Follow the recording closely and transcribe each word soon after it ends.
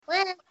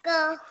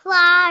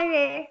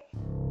water.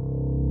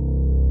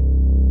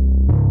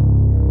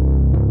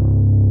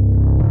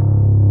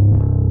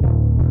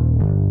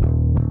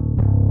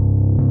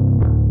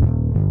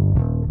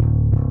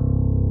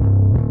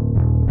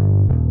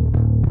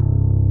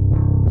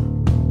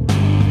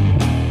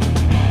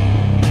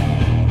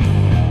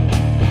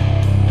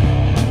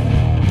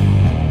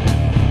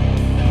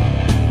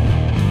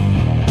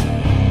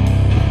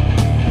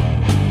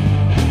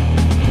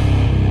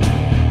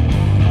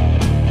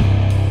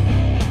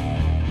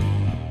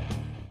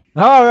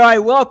 All right,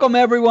 welcome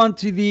everyone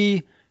to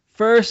the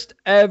first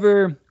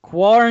ever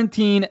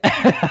quarantine.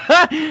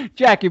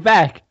 Jack, you're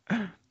back.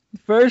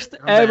 First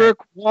ever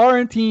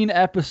quarantine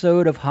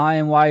episode of High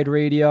and Wide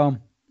Radio.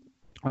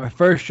 Our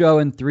first show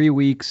in 3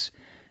 weeks.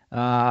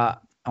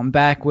 I'm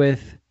back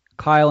with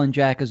Kyle and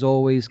Jack as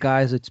always,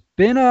 guys. It's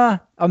been a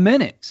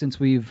minute since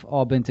we've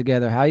all been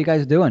together. How you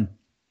guys doing?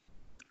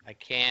 I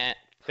can't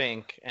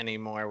think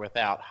anymore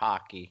without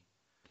hockey.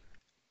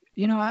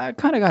 You know, I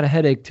kind of got a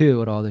headache too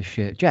with all this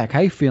shit. Jack,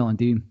 how you feeling,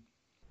 dude?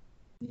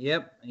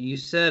 Yep, you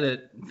said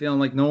it. Feeling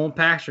like Nolan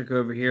Patrick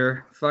over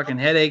here. Fucking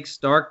headaches,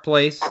 dark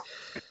place.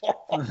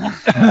 You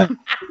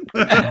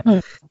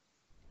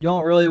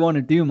don't really want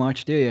to do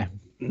much, do you?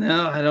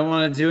 No, I don't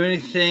want to do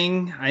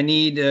anything. I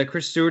need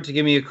Chris Stewart to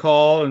give me a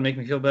call and make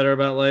me feel better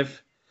about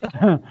life.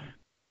 Are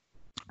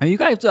you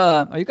guys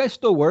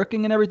still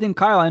working and everything?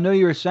 Kyle, I know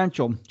you're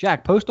essential.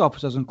 Jack, post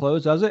office doesn't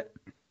close, does it?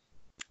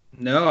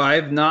 No,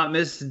 I've not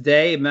missed a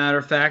day. Matter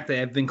of fact,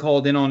 I've been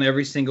called in on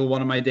every single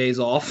one of my days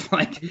off,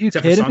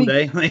 except for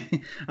Sunday.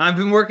 I've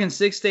been working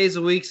 6 days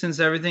a week since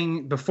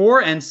everything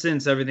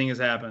has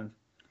happened.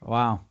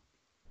 Wow.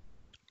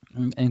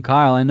 And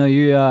Kyle, I know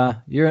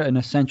you're an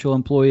essential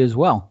employee as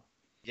well.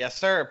 Yes,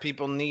 sir.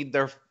 People need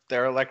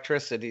their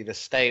electricity to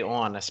stay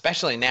on,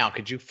 especially now.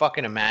 Could you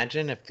fucking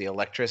imagine if the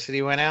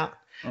electricity went out?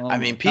 I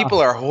mean, people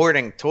are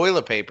hoarding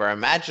toilet paper.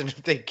 Imagine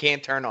if they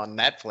can't turn on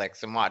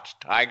Netflix and watch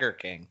Tiger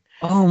King.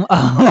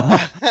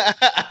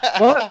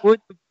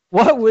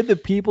 What would the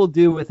people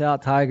do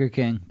without Tiger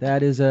King?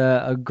 That is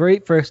a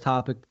great first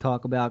topic to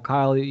talk about.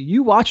 Kyle,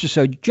 you watched the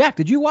show. Jack,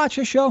 did you watch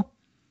the show?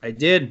 I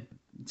did.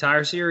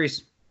 Entire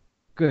series.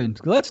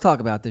 Good. Let's talk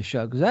about this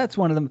show because that's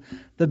one of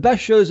the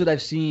best shows that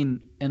I've seen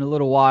in a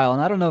little while.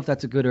 And I don't know if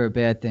that's a good or a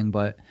bad thing,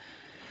 but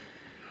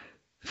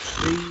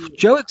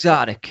Joe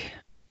Exotic.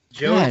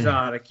 Joe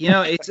Exotic. You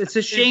know, it's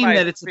a shame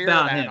that it's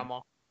about him.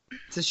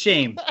 It's a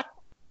shame.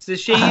 It's a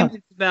shame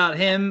it's about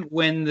him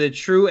when the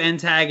true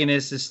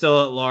antagonist is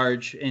still at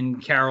large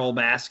in Carol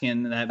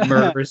Baskin, that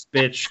murderous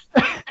bitch.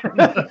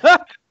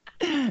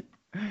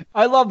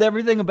 I loved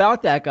everything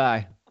about that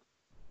guy.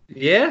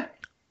 Yeah?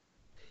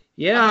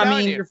 Yeah, I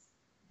mean...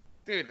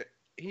 Dude,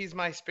 he's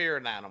my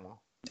spirit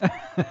animal.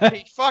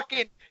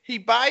 He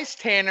buys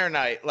Tanner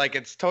Night like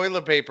it's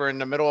toilet paper in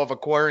the middle of a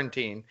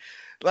quarantine.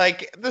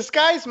 Like, this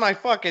guy's my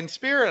fucking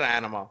spirit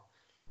animal.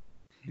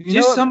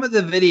 Just some of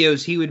the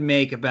videos he would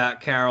make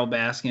about Carol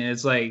Baskin,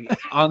 it's like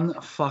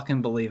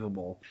unfucking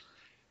believable.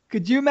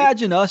 Could you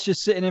imagine us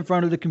just sitting in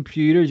front of the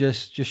computer,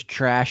 just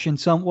trashing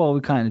some? Well,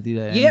 we kind of do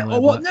that. Yeah. Anyway,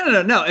 well,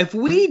 no. If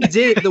we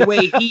did it the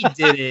way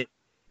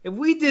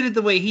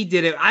he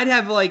did it, I'd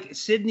have like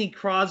Sidney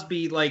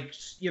Crosby, like,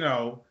 you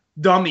know,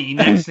 dummy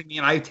next to me,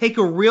 and I'd take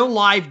a real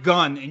live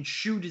gun and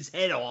shoot his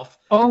head off.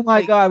 Oh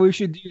my God, we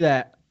should do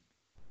that.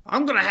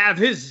 I'm gonna have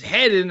his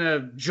head in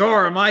a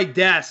jar on my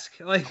desk.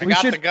 Like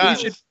the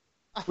guns.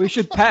 We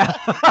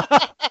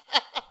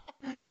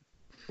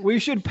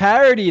should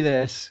parody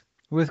this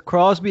with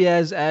Crosby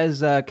as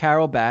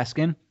Carol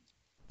Baskin,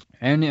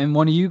 and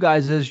one of you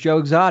guys as Joe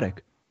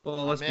Exotic.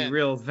 Well, let's be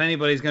real. If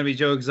anybody's gonna be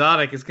Joe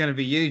Exotic, it's gonna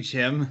be you,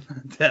 Jim.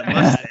 That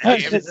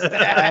mustache.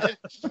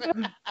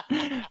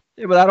 Yeah,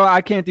 but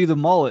I can't do the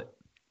mullet.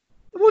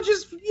 We'll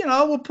just,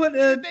 we'll put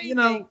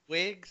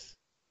wigs.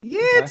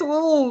 Yeah, It's a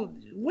little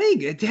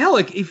wig. Hell,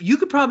 if you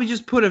could probably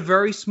just put a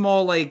very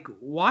small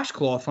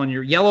washcloth on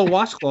your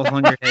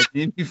head,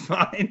 you'd be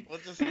fine.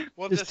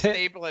 We'll just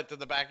staple it to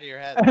the back of your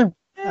head.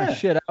 Yeah. Oh,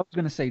 shit, I was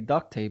gonna say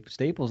duct tape.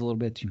 Staples a little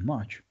bit too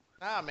much.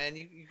 Nah, man,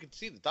 you can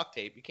see the duct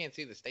tape. You can't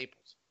see the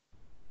staples.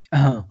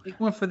 Take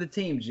one for the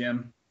team,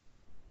 Jim.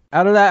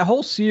 Out of that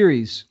whole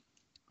series,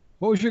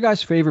 what was your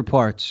guys' favorite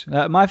parts?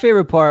 My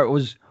favorite part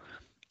was,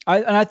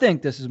 I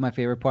think this is my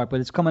favorite part, but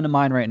it's coming to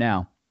mind right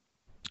now.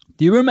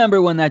 Do you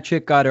remember when that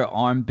chick got her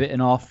arm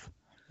bitten off?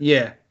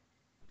 Yeah.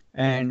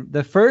 And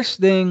the first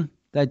thing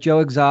that Joe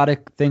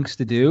Exotic thinks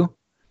to do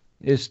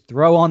is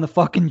throw on the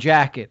fucking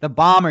jacket, the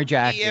bomber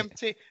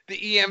jacket. The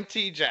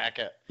EMT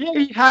jacket. Yeah,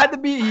 he had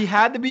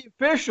to be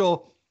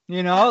official,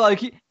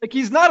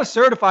 he's not a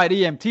certified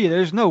EMT.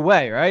 There's no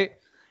way, right?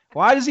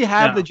 Why does he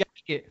have the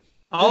jacket?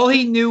 All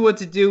he knew what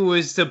to do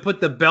was to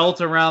put the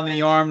belt around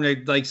the arm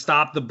to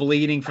stop the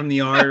bleeding from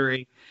the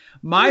artery.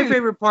 My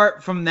favorite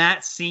part from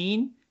that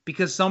scene,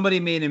 because somebody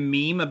made a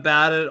meme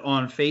about it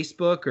on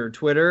Facebook or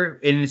Twitter,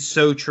 and it's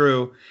so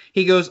true.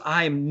 He goes,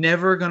 I am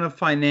never going to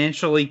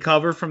financially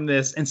cover from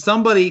this. And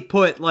somebody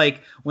put,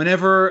 like,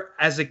 whenever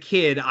as a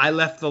kid I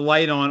left the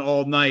light on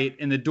all night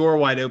and the door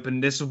wide open,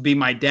 this would be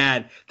my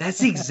dad.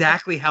 That's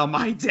exactly how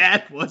my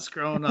dad was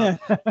growing up.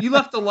 You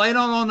left the light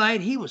on all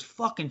night, he was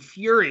fucking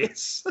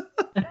furious.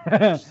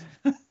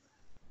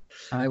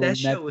 I that will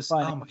shit never was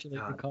financially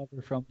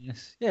recover from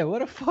this. Yeah,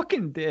 what a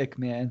fucking dick,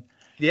 man.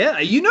 Yeah,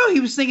 you know he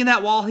was thinking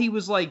that while he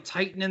was like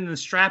tightening the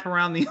strap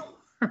around the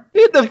arm.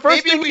 Dude,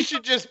 Maybe we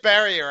should just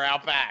bury her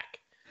out back.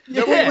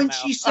 Yeah, when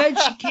she said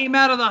she came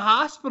out of the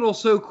hospital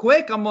so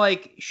quick, I'm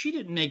like, she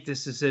didn't make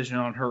this decision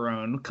on her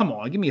own. Come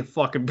on, give me a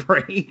fucking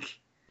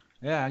break.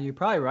 Yeah, you're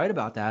probably right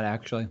about that,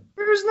 actually.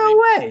 There's no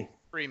way.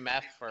 Free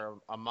meth for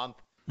a month.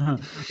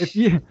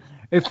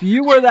 If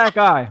you were that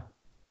guy,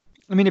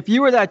 I mean, if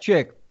you were that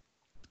chick,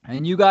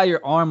 and you got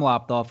your arm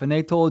lopped off, and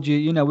they told you,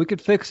 you know, we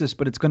could fix this,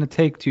 but it's going to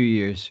take 2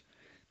 years.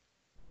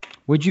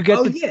 Would you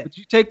would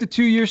you take the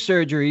 2-year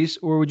surgeries,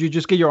 or would you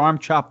just get your arm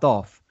chopped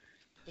off?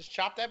 Just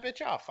chop that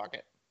bitch off. Fuck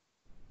it.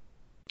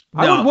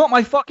 I would want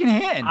my fucking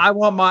hand. I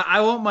want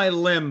my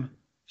limb.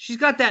 She's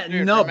got that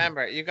nub.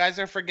 Remember, you guys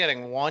are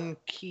forgetting one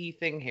key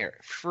thing here.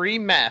 Free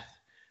meth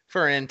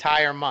for an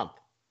entire month.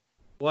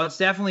 Well, it's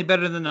definitely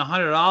better than the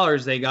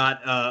 $100 they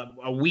got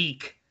a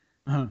week.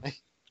 So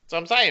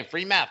I'm saying,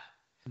 free meth.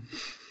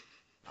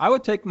 I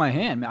would take my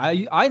hand.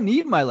 I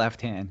need my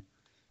left hand.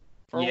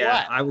 For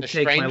what? I would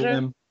take my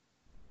limb.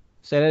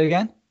 Say that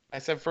again? I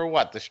said for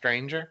what? The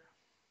stranger?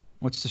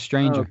 What's the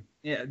stranger?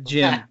 Yeah,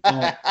 Jim.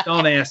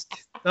 Don't ask.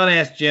 Don't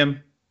ask,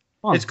 Jim.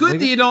 On, it's good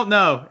that you don't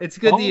know. It's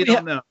good that you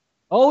don't know.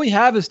 All we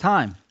have is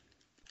time.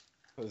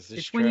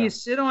 It's when you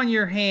sit on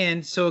your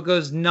hand so it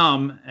goes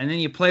numb, and then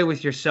you play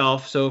with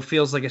yourself so it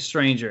feels like a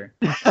stranger.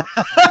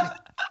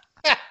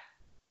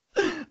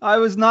 I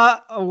was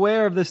not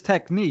aware of this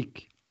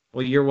technique.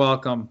 Well, you're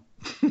welcome.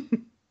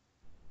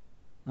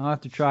 I'll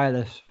have to try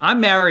this. I'm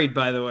married,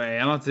 by the way.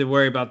 I don't have to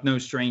worry about no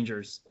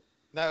strangers.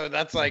 No,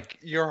 that's like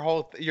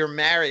you're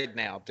married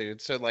now,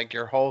 dude. So like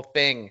your whole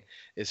thing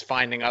is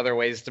finding other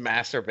ways to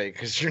masturbate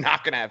because you're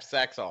not going to have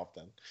sex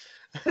often.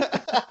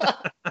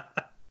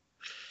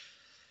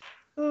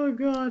 Oh,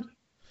 God.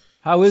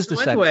 How is the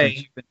sex?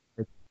 Anyway,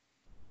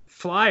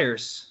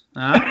 Flyers.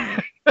 Huh?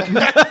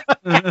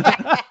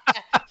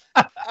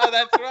 Oh,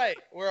 that's right.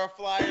 We're a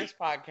Flyers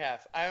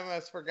podcast. I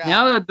almost forgot.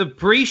 Now that the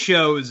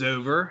pre-show is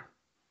over.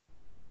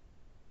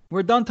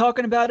 We're done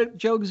talking about it,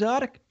 Joe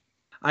Exotic?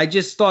 I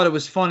just thought it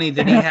was funny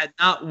that he had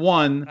not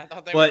one,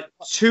 but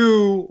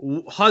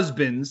two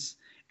husbands.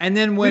 And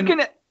then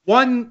when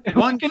one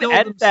killed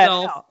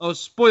himself. Oh,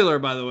 spoiler,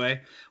 by the way.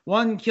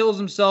 One kills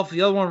himself.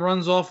 The other one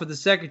runs off with the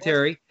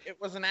secretary.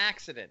 It was an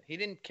accident. He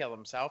didn't kill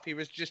himself. He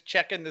was just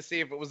checking to see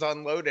if it was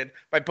unloaded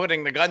by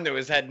putting the gun to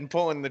his head and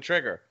pulling the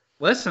trigger.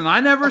 Listen, I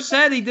never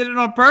said he did it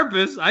on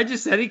purpose. I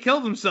just said he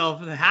killed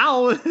himself.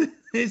 How?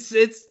 It's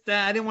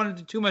I didn't want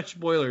to do too much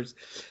spoilers.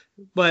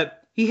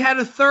 But he had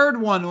a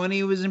third one when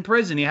he was in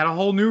prison. He had a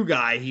whole new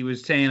guy he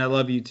was saying I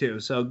love you too.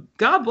 So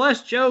God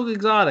bless Joe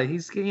Exotic.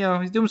 He's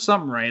doing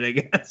something right, I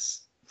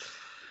guess.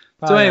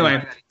 So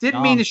anyway,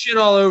 didn't mean to shit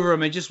all over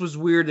him. It just was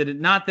weird that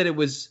not that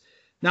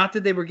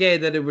they were gay,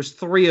 that it was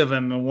three of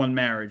them in one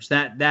marriage.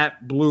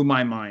 That blew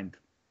my mind.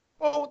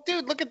 Oh,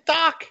 dude, look at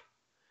Doc.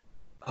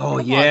 Oh,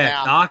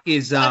 yeah.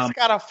 Doc's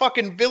got a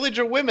fucking village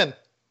of women.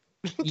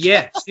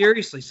 Yeah,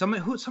 seriously.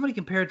 Somebody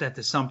compared that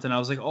to something. I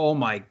was like, oh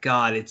my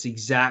God, it's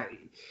exactly.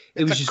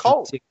 It was just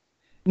cult.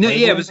 No,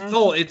 yeah, it was a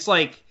cult. It's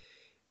like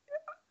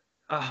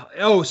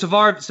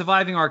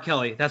surviving R.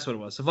 Kelly. That's what it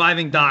was.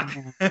 Surviving Doc.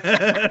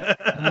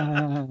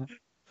 I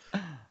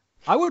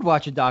would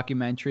watch a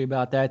documentary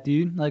about that,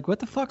 dude. Like, what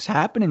the fuck's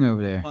happening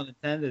over there?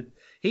 Unintended.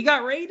 He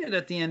got raided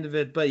at the end of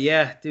it, but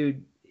yeah,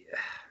 dude.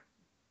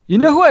 You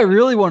know who I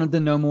really wanted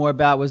to know more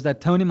about was that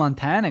Tony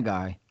Montana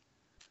guy.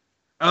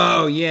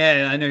 Oh,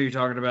 yeah, I know who you're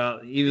talking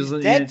about. He's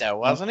dead, though,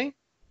 wasn't he?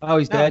 Oh,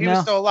 he's dead now? He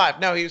was still alive.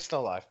 No, he was still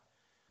alive.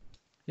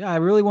 Yeah, I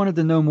really wanted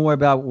to know more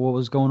about what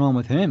was going on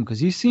with him because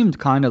he seemed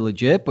kind of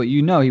legit, but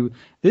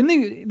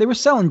they were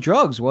selling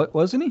drugs,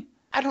 wasn't he?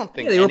 I don't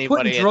think they were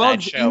putting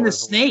drugs in the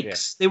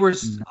snakes. They were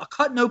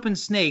cutting open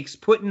snakes,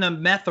 putting a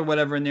meth or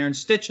whatever in there and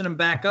stitching them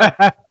back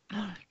up.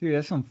 Dude,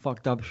 that's some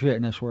fucked up shit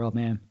in this world,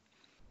 man.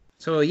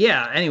 So,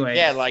 yeah, anyway.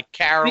 Yeah, like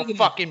Carol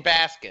fucking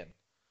Baskin.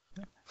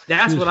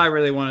 That's what I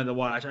really wanted to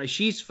watch.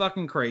 She's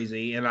fucking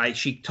crazy, and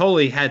she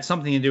totally had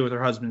something to do with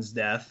her husband's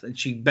death, and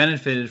she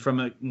benefited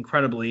from it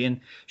incredibly, and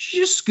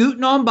she's just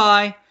scooting on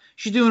by.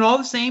 She's doing all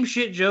the same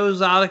shit Joe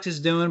Exotic is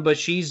doing, but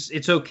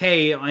it's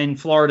okay in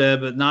Florida,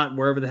 but not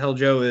wherever the hell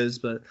Joe is,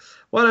 but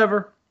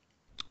whatever.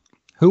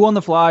 Who on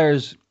the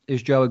Flyers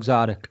is Joe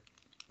Exotic?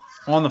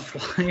 On the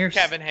Flyers?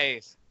 Kevin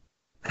Hayes.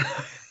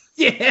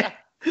 Yeah.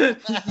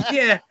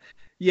 Yeah.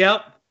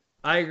 Yep.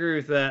 I agree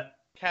with that.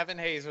 Kevin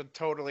Hayes would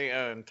totally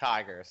own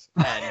Tigers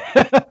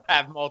and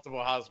have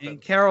multiple husbands.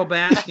 And Carol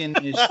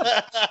Baskin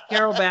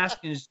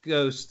is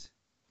Ghost.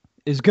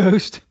 Is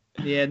Ghost?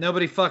 Yeah,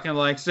 nobody fucking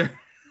likes her.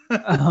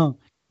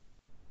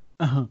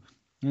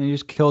 And he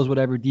just kills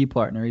whatever D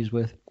partner he's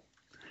with.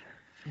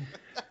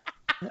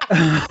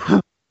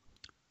 All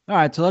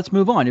right, so let's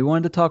move on. You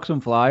wanted to talk some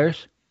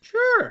Flyers?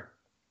 Sure.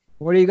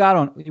 What do you got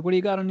on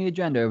the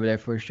agenda over there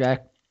for us,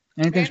 Jack?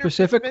 Anything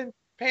specific?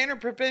 Painter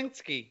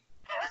Propinski.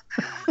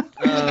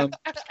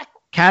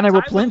 Canada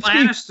Raplinski?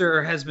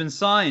 Lannister has been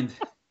signed.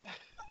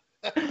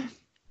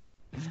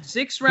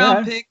 6th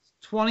round pick,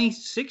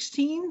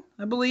 2016,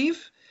 I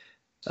believe.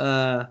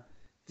 Tanner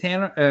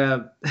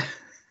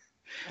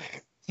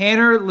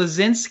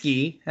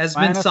Lazinski has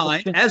been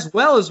signed, as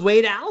well as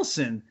Wade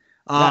Allison.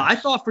 I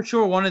thought for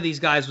sure one of these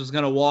guys was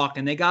going to walk,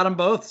 and they got them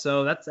both.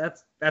 So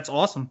that's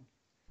awesome.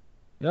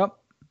 Yep.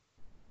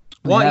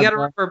 Well, you got to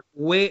remember,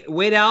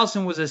 Wade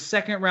Allison was a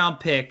 2nd round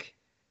pick,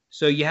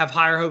 so you have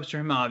higher hopes for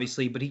him,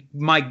 obviously. But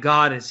my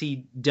God, has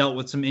he dealt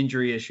with some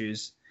injury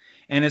issues?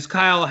 And as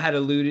Kyle had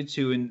alluded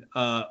to in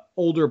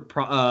older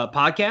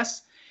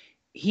podcasts,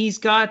 he's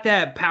got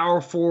that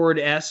power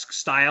forward-esque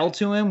style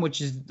to him, which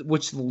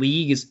the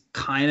league is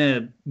kind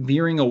of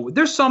veering away.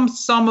 There's some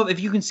of,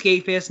 if you can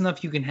skate fast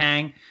enough, you can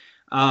hang.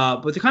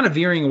 But they're kind of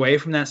veering away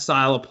from that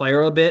style of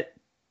player a bit,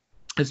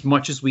 as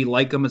much as we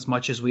like him, as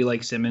much as we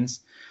like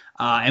Simmons.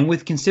 And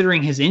with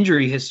considering his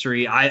injury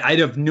history, I'd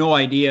have no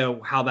idea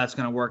how that's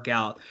going to work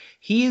out.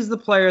 He is the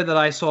player that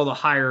I saw the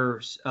higher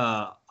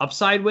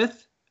upside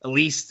with, at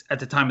least at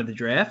the time of the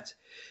draft.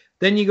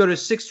 Then you go to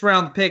 6th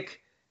round pick,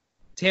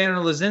 Tanner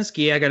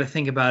Lazinski. I got to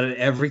think about it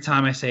every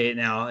time I say it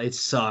now. It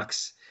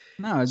sucks.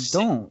 No,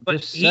 don't. But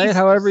just say it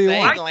however you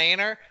want.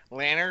 Lanner.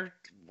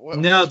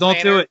 No,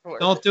 don't do it.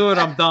 Don't do it.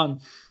 I'm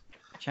done.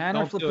 Tanner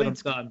Don't do it. I'm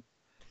done.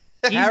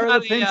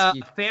 He's got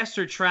a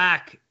faster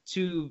track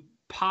to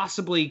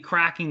possibly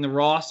cracking the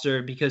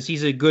roster because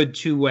he's a good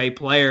two-way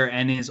player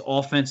and his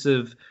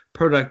offensive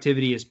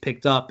productivity has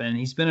picked up, and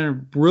he's been a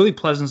really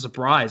pleasant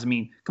surprise. I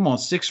mean, come on,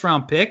 6th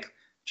round pick?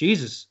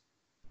 Jesus.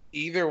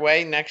 Either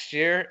way, next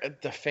year,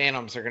 the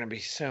Phantoms are going to be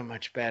so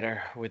much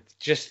better with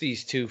just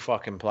these 2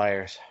 fucking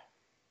players.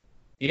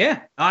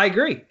 Yeah, I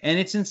agree. And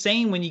it's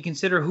insane when you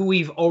consider who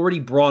we've already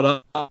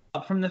brought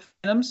up from the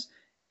Phantoms,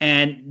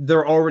 and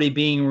they're already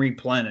being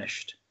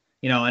replenished.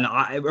 You know, and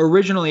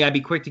originally I'd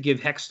be quick to give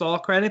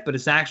Hextall credit, but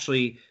it's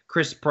actually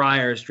Chris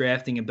Pryor's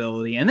drafting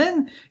ability. And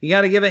then you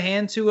got to give a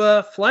hand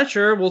to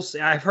Fletcher.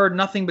 I've heard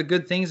nothing but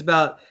good things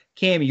about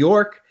Cam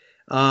York.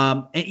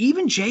 And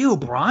even Jay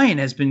O'Brien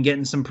has been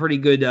getting some pretty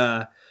good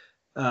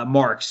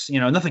marks. You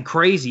know, nothing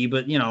crazy,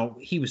 but, you know,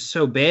 he was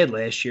so bad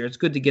last year. It's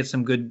good to get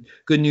some good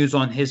news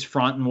on his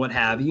front and what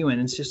have you. And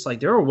it's just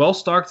like they're a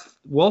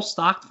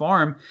well-stocked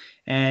farm.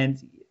 And,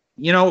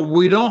 you know,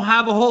 we don't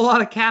have a whole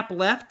lot of cap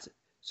left.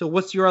 So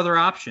what's your other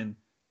option?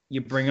 You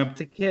bring up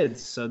the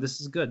kids. So this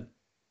is good.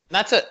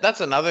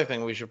 That's another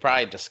thing we should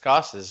probably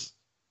discuss is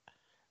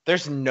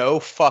there's no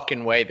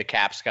fucking way the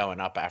cap's going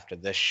up after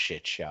this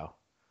shit show.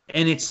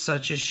 And it's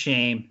such a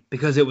shame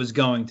because it was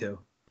going to.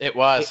 It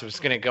was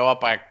going to go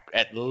up by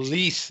at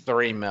least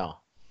 $3 million.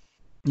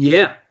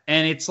 Yeah.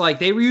 And it's like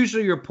they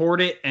usually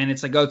report it and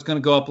it's like, oh, it's going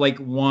to go up like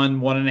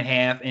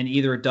 1.5, and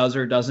either it does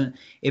or it doesn't.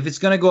 If it's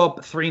going to go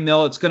up $3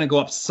 million, it's going to go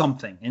up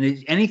something.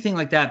 And anything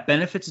like that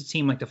benefits a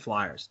team like the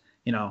Flyers,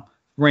 you know,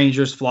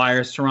 Rangers,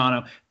 Flyers,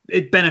 Toronto.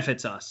 It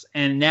benefits us.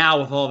 And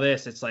now with all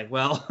this, it's like,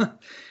 well,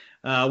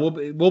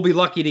 we'll be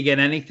lucky to get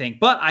anything.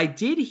 But I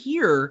did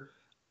hear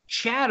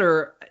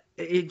chatter.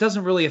 It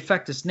doesn't really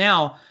affect us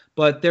now,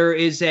 but there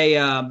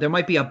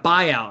might be a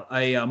buyout,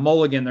 a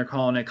mulligan they're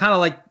calling it, kind of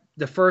like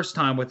the first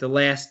time with the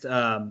last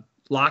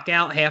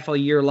lockout, half a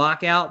year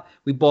lockout.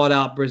 We bought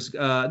out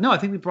I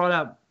think we brought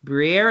out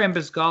Briere and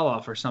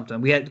Brizgalov or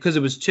something. We had because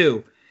it was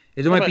 2.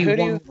 There might be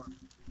one.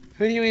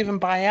 Who do you even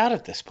buy out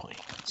at this point?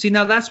 See,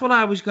 now that's what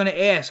I was going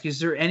to ask. Is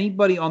there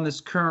anybody on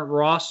this current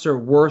roster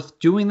worth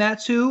doing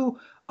that to?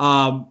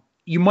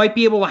 You might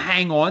be able to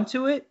hang on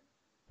to it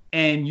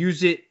and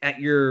use it at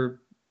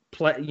your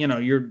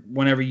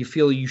whenever you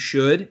feel you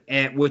should,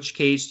 at which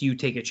case you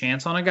take a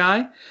chance on a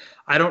guy.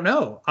 I don't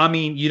know. I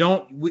mean,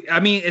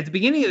 at the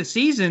beginning of the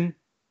season,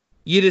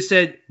 you'd have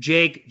said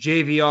Jake,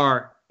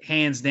 JVR,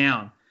 hands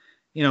down.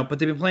 You know, but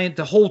they've been playing,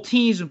 the whole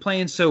team's been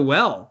playing so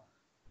well.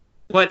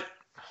 But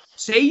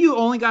say you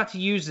only got to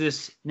use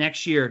this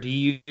next year. Do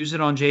you use it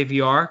on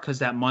JVR? Because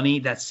that money,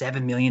 that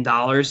 $7 million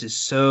is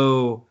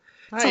so...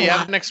 You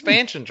have an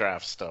expansion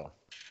draft still.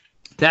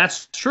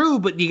 That's true,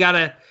 but you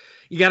gotta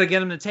get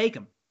them to take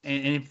them.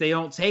 And if they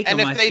don't take them...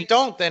 And if they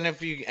don't, then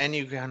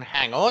you can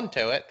hang on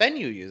to it, then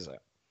you use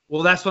it.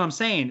 Well, that's what I'm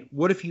saying.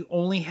 What if you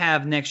only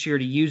have next year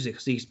to use it?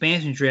 Because the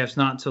expansion draft's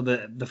not until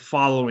the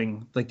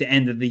following, like the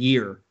end of the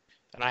year.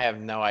 And I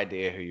have no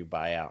idea who you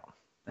buy out.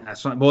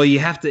 That's not. Well, you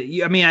have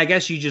to. I mean, I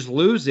guess you just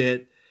lose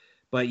it,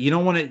 but you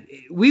don't want to.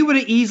 We would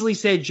have easily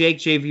said Jake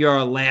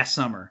JVR last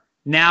summer.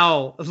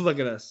 Now look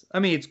at us. I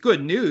mean, it's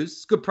good news.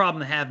 It's a good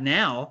problem to have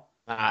now.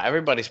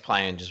 Everybody's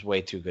playing just way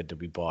too good to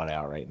be bought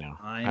out right now.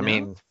 I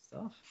mean,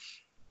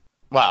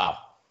 wow.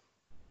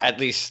 At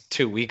least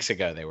 2 weeks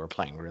ago, they were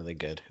playing really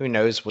good. Who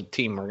knows what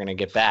team we're going to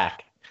get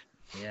back?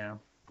 Yeah.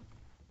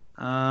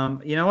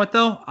 You know what,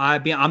 though?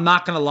 I'm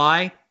not going to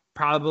lie.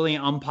 Probably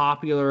an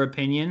unpopular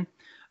opinion.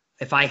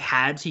 if I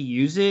had to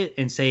use it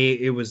and say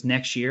it was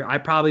next year, I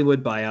probably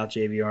would buy out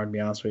JVR, to be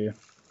honest with you.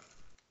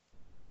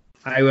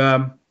 I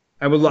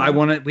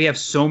want to. We have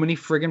so many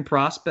friggin'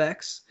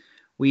 prospects.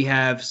 We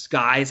have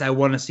guys I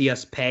want to see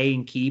us pay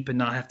and keep and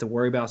not have to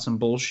worry about some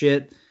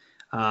bullshit.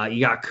 You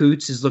got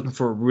Coots is looking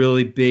for a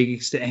really big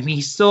extent. I mean,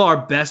 he's still our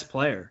best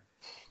player,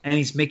 and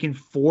he's making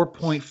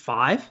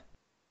 4.5.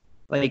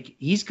 Like,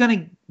 he's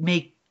gonna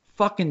make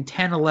fucking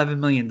 $10-11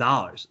 million.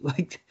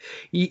 Like,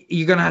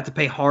 you're gonna have to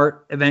pay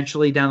Hart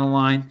eventually down the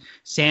line.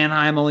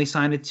 Sanheim only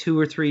signed a 2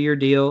 or 3 year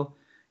deal.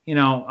 You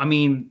know, I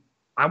mean,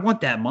 I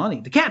want that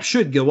money. The cap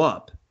should go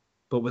up,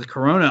 but with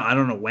Corona, I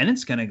don't know when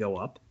it's gonna go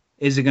up.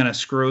 Is it gonna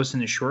screw us in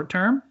the short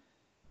term?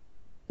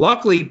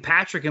 Luckily,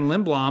 Patrick and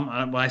Lindblom.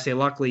 When I say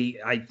luckily,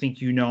 I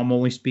think I'm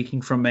only speaking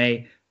from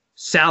a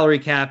salary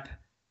cap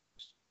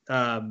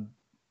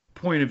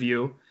point of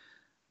view.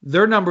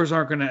 Their numbers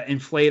aren't going to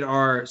inflate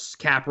our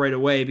cap right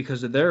away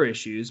because of their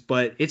issues,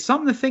 but it's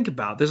something to think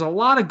about. There's a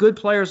lot of good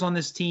players on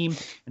this team,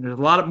 and there's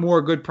a lot more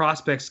good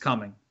prospects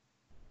coming.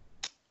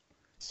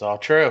 It's all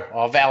true.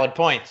 All valid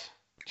points.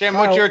 Jim,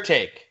 what's your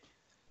take?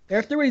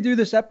 After we do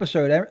this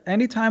episode,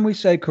 anytime we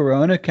say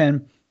Corona,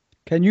 can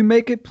you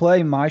make it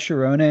play My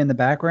Sharona in the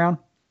background?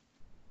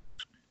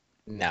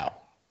 No.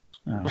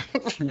 Oh.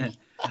 That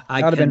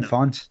would have been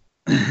fun.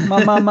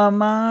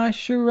 My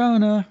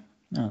Sharona.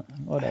 Oh,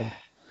 whatever.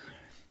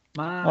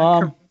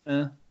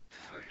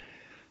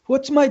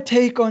 What's my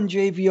take on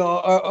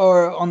JVR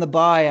or on the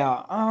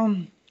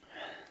buyout?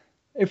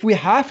 If we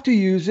have to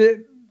use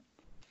it,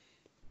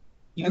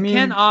 you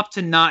can opt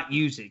to not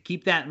use it.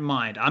 Keep that in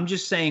mind. I'm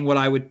just saying what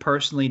I would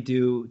personally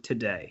do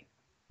today,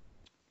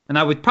 and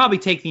I would probably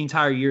take the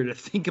entire year to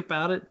think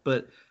about it,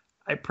 but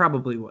I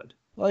probably would.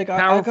 Like,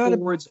 power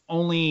forwards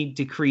only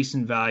decrease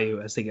in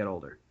value as they get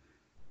older.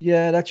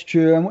 Yeah, that's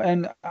true.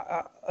 And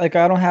I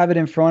don't have it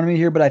in front of me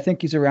here, but I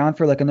think he's around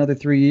for like another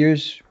 3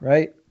 years,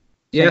 right?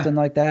 Yeah. Something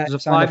like that.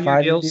 It's a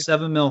 5-year deal,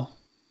 $7 million.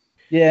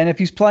 Yeah, and if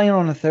he's playing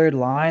on the third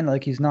line,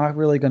 like, he's not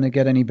really going to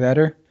get any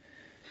better.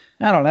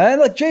 I don't know.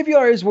 Like,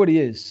 JVR is what he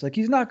is. Like,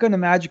 he's not going to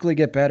magically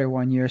get better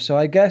 1 year. So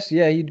I guess,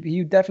 yeah,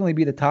 he'd definitely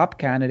be the top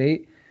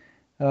candidate.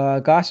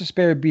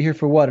 Gostisbehere would be here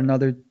for what,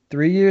 another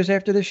 3 years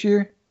after this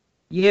year?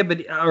 Yeah,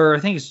 or I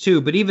think it's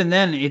 2. But even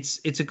then,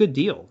 it's a good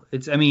deal.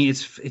 It's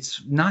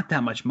not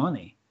that much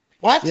money.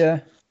 What? Yeah.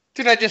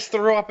 Dude, I just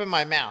threw up in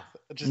my mouth.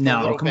 Just no,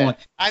 a little come bit. on.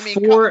 I mean,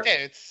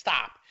 dude,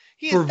 stop.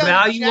 He has done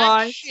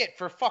value-wise shit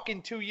for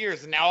fucking 2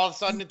 years, and now all of a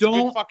sudden it's a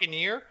good fucking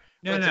year.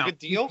 No, it's a good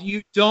deal.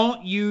 You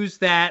don't use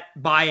that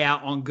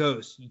buyout on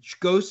Ghost.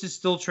 Ghost is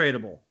still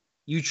tradable.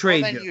 You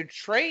trade. Well, then you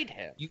trade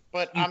him.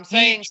 But you I'm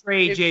saying,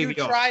 trade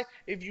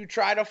if you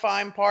try to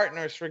find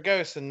partners for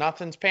Ghost and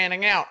nothing's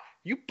panning out,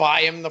 you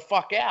buy him the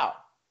fuck out.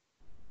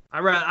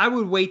 I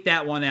would wait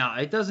that one out.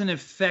 It doesn't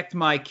affect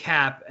my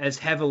cap as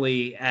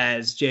heavily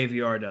as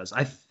JVR does.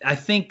 I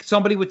think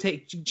somebody would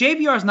take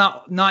JVR's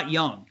not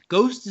young.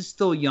 Ghost is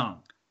still young.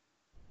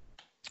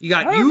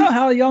 I don't know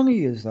how young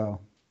he is though.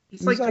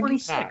 He's like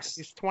 26.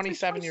 He's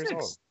 27 years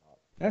old.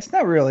 That's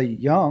not really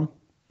young.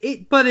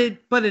 But it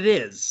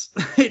is.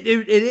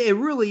 It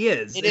really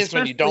is. It is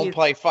when you don't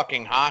play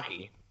fucking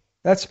hockey.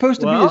 That's supposed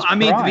to be his prime.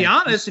 to be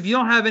honest, if you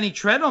don't have any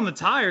tread on the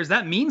tires,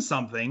 that means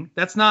something.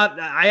 That's not.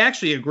 I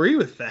actually agree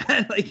with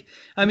that.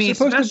 He's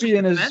supposed to be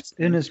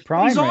in his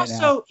prime.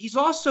 He's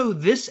also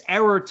this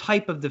era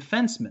type of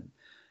defenseman.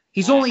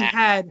 He's only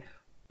had.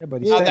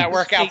 How'd that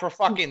work out for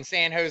fucking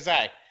San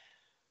Jose?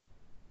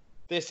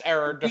 This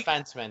era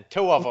defenseman,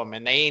 2 of them,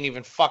 and they ain't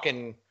even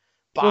fucking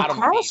bottom.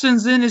 Well,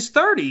 Carlson's in his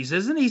 30s,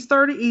 isn't he? He's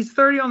 30. He's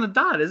 30 on the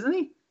dot, isn't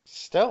he?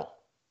 Still.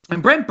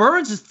 And Brent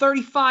Burns is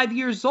 35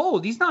 years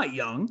old. He's not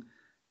young.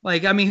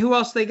 Who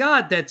else they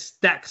got that's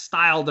that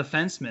style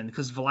defenseman?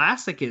 Because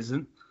Vlasic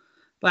isn't.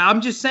 But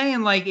I'm just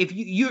saying, if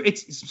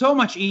it's so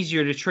much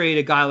easier to trade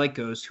a guy like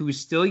Ghost, who is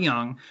still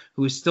young,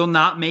 who is still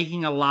not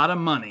making a lot of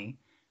money,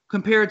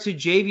 compared to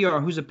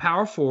JVR, who's a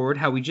power forward,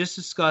 how we just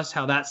discussed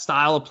how that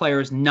style of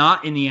player is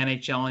not in the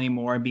NHL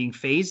anymore and being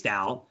phased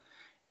out.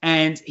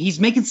 And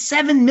he's making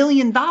 $7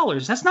 million.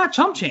 That's not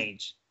chump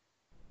change.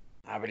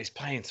 But he's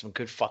playing some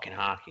good fucking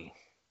hockey.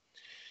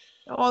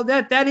 Oh,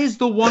 that is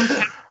the one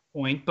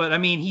point, but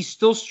he's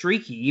still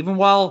streaky. Even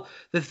while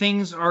the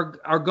things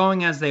are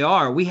going as they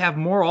are, we have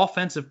more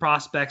offensive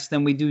prospects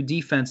than we do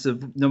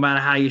defensive. No matter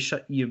how you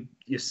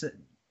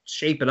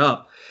shape it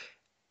up,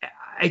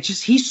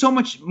 he's so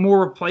much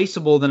more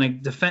replaceable than a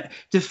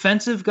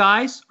defensive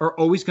guys are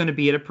always going to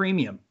be at a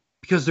premium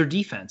because they're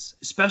defense,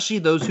 especially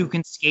those who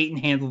can skate and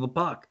handle the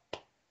puck.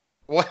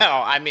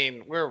 Well,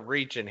 we're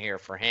reaching here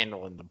for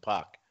handling the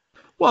puck.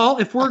 Well,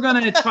 if we're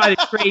going to try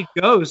to trade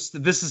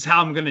Ghost, this is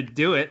how I'm going to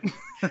do it.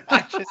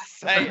 I just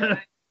say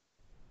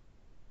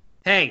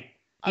Hey,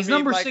 he's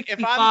number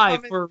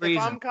 65 for a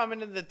reason. If I'm coming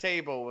to the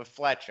table with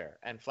Fletcher,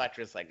 and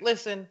Fletcher's like,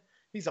 listen,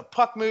 he's a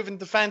puck-moving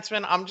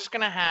defenseman, I'm just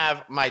going to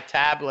have my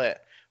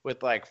tablet with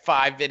 5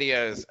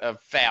 videos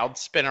of failed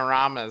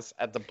spinoramas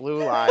at the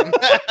blue line.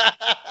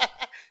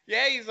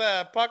 Yeah, he's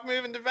a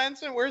puck-moving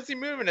defenseman. Where's he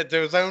moving it?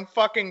 To his own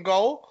fucking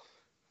goal?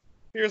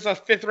 Here's a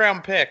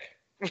 5th-round pick.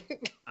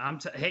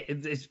 Hey,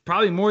 it's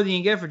probably more than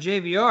you get for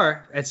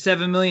JVR at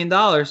 $7 million.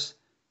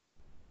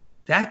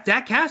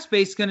 That cap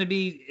space is going to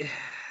be.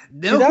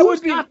 No, who's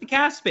got the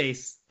cap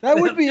space? That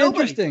would be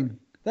interesting.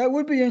 That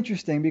would be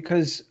interesting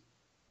because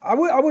I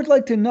would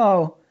like to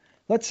know.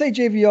 Let's say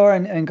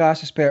JVR and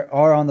Gostisbehere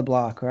are on the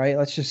block, right?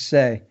 Let's just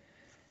say.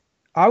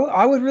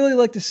 I would really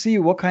like to see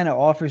what kind of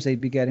offers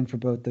they'd be getting for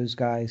both those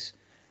guys.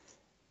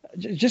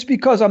 Just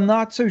because I'm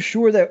not so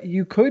sure that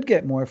you could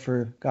get more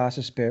for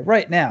Gostisbehere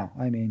right now.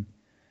 I mean,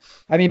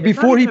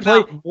 before he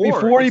played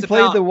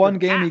the one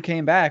game he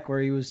came back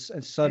where he was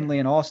suddenly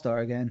an all-star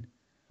again.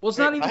 Well, it's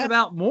not even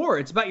about more.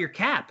 It's about your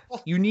cap.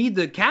 You need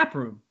the cap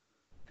room.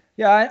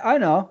 Yeah, I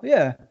know.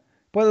 Yeah.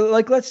 But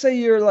like, let's say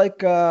you're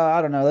like,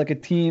 I don't know, like a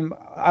team.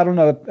 I don't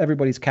know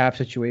everybody's cap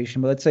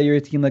situation, but let's say you're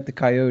a team like the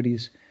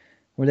Coyotes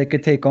where they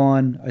could take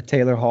on a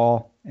Taylor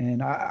Hall.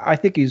 And I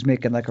think he's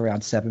making like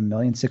around $7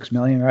 million, $6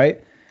 million,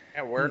 right?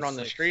 Yeah, word on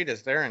the street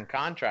is they're in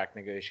contract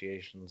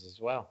negotiations as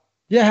well.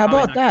 Yeah, how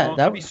about that?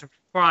 I'd be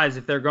surprised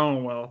if they're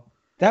going well.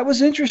 That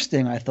was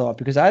interesting, I thought,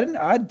 because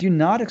I do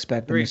not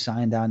expect them to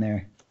sign down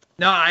there.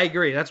 No, I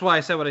agree. That's why I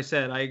said what I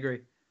said. I agree.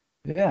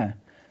 Yeah.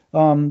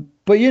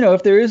 But,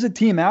 if there is a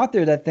team out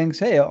there that thinks,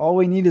 hey, all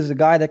we need is a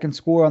guy that can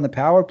score on the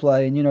power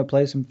play and,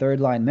 play some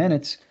third-line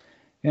minutes,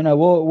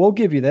 we'll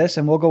give you this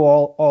and we'll go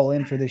all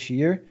in for this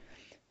year.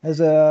 As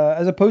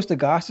opposed to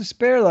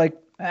Gostisbehere, like,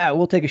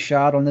 we'll take a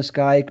shot on this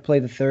guy. He can play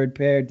the third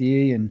pair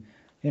D and,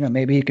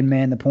 maybe he can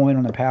man the point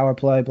on the power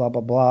play, blah,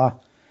 blah, blah.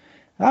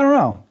 I don't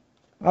know.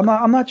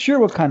 I'm not sure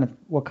what kind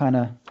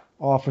of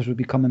offers would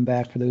be coming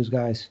back for those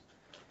guys.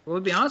 Well,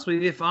 to be honest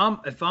with you, if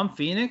I'm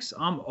Phoenix,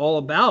 I'm all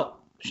about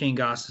Shane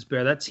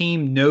Gostisbehere. That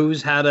team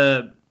knows how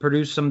to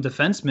produce some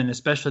defensemen,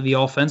 especially the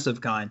offensive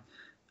kind.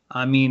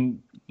 I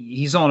mean,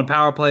 he's on a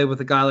power play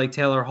with a guy like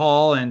Taylor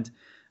Hall and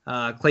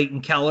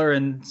Clayton Keller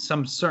and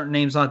some certain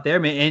names not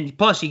there. And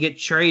plus, you get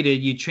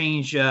traded, you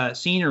change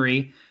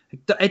scenery.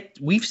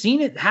 We've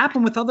seen it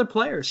happen with other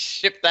players.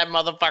 Ship that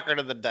motherfucker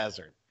to the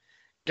desert.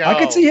 Go. I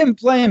could see him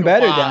playing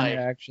better down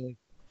there, actually.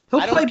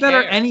 He'll play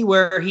better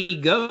anywhere he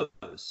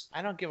goes.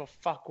 I don't give a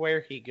fuck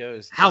where he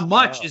goes. How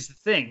much is the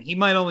thing? He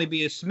might only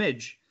be a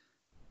smidge.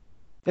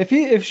 If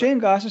Shane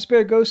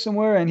Gostisbehere goes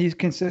somewhere and he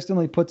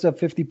consistently puts up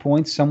 50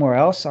 points somewhere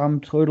else, I'm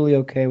totally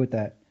okay with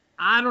that.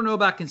 I don't know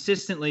about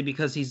consistently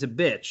because he's a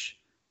bitch.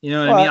 You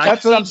know what I mean?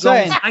 That's what I'm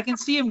saying. I can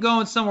see him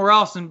going somewhere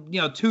else and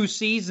 2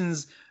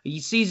 seasons, a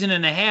season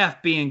and a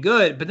half being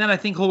good, but then I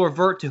think he'll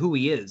revert to who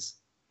he is.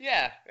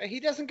 Yeah, he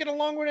doesn't get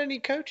along with any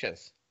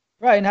coaches.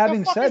 Right, and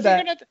having said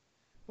that,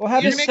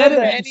 having said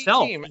it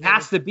himself, he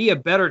has to be a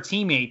better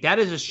teammate. That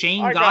is a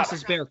Shane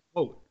Gostisbehere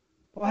quote.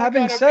 Well,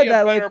 having said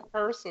that,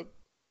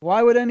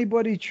 why would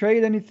anybody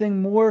trade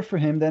anything more for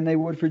him than they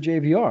would for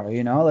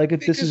JVR?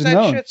 If this is known.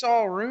 Because that shit's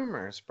all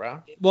rumors,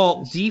 bro.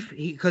 Well,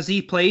 because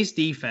he plays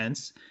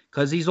defense,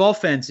 because he's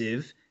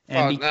offensive,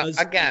 and because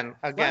again,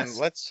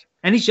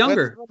 and he's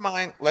younger.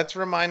 Let's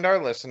remind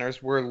our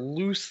listeners we're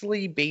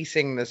loosely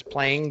basing this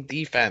playing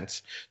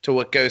defense to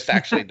what Ghost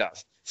actually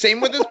does.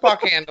 Same with his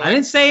puck handling. I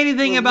didn't say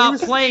anything about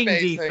playing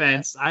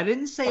defense. I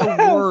didn't say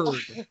a word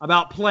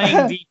about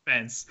playing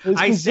defense.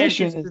 I said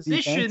his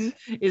position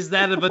is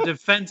that of a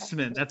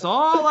defenseman. That's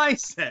all I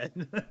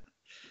said.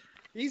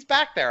 He's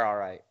back there, all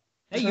right.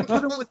 Hey, you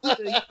put him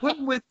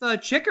with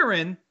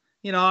Chikrin.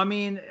 I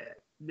mean,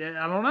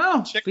 I don't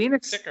know.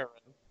 Phoenix. Chikrin.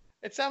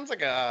 It sounds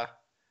like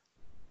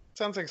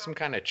some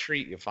kind of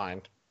treat you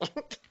find.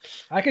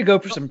 I could go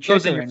for some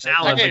Chikrin.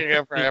 I could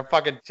go for a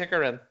fucking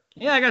Chikrin.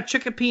 Yeah, I got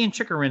Chicopee and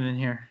Chikrin in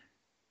here.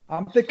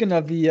 I'm thinking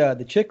of the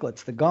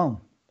chiclets, the gum.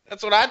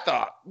 That's what I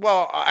thought.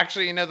 Well,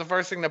 actually, the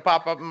first thing that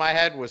popped up in my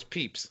head was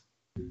Peeps.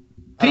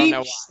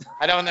 Peeps?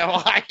 I don't know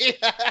why.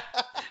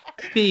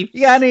 Peeps.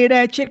 You got any of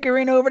that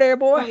Chikrin over there,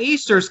 boy? Well,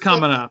 Easter's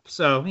coming up,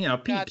 so,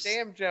 Peeps. God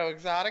damn, Joe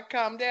Exotic,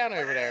 calm down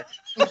over there.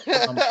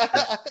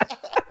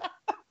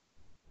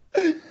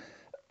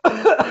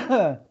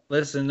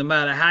 Listen, no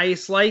matter how you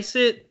slice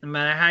it, no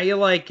matter how you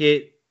like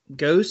it,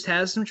 Ghost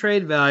has some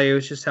trade value.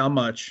 It's just how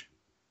much.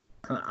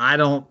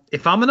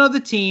 If I'm another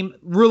team,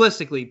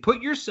 realistically,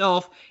 put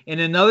yourself in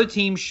another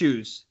team's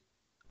shoes.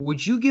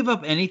 Would you give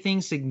up anything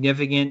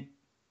significant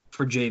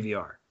for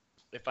JVR?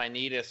 If I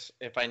need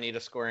a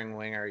scoring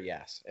winger,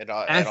 yes. It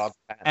all depends.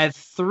 At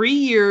 3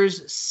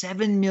 years,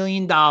 $7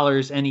 million,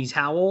 and he's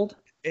how old?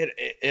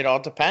 It all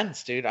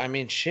depends, dude. I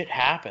mean, shit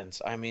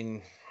happens. I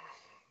mean,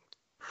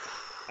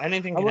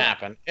 anything can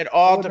happen. It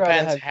all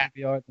depends.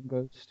 JVR than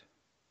Ghost.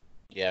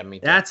 Yeah, me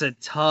too. That's a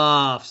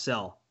tough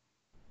sell.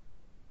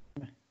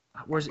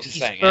 He's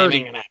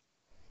 30.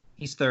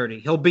 He's 30.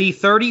 He'll be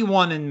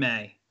 31 in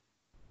May.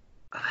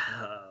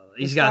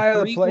 He's got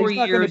 3 more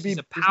years. He's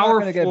a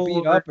power forward. He's not going to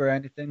get beat up or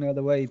anything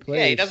the way he plays.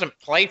 Yeah, he doesn't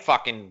play a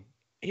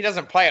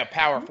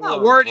power forward. I'm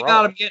not worried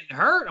about him getting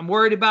hurt. I'm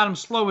worried about him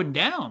slowing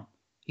down.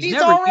 He's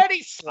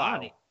already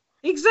slow.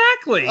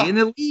 Exactly.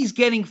 And he's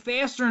getting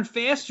faster and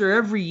faster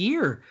every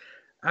year.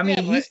 I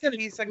mean,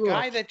 he's a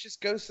guy that just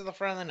goes to the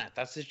front of the net.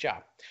 That's his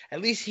job.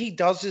 At least he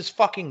does his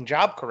fucking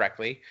job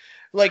correctly.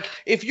 Like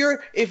if you're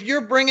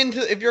coming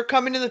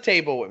to the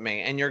table with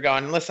me and you're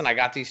going, listen, I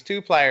got these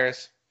 2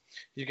 players.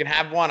 You can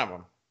have one of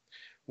them.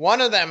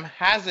 One of them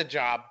has a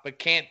job but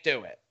can't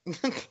do it.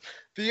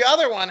 The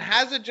other one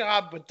has a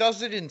job but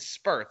does it in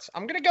spurts.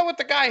 I'm gonna go with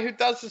the guy who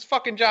does his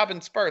fucking job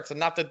in spurts and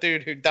not the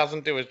dude who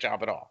doesn't do his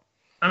job at all.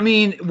 I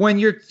mean, when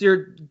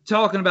you're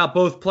talking about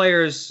both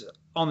players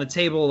on the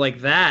table like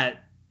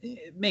that,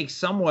 it makes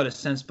somewhat of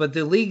sense, but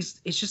the league's,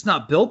 it's just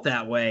not built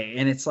that way.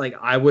 And it's like,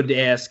 I would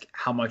ask,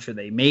 how much are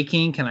they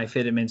making? Can I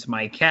fit him into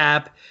my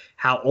cap?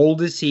 How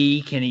old is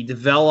he? Can he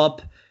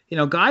develop? You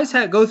know, guys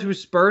go through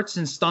spurts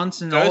and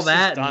stunts and all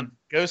that.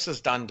 Ghost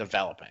is done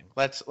developing.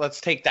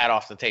 Let's take that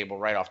off the table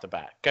right off the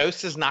bat.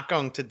 Ghost is not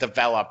going to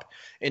develop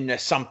into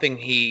something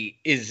he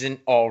isn't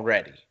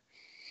already.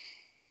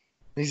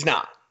 He's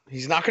not.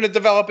 He's not going to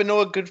develop into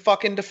a good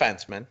fucking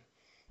defenseman.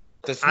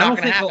 That's not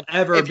going to happen. He'll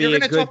ever be a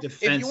good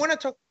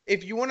defenseman.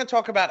 If you want to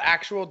talk about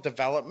actual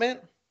development,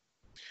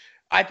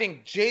 I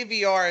think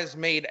JVR has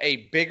made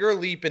a bigger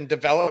leap in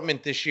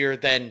development this year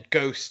than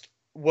Ghost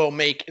will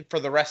make for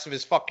the rest of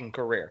his fucking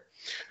career.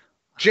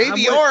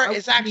 JVR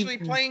is actually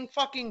playing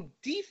fucking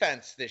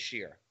defense this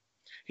year.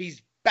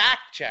 He's back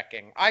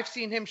checking. I've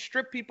seen him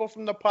strip people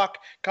from the puck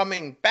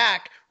coming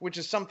back, which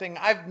is something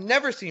I've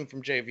never seen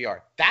from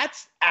JVR.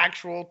 That's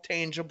actual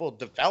tangible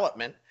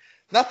development.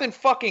 Nothing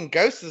fucking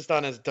Ghost has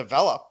done is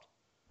developed.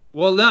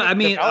 Well, no, I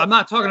mean, I'm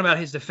not talking about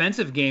his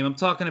defensive game. I'm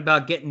talking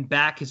about getting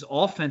back his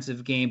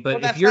offensive game.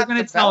 But if you're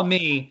going to tell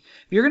me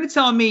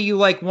you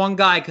like one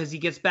guy because he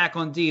gets back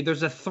on D,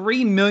 there's a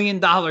 $3 million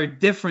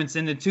difference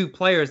in the 2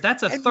 players.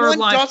 That's a third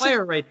line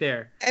player right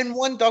there. And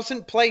one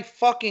doesn't play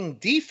fucking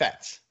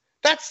defense.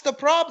 That's the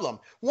problem.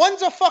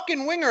 One's a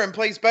fucking winger and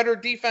plays better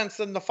defense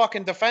than the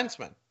fucking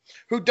defenseman,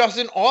 who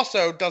doesn't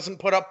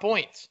put up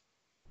points.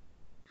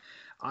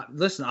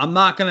 Listen, I'm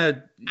not going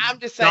to. I'm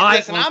just saying.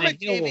 Listen, I'm a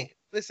JV.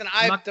 Listen,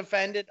 I've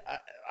defended.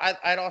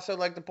 I'd also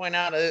like to point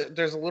out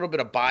there's a little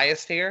bit of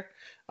bias here.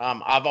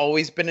 I've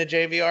always been a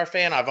JVR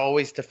fan. I've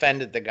always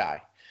defended the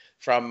guy.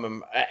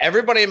 From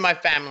everybody in my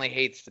family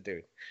hates the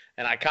dude,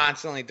 and I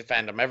constantly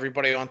defend him.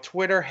 Everybody on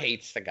Twitter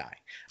hates the guy.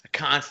 I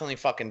constantly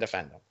fucking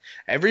defend him.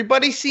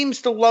 Everybody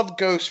seems to love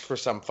Ghost for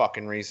some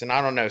fucking reason.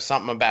 I don't know,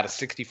 something about a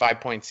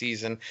 65-point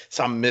season,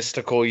 some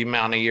mystical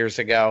amount of years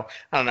ago.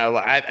 I don't know.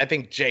 I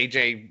think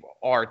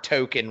J.J.R.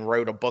 Tolkien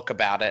wrote a book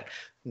about it.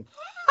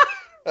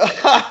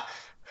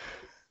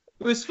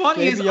 What's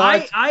funny is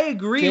I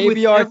agree with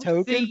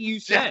everything you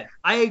said.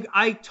 I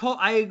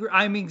agree.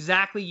 I'm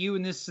exactly you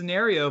in this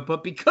scenario,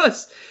 but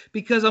because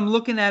I'm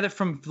looking at it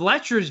from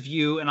Fletcher's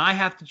view and I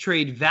have to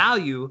trade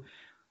value,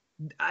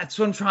 that's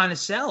what I'm trying to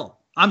sell.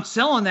 I'm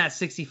selling that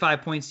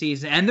 65-point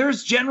season, and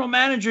there's general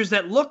managers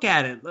that look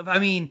at it. I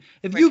mean,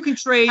 if you can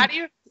trade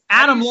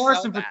Adam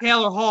Larson for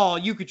Taylor Hall,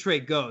 you could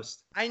trade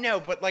Ghost. I know,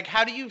 but like,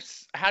 how do you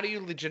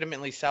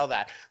legitimately sell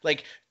that?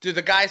 Like, do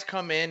the guys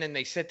come in and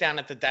they sit down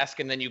at the desk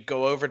and then you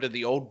go over to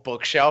the old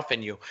bookshelf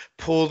and you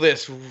pull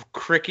this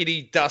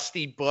crickety,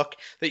 dusty book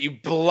that you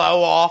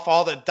blow off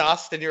all the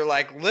dust and you're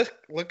like,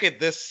 look at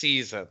this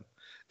season.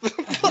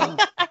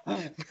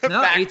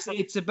 No,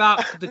 it's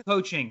about the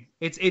coaching.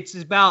 It's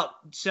about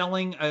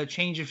selling a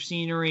change of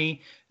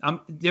scenery.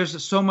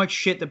 There's so much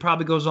shit that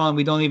probably goes on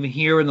we don't even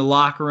hear in the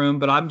locker room,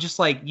 but I'm just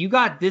like, you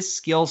got this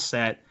skill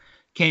set.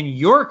 Can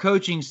your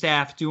coaching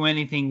staff do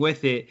anything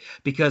with it?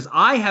 Because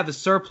I have a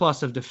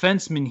surplus of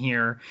defensemen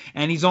here,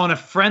 and he's on a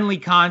friendly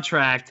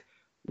contract.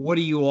 What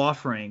are you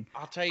offering?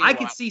 I'll tell you. I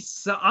can see.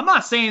 I'm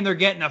not saying they're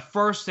getting a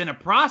first and a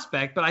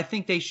prospect, but I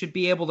think they should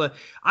be able to.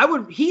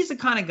 He's the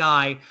kind of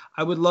guy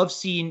I would love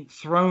seeing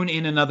thrown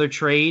in another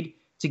trade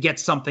to get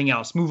something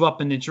else, move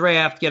up in the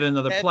draft, get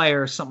another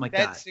player, something like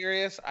that. That's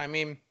serious. I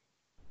mean,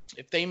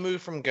 if they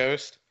move from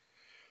Ghost,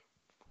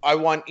 I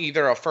want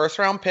either a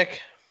first-round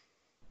pick,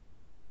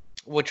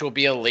 which will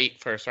be a late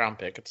first-round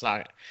pick.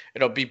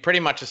 It'll be pretty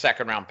much a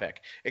second-round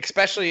pick,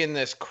 especially in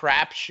this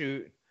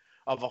crapshoot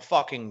of a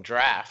fucking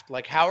draft.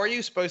 Like, how are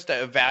you supposed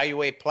to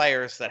evaluate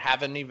players that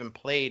haven't even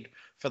played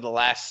for the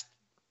last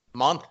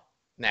month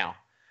now?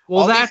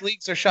 Well, all these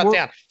leagues are shut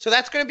down. So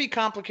that's going to be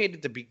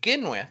complicated to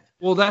begin with.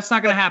 Well, that's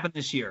not going to happen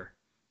this year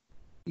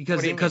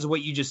because of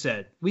what you just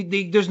said.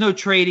 There's no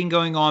trading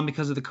going on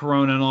because of the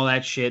corona and all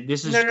that shit.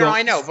 This is no,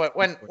 I know, but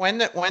when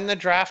the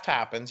draft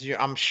happens,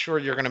 I'm sure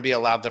you're going to be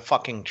allowed to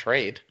fucking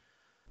trade.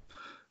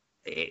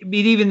 I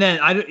mean, even then,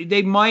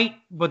 they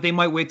might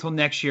wait till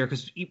next year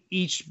because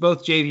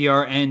both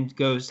JVR and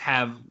Ghost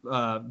have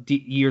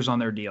years on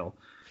their deal.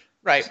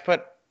 Right,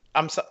 but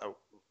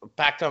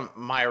back to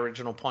my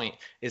original point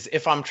is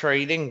if I'm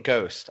trading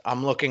Ghost,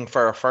 I'm looking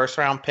for a first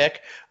round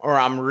pick or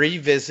I'm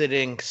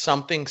revisiting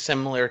something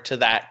similar to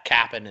that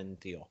Kapanen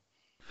deal.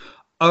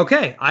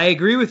 Okay, I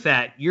agree with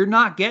that. You're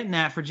not getting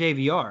that for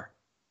JVR.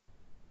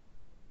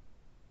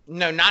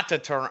 No, not to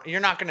Toronto.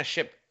 You're not going to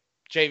ship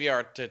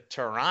JVR to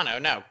Toronto.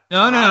 No.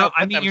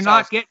 I mean, you're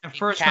not getting a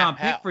first round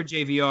pick for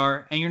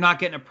JVR, and you're not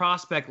getting a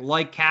prospect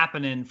like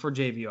Kapanen for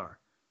JVR.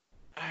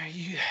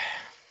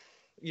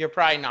 you're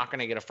probably not going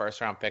to get a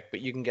first-round pick, but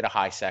you can get a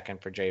high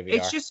second for JVR.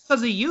 It's just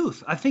because of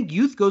youth. I think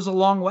youth goes a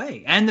long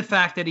way. And the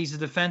fact that he's a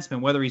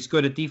defenseman, whether he's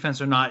good at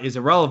defense or not, is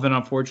irrelevant,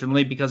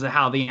 unfortunately, because of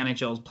how the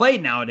NHL is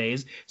played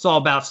nowadays. It's all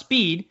about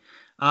speed.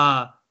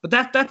 But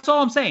that's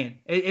all I'm saying.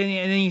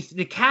 And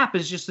the cap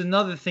is just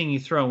another thing you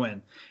throw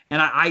in.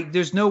 And I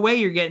there's no way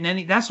you're getting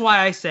any. That's why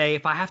I say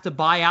if I have to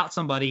buy out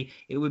somebody,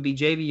 it would be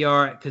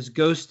JVR, because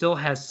Ghost still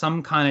has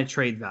some kind of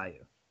trade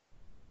value.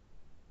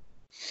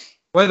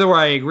 Whether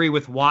I agree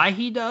with why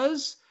he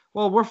does,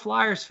 well, we're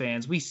Flyers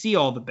fans. We see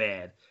all the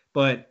bad.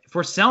 But if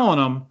we're selling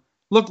them,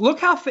 look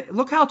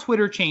how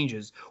Twitter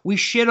changes. We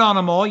shit on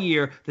him all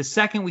year. The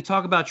second we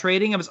talk about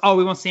trading him, it's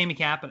we want Sammy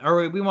Kapanen,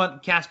 or we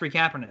want Kasperi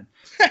Kapanen.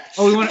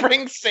 We want to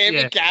bring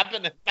Sammy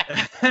Kapanen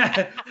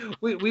back.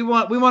 we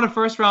want a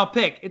first round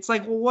pick. It's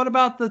like, well, what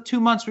about the 2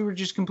 months we were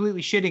just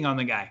completely shitting on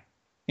the guy?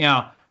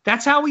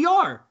 That's how we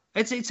are.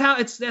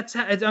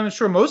 I'm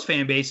sure most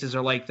fan bases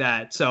are like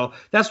that. So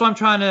that's why I'm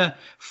trying to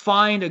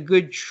find a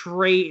good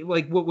trade,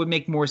 like what would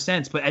make more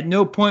sense. But at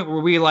no point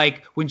were we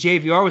like, when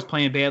JVR was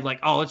playing bad, like,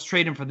 oh, let's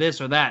trade him for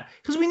this or that,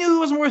 because we knew he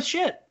wasn't worth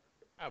shit.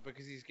 Oh,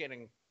 because he's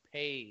getting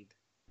paid.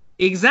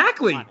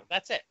 Exactly.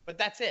 That's it. But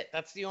that's it.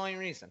 That's the only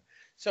reason.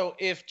 So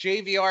if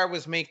JVR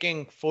was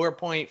making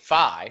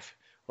 4.5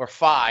 or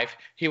 5,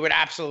 he would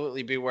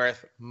absolutely be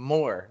worth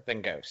more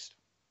than Ghost.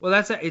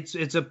 Well,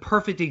 it's a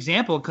perfect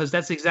example, because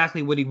that's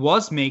exactly what he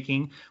was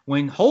making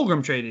when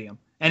Holmgren traded him,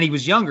 and he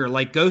was younger,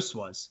 like Ghost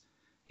was.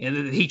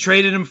 And he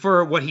traded him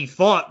for what he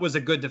thought was a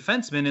good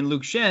defenseman, and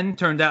Luke Schenn.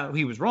 Turned out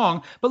he was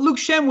wrong, but Luke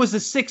Schenn was the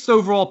 6th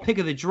overall pick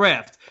of the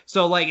draft.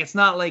 So, like, it's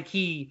not like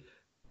he,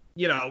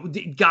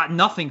 got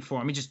nothing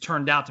for him. He just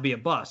turned out to be a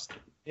bust.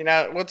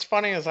 What's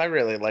funny is I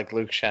really like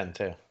Luke Schenn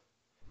too.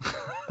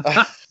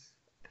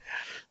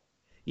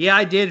 Yeah,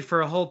 I did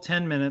for a whole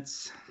 10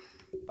 minutes.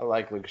 I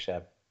like Luke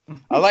Schenn.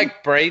 I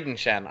like Braden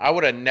Schenn. I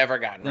would have never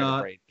gotten rid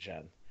of Braden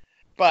Schenn.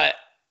 But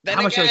then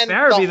how much again,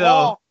 Farabee,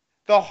 though?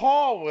 The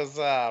haul was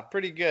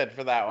pretty good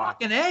for that one.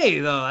 Fucking A,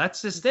 though.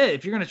 That's just it.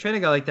 If you're going to trade a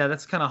guy like that,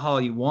 that's the kind of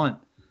haul you want.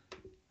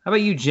 How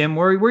about you, Jim?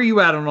 Where are you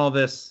at on all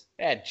this?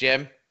 Yeah,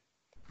 Jim.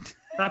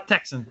 Stop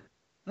texting.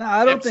 No,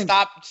 I don't think.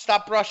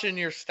 Stop brushing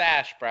your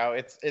stash, bro.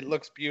 It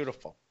looks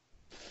beautiful.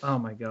 Oh,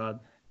 my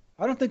God.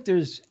 I don't think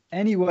there's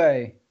any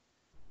way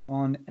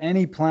on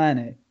any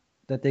planet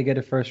that they get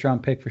a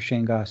first-round pick for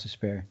Shane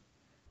Gostisbehere.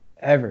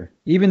 Ever.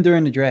 Even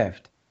during the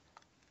draft.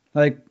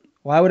 Like,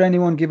 why would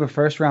anyone give a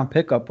first-round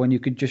pickup when you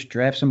could just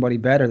draft somebody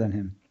better than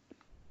him?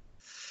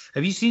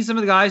 Have you seen some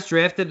of the guys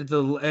drafted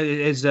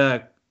as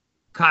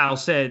Kyle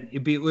said, it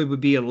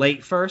would be a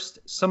late first?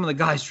 Some of the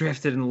guys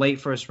drafted in the late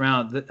first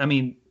round. I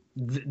mean,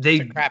 it's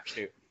a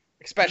crapshoot,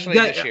 especially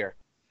this year.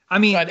 I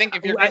mean, so I think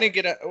if you're going to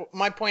get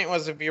my point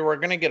was, if you were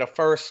going to get a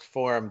first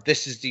for him,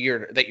 this is the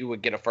year that you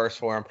would get a first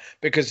for him,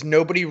 because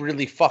nobody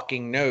really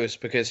fucking knows.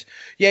 Because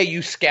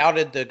you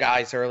scouted the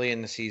guys early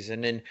in the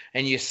season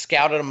and you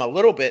scouted them a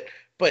little bit,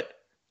 but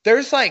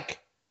there's like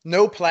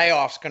no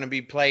playoffs going to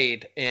be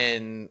played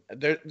in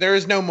there. There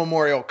is no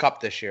Memorial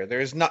Cup this year.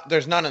 There's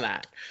none of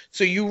that.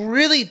 So you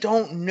really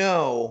don't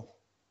know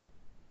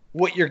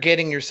what you're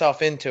getting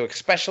yourself into,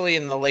 especially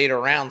in the later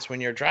rounds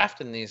when you're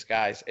drafting these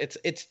guys.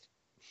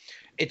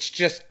 It's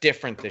just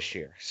different this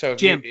year. So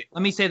Jim,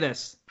 let me say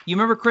this. You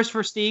remember Chris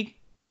Versteeg?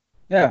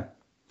 Yeah.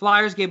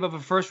 Flyers gave up a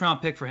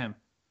first-round pick for him.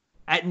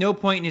 At no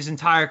point in his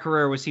entire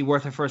career was he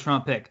worth a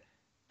first-round pick.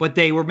 But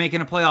they were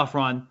making a playoff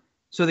run,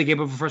 so they gave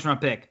up a first-round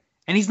pick.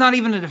 And he's not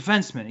even a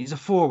defenseman. He's a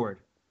forward.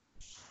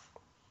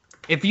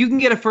 If you can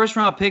get a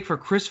first-round pick for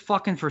Chris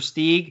fucking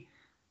Versteeg,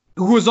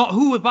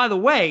 who by the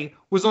way,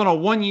 was on a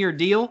 1-year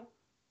deal,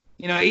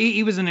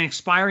 he was in an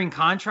expiring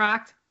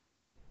contract,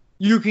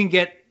 you can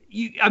get...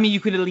 you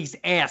could at least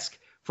ask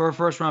for a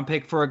first-round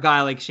pick for a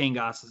guy like Shane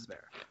Gostisbehere.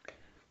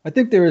 I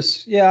think there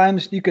is,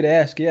 you could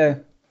ask,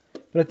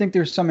 but I think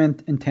there's some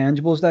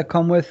intangibles that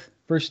come with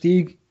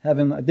Versteeg.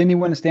 Didn't he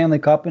win a Stanley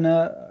Cup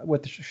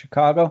with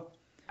Chicago?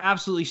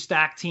 Absolutely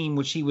stacked team,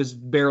 which he was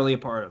barely a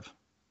part of.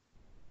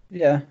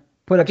 Yeah,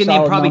 put up solid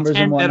numbers probably and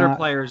 10 whatnot. better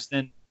players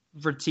than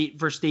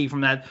Versteeg from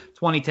that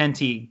 2010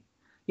 team.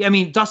 Yeah, I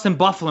mean, Dustin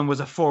Byfuglien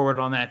was a forward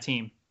on that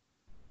team.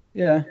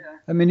 Yeah.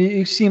 I mean,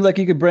 he seemed like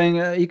he could bring.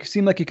 He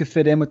seemed like he could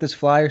fit in with this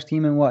Flyers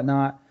team and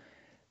whatnot.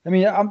 I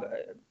mean,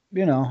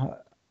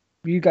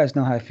 you guys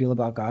know how I feel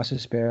about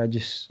Gostisbehere.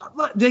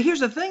 Here's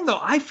the thing, though.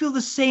 I feel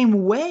the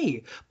same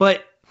way,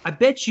 but I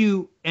bet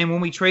you. And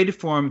when we traded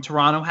for him,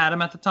 Toronto had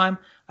him at the time.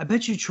 I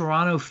bet you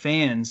Toronto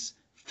fans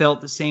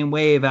felt the same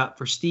way about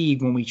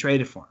Versteeg when we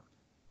traded for him.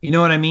 You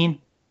know what I mean?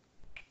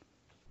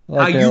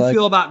 How you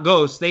feel about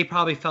Ghost, they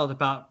probably felt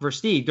about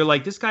Versteeg. They're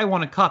like, this guy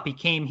won a cup. He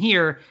came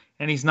here,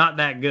 and he's not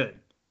that good.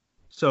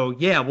 So,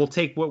 we'll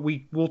take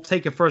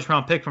a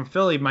first-round pick from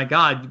Philly. My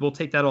God, we'll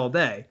take that all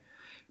day.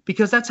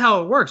 Because that's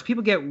how it works.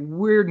 People get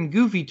weird and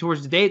goofy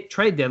towards the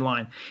trade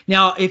deadline.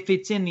 Now, if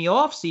it's in the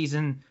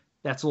offseason,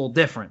 that's a little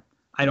different.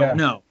 I don't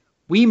know.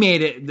 We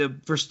made it. The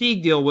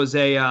Versteeg deal was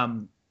a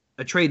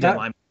trade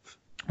deadline move.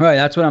 Right,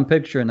 that's what I'm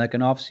picturing, like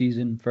an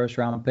off-season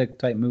first-round pick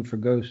type move for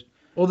Ghost.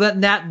 Well,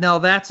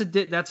 that's a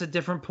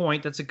different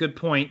point. That's a good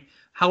point.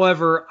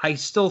 However, I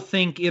still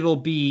think it'll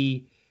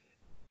be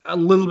a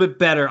little bit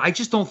better. I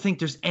just don't think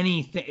there's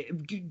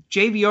anything.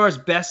 JVR's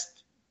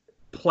best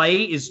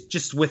play is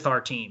just with our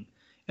team,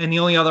 and the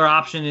only other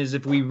option is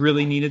if we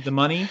really needed the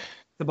money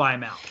to buy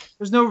him out.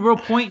 There's no real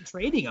point in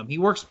trading him. He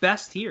works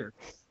best here.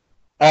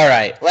 All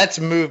right, let's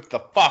move the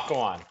fuck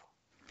on,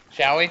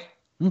 shall we?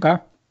 Okay.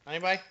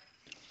 Anybody?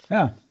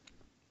 Yeah.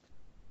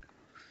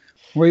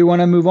 Where you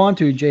want to move on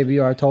to,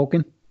 JVR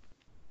Tolkien?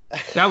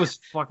 That was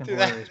fucking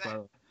hilarious, by the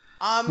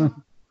way.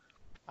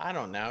 I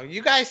don't know.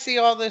 You guys see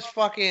all this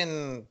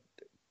fucking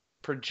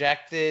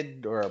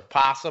projected or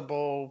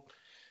possible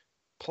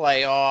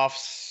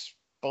playoffs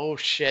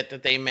bullshit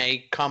that they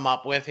may come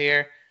up with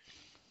here?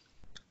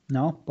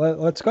 No, but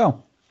let's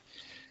go.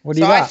 What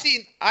do you got?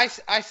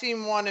 I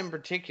seen one in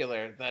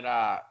particular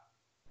that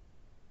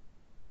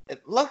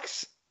it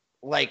looks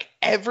like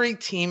every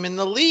team in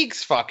the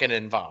league's fucking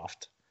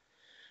involved.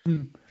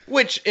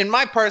 Which, in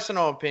my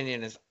personal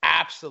opinion, is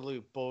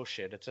absolute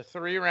bullshit. It's a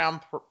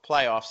 3-round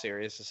playoff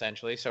series,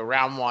 essentially. So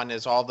round 1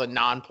 is all the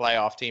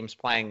non-playoff teams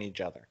playing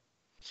each other.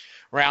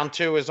 Round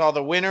 2 is all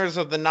the winners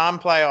of the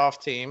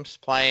non-playoff teams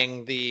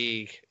playing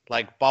the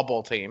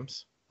bubble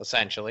teams,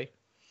 essentially.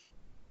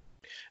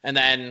 And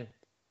then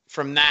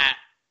from that,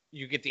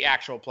 you get the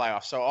actual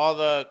playoffs. So all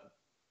the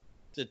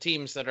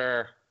teams that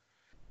are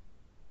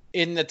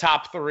in the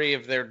top 3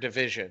 of their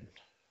division.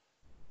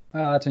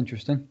 Oh, that's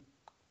interesting.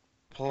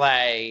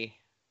 Play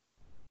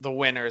the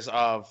winners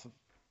of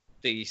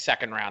the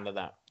second round of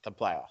the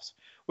playoffs,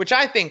 which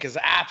I think is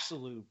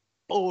absolute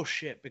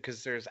bullshit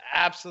because there's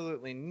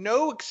absolutely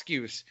no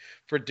excuse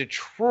for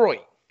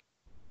Detroit,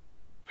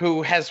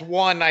 who has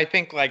won, I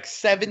think,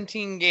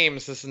 17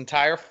 games this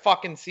entire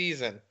fucking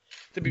season,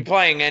 to be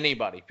playing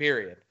anybody,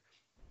 period.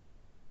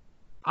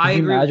 Can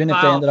you imagine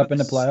if they ended up in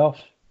the playoffs?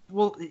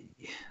 Well,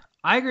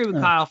 I agree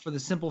with Kyle for the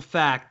simple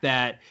fact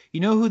that you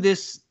know who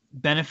this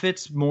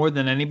benefits more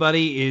than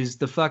anybody is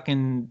the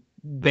fucking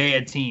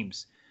bad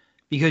teams,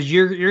 because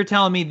you're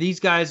telling me these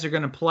guys are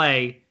going to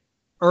play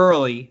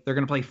early, they're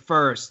going to play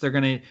first,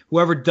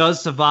 whoever does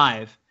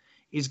survive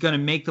is going to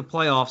make the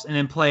playoffs and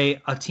then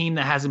play a team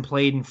that hasn't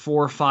played in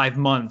 4 or 5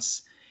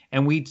 months.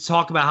 And we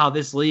talk about how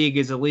this league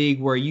is a league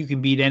where you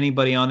can beat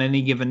anybody on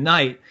any given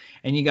night,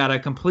 and you got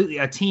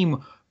a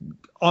team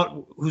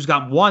who's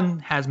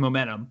has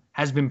momentum,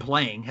 has been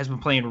playing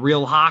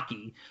real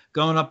hockey,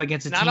 going up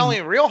against not only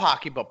real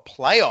hockey, but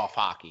playoff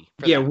hockey.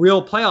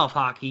 Real playoff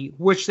hockey,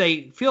 which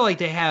they feel like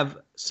they have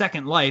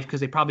second life because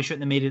they probably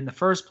shouldn't have made it in the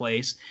first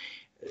place.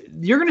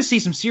 You're going to see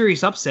some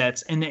serious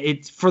upsets, and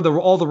it's for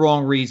all the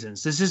wrong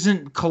reasons. This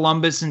isn't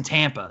Columbus and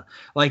Tampa.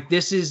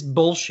 This is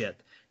bullshit.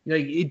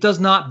 It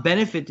does not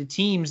benefit the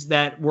teams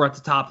that were at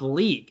the top of the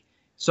league.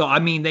 So, I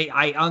mean,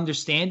 I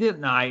understand it,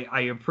 and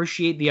I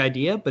appreciate the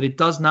idea, but it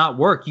does not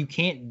work. You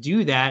can't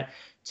do that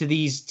to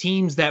these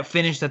teams that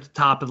finished at the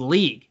top of the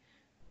league.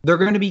 They're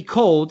going to be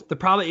cold. They're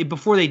probably,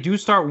 before they do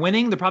start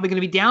winning, they're probably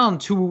going to be down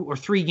 2 or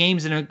 3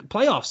 games in a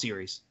playoff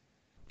series.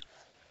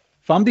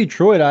 If I'm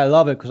Detroit, I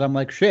love it because I'm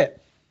like,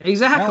 shit.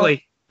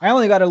 Exactly. I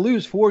only got to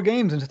lose 4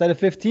 games instead of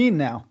 15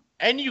 now.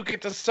 And you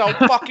get to sell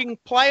fucking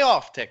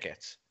playoff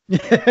tickets.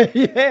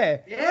 Yeah.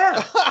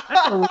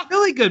 That's a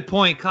really good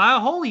point, Kyle.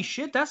 Holy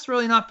shit, that's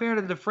really not fair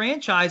to the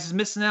franchises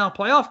missing out on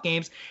playoff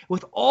games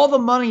with all the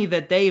money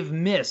that they've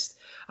missed.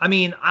 I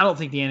mean, I don't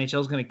think the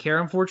NHL is going to care,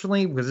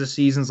 unfortunately, because this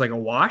season's like a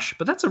wash,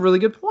 but that's a really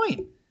good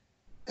point.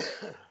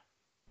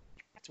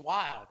 That's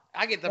wild.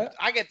 I get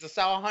to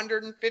sell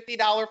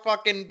 $150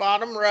 fucking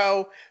bottom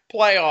row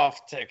playoff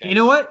tickets. You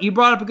know what? You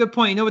brought up a good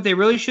point. You know what they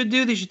really should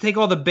do? They should take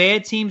all the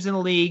bad teams in the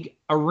league,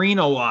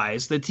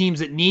 arena-wise, the teams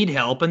that need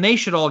help, and they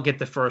should all get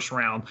the first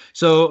round.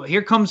 So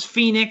here comes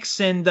Phoenix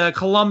and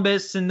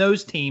Columbus and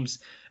those teams,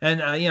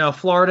 and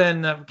Florida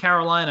and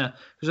Carolina,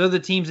 because they're the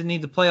teams that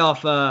need the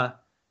playoff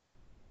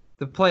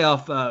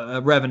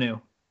revenue.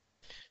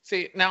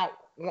 See, now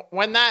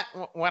when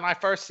I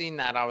first seen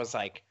that, I was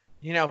like,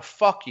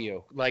 fuck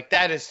you.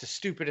 That is the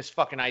stupidest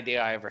fucking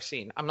idea I ever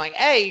seen. I'm like,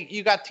 hey,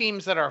 you got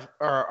teams that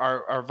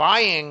are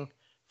vying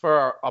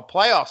for a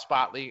playoff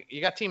spot.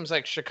 You got teams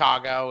like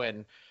Chicago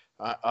and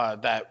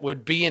that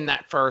would be in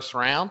that first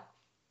round.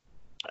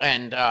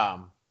 And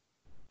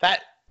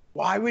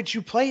why would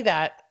you play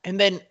that and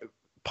then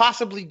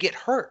possibly get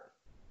hurt?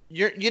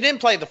 You didn't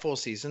play the full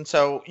season,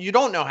 so you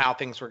don't know how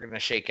things were going to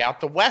shake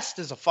out. The West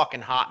is a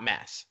fucking hot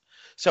mess.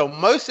 So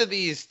most of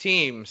these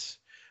teams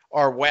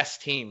are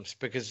West teams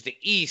because the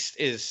East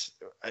is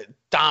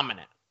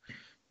dominant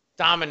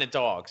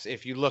dogs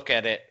if you look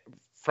at it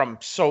from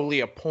solely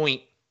a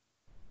point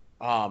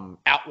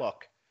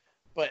outlook.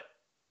 But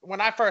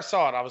when I first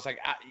saw it, I was like,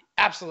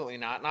 absolutely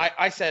not. And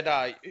I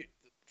said,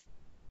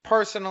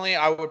 personally,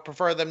 I would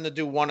prefer them to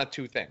do one of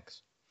 2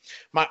 things.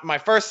 My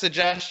first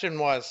suggestion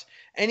was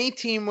any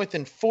team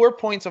within 4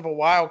 points of a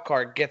wild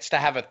card gets to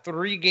have a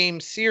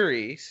 3-game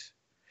series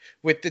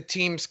with the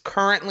teams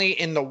currently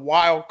in the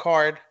wild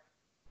card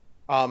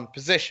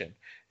position.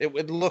 It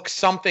would look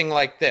something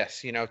like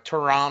this,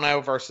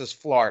 Toronto versus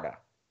Florida.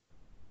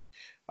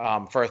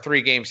 for a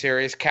 3-game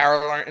series.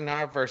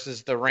 Carolina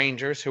versus the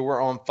Rangers, who were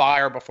on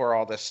fire before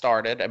all this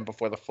started and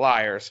before the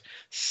Flyers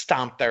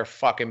stomped their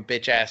fucking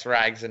bitch-ass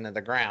rags into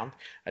the ground.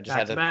 I just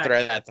had to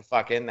throw that the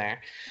fuck in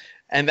there.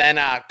 And then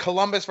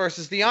Columbus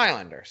versus the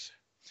Islanders.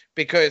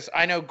 Because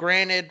I know,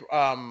 granted,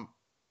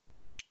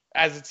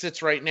 as it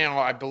sits right now,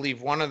 I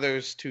believe one of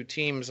those two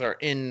teams are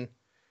in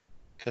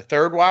the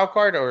third wild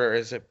card, or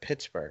is it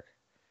Pittsburgh?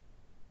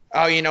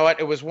 Oh, you know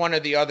what? It was one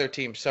of the other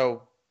teams.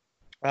 So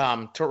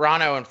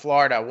Toronto and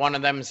Florida, one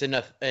of them is in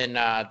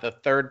the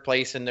third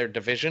place in their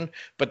division,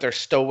 but they're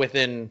still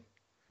within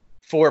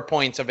 4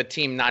 points of a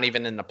team not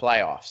even in the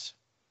playoffs.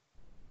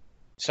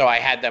 So I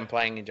had them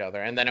playing each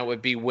other. And then it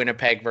would be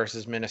Winnipeg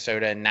versus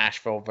Minnesota and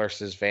Nashville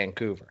versus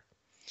Vancouver.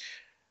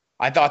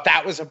 I thought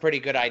that was a pretty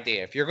good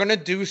idea. If you're going to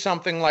do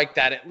something like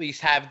that, at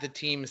least have the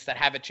teams that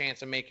have a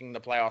chance of making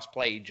the playoffs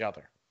play each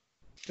other.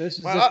 This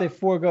is if they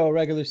forego a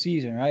regular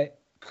season, right?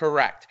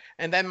 Correct.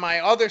 And then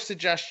my other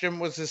suggestion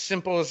was as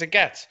simple as it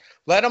gets.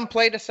 Let them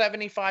play to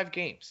 75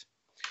 games.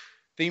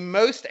 The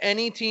most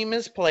any team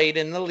has played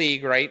in the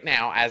league right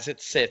now, as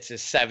it sits,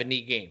 is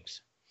 70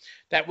 games.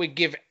 That would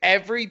give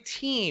every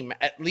team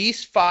at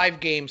least 5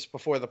 games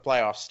before the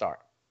playoffs start.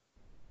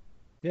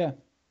 Yeah.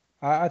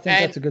 I think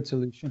that's a good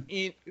solution.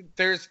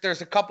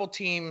 There's a couple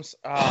teams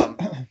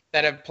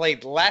that have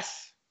played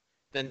less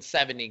than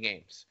 70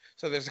 games.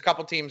 So there's a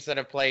couple teams that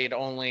have played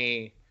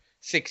only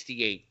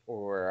 68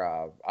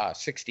 or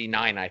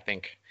 69, I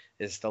think,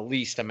 is the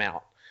least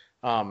amount.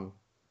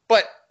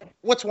 But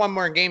what's one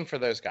more game for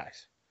those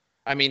guys?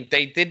 I mean,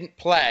 they didn't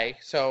play,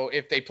 so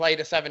if they play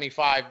to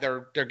 75,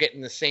 they're getting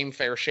the same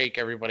fair shake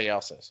everybody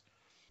else is.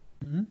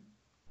 Mm-hmm.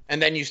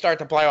 And then you start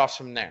the playoffs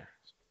from there.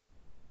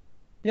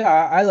 Yeah,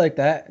 I like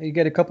that. You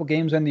get a couple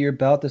games under your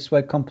belt. This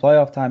way, come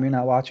playoff time, you're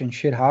not watching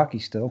shit hockey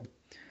still.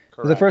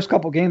 The first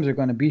couple games are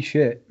going to be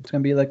shit. It's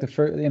going to be like the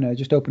first,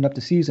 just opened up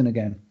the season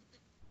again.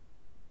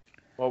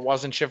 Well, it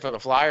wasn't shit for the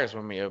Flyers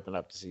when we opened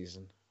up the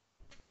season.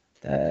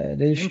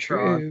 That is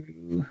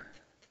true.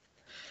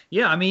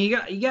 Yeah, I mean,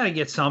 you got to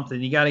get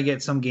something. You got to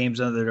get some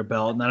games under their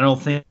belt, and I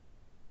don't think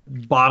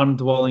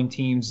bottom-dwelling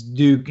teams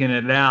duking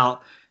it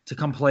out to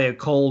come play a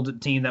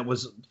cold team that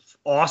was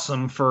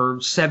awesome for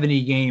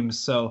 70 games.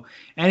 So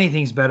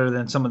anything's better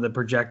than some of the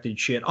projected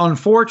shit.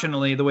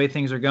 Unfortunately, the way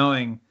things are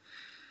going,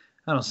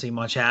 I don't see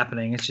much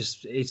happening.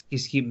 It's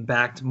keeping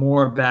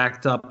more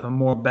backed up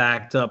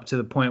to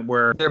the point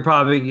where they're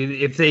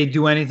probably, if they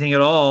do anything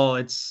at all,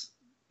 it's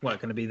going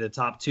to be the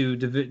top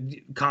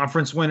 2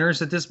 conference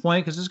winners at this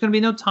point, because there's going to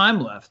be no time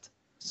left.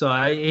 So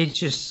it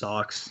just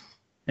sucks.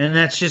 And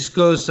that just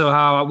goes to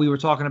how we were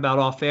talking about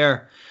off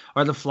air.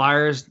 Are the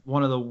Flyers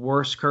one of the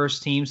worst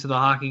cursed teams to the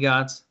hockey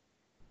gods?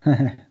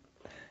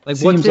 Like,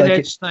 what did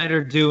Ed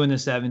Snyder do in the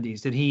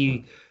 70s? Did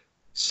he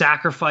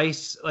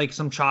sacrifice like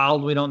some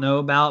child we don't know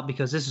about?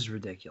 Because this is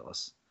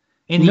ridiculous.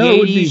 In the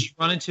 80s,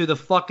 run into the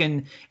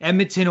fucking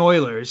Edmonton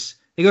Oilers.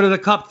 They go to the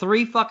Cup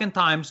 3 fucking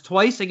times,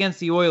 twice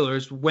against the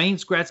Oilers, Wayne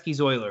Gretzky's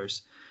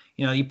Oilers.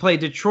 You play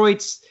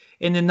Detroit's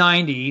in the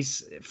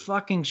 90s,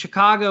 fucking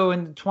Chicago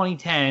in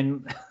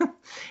 2010,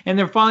 and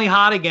they're finally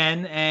hot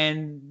again,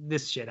 and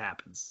this shit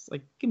happens.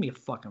 Like, give me a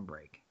fucking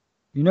break.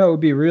 It would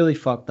be really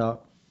fucked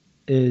up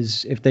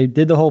is if they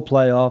did the whole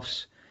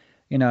playoffs,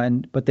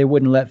 but they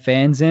wouldn't let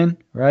fans in,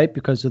 right?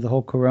 Because of the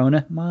whole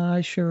Corona, my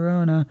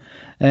Sharona,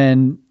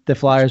 and the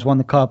Flyers won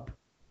the Cup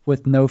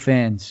with no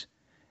fans,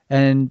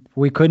 and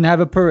we couldn't have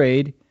a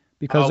parade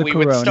because of Corona.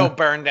 We would still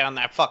burn down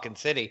that fucking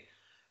city.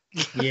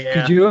 Yeah.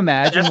 Could you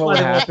imagine what would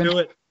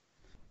happen?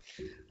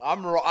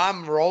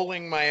 I'm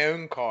rolling my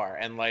own car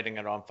and lighting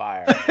it on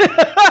fire.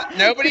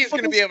 Nobody's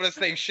going to be able to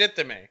say shit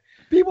to me.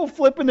 People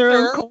flipping their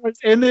own cars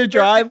in their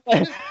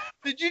driveway.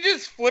 Did you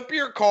just flip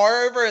your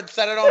car over and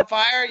set it on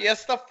fire?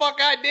 Yes, the fuck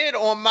I did,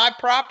 on my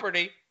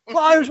property.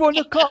 Flyers won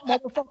the Cup,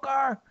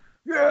 motherfucker.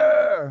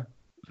 Yeah.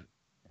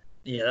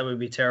 Yeah, that would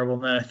be terrible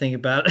now I think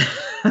about it.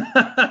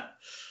 That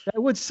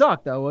would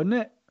suck, though, wouldn't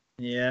it?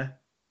 Yeah.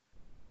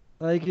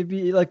 Like, it'd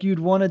be like you'd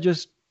want to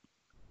just,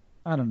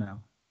 I don't know.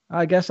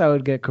 I guess I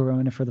would get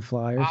Corona for the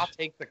Flyers. I'll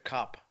take the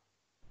Cup.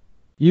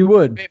 You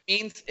would?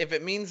 If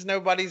it means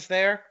nobody's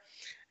there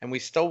and we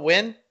still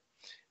win,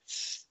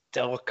 it's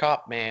still a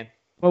Cup, man.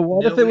 Well,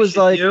 what if it was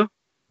like,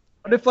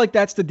 what if like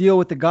that's the deal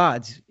with the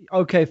gods?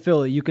 Okay,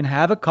 Philly, you can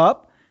have a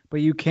Cup, but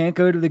you can't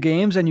go to the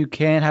games and you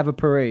can't have a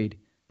parade.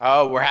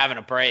 Oh, we're having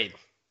a parade.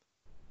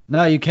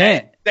 No, you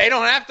can't. They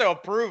don't have to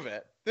approve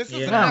it. This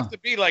doesn't have to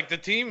be like the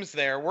team's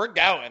there. We're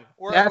going.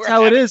 That's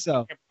how it is,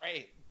 though.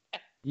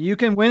 You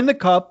can win the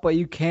Cup, but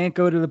you can't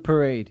go to the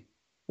parade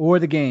or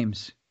the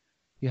games.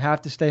 You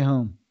have to stay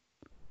home.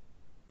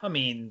 I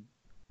mean,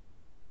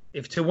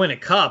 if to win a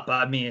Cup,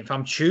 if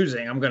I'm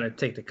choosing, I'm going to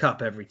take the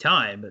Cup every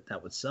time, but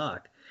that would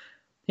suck.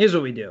 Here's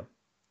what we do.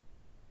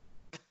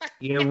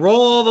 You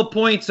roll all the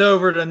points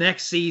over to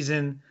next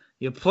season.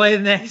 You play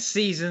the next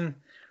season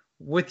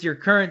with your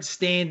current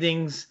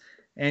standings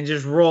and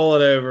just roll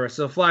it over.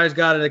 So Flyers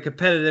got a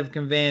competitive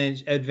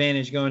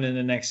advantage going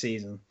into next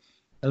season,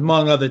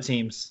 among other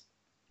teams.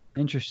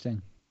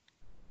 Interesting.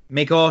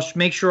 Make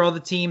sure all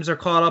the teams are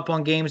caught up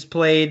on games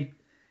played,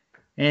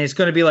 and it's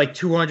going to be like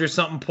 200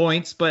 something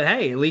points. But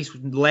hey, at least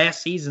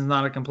last season's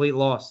not a complete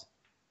loss.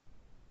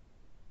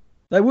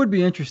 That would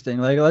be interesting.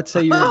 Like, let's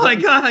say you're. Oh my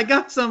god, I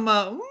got some.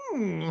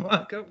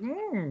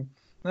 Okay.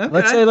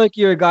 Let's say like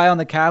you're a guy on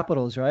the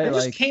Capitals, right? I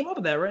just like, came up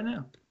with that right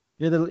now.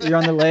 You're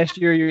on the last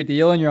year of your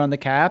deal, and you're on the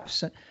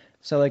Caps.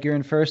 So like you're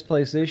in first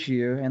place this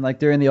year, and like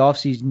during the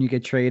offseason you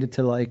get traded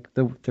to like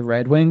the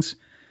Red Wings.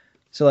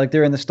 So like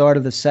during the start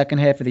of the second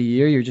half of the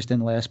year, you're just in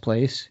last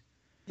place.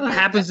 That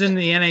happens in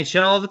the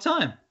NHL all the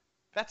time.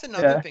 That's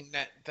another thing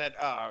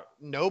that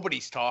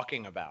nobody's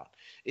talking about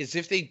is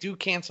if they do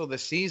cancel the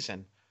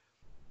season,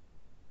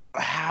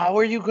 how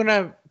are you going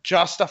to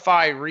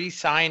justify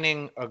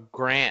re-signing a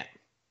Grant?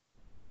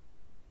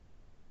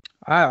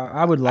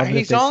 I would love it.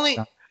 He's only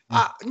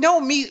no,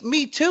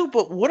 me too.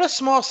 But what a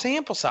small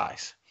sample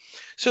size.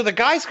 So the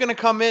guy's going to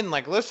come in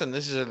like, listen,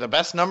 this is the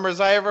best numbers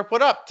I ever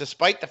put up,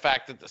 despite the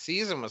fact that the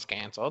season was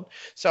canceled.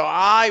 So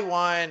I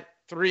want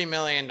 $3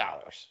 million.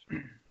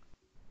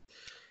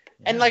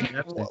 And like,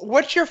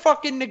 what's your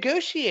fucking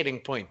negotiating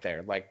point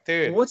there? Like,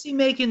 dude, what's he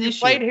making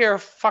this year? He played here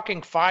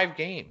fucking 5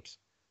 games.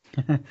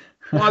 Well,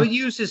 I would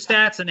use his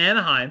stats in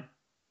Anaheim.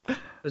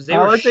 I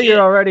like that you're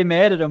already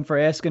mad at him for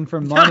asking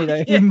for money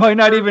that he might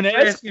not even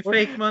ask for.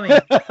 Fake money.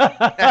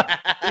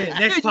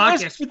 Next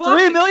podcast.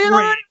 $3 million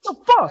already?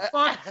 What the fuck?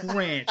 Fuck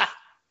Grant.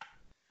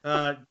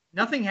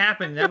 Nothing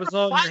happened. That was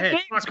all in your head.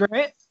 Games,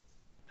 Grant.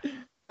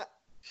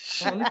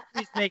 Well,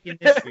 he's making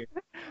this year.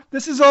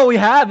 This is all we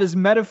have is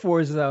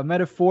metaphors, though.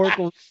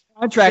 Metaphorical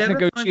contract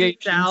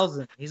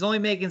negotiations. He's only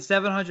making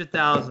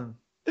 $700,000.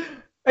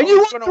 And you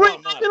want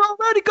 $3 million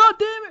already? God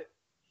damn it!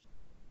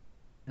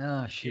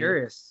 Oh, shit.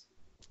 Serious.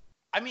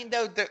 I mean,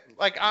 though,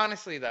 like,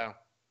 honestly, though,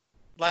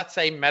 let's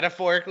say,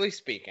 metaphorically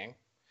speaking,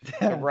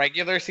 the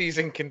regular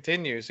season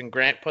continues and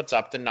Grant puts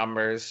up the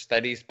numbers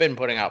that he's been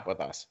putting up with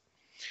us.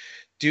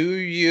 Do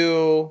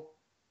you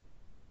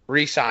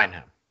re-sign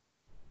him?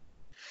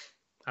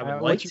 I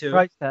would like to.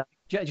 Price tag?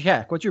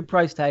 Jack, what's your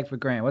price tag for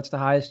Grant? What's the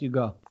highest you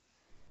go?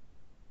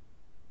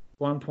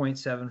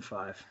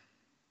 1.75.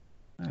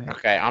 Right.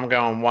 Okay, I'm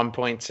going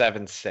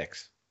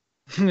 1.76.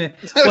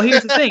 Well,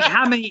 here's the thing: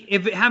 how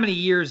many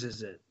years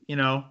is it? You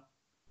know.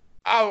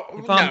 Oh,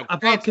 if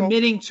I'm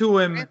committing to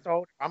him,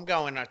 I'm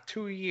going a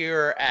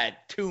 2-year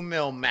at $2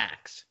 million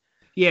max.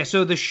 Yeah,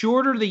 so the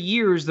shorter the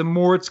years, the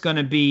more it's going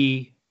to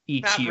be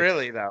each year. Not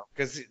really, though,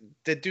 because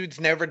the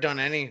dude's never done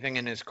anything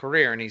in his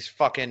career, and he's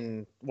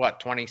fucking,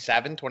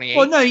 27, 28?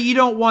 Well, no, you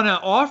don't want to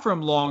offer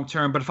him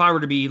long-term, but if I were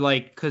to be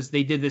like, because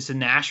they did this in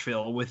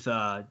Nashville with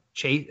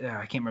Chase,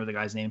 I can't remember the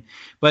guy's name,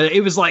 but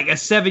it was like a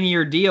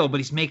 7-year deal, but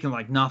he's making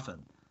like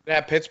nothing.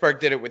 Yeah, Pittsburgh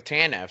did it with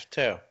Tanev,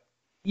 too.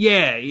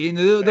 Yeah,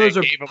 those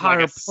are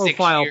higher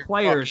profile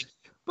players.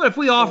 But if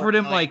we offered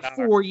him like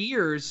 4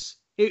 years,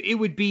 it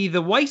would be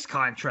the Weiss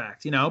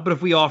contract, you know. But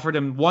if we offered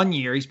him 1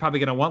 year, he's probably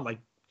going to want like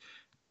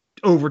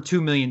over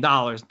 $2 million,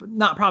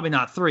 but probably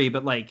not 3,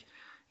 but like,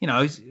 you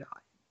know, he's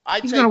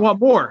going to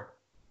want more.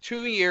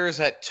 2 years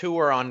at 2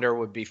 or under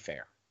would be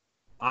fair.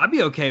 I'd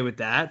be okay with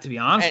that, to be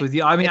honest with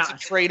you. I mean, it's a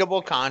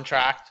tradable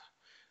contract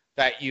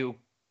that you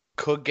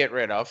could get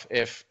rid of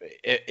if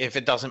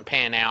it doesn't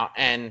pan out.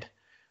 And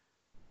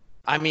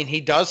I mean, he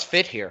does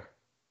fit here.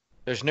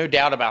 There's no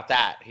doubt about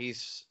that. He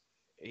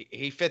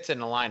fits in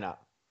the lineup.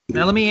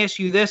 Now, let me ask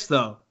you this,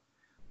 though.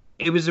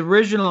 It was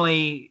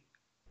originally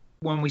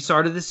when we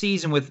started the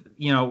season with,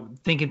 you know,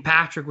 thinking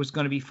Patrick was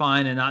going to be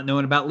fine and not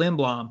knowing about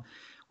Lindblom.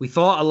 We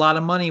thought a lot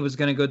of money was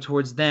going to go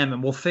towards them,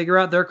 and we'll figure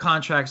out their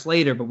contracts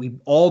later, but we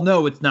all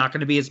know it's not going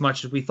to be as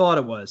much as we thought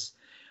it was.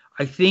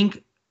 I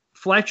think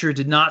Fletcher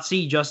did not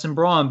see Justin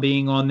Braun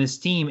being on this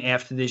team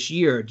after this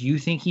year. Do you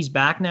think he's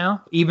back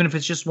now, even if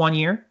it's just 1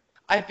 year?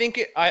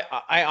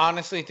 I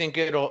honestly think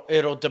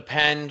it'll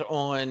depend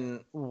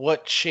on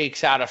what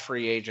shakes out of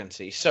free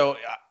agency. So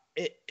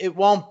it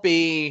won't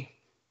be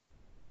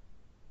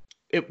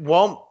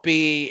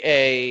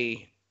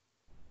a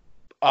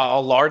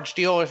large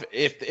deal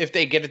if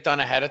they get it done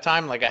ahead of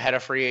time, like ahead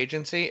of free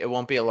agency. It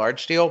won't be a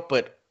large deal,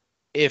 but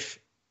if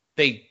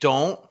they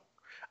don't,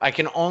 I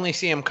can only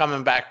see him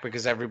coming back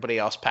because everybody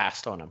else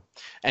passed on him,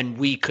 and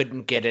we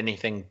couldn't get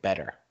anything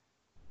better.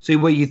 So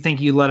what you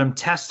think, you let him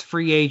test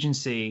free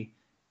agency,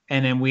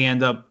 and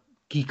then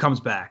he comes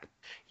back?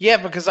 Yeah,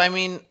 because I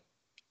mean,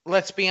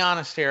 let's be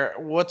honest here.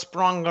 What's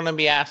Braun going to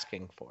be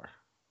asking for?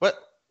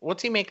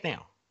 What's he make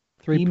now?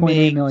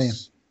 $3.8 million.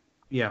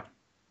 Yeah.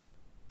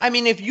 I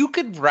mean, if you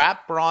could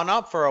wrap Braun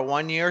up for a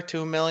 1 year,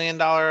 $2 million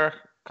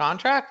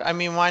contract, I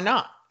mean, why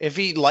not? If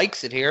he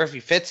likes it here, if he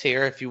fits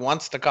here, if he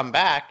wants to come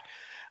back,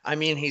 I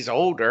mean, he's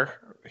older.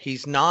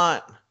 He's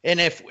not. And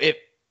if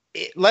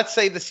let's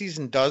say the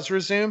season does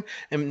resume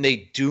and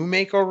they do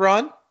make a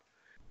run,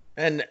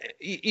 and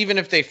even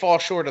if they fall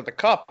short of the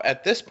cup,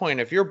 at this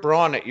point, if you're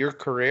Braun at your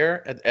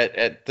career,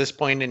 at this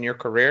point in your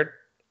career,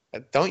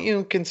 don't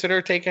you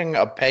consider taking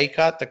a pay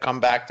cut to come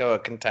back to a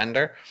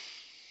contender?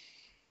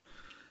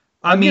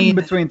 I mean,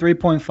 between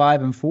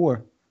 3.5 and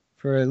 4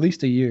 for at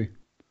least a year.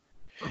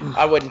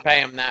 I wouldn't pay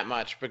him that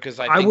much because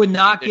I would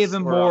not give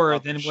him more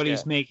than what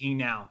he's making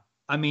now.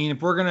 I mean,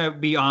 if we're going to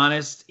be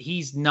honest,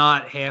 he's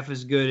not half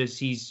as good as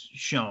he's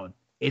shown.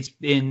 It's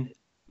been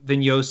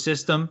Vigneault's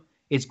system.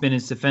 It's been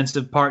his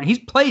defensive part. He's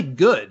played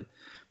good,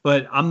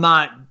 but I'm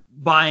not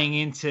buying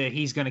into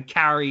he's going to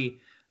carry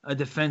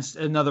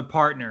another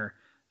partner.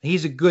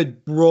 He's a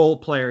good role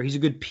player. He's a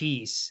good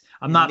piece.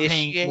 I'm not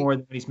paying more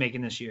than what he's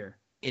making this year.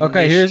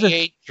 Okay, here's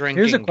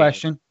a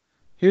question.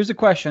 Here's a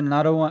question, and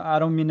I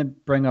don't mean to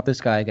bring up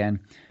this guy again.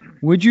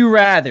 Would you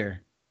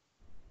rather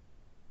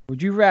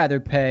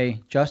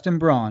pay Justin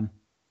Braun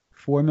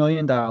 $4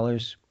 million or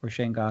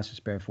Shane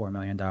Gostisbehere $4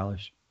 million?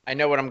 I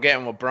know what I'm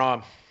getting with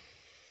Braun.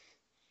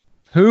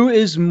 Who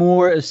is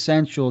more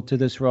essential to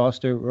this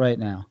roster right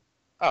now?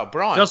 Oh,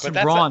 Braun. Justin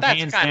Braun,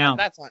 hands down.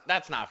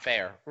 That's not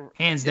fair.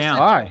 Hands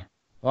down.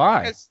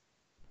 Why?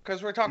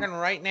 Because we're talking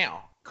right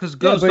now. Because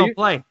Ghost don't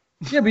play.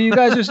 Yeah, but you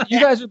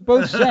guys are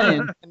both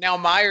saying. And now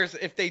Myers,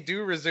 if they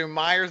do resume,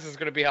 Myers is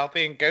going to be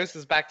healthy, and Ghost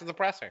is back to the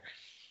presser.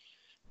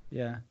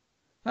 Yeah,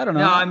 I don't know.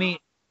 No, I mean,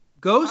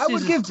 Ghost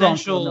is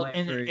essential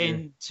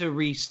into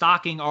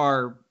restocking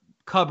our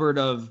cupboard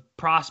of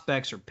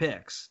prospects or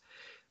picks.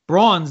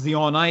 Braun's the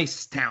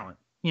on-ice talent.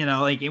 You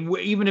know, like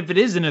even if it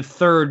is in a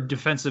third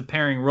defensive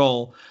pairing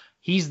role,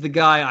 he's the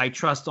guy I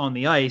trust on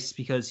the ice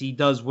because he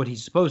does what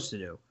he's supposed to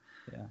do.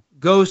 Yeah.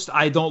 Ghost,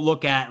 I don't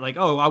look at like,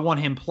 oh, I want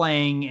him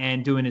playing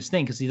and doing his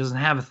thing because he doesn't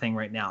have a thing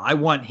right now. I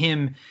want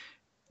him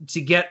to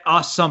get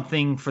us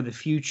something for the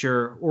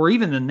future or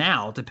even the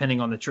now,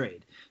 depending on the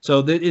trade.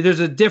 So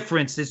there's a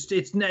difference.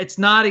 It's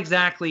not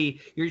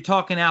exactly you're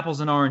talking apples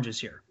and oranges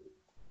here.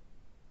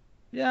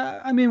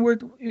 Yeah, I mean we're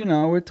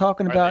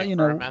talking about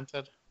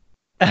fermented?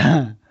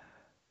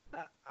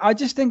 I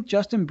just think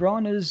Justin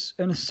Braun is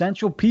an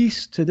essential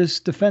piece to this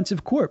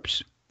defensive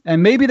corps,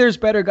 and maybe there's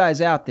better guys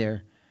out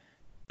there.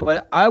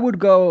 But I would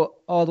go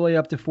all the way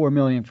up to $4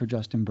 million for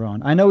Justin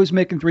Braun. I know he's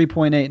making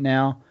 3.8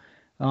 now.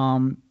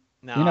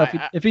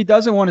 If he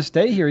doesn't want to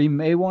stay here, he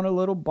may want a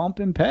little bump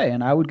in pay,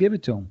 and I would give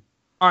it to him.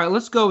 All right,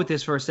 let's go with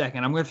this for a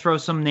second. I'm going to throw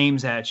some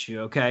names at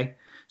you, okay?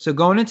 So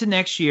going into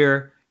next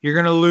year, you're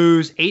going to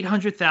lose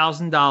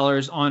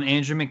 $800,000 on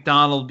Andrew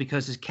McDonald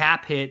because his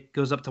cap hit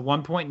goes up to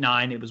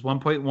 1.9. It was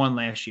 1.1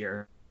 last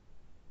year.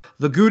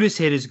 The Gudas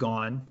hit is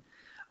gone.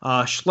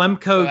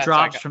 Schlemko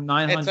drops from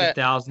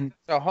 900,000.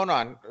 So hold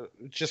on,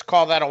 just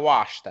call that a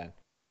wash then.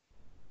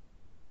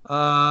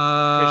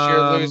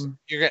 Because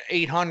you're get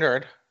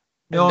 800.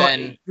 No,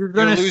 then you're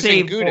going to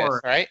save Gudas, more,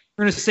 right?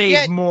 You're going to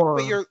save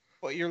more.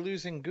 But you're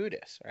losing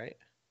Gudas, right?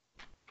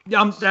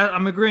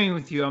 I'm agreeing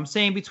with you. I'm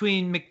saying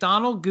between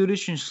McDonald,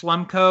 Gudas, and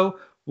Schlemko,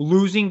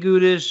 losing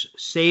Gudas,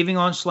 saving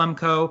on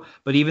Schlemko.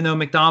 But even though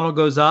McDonald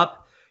goes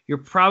up, you're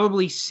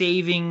probably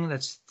saving.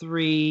 That's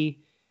three.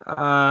 Like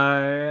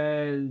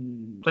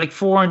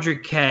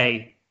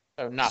 $400K.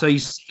 So you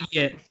see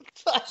it.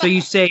 So you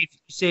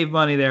save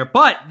money there.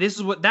 But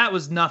that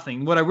was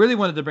nothing. What I really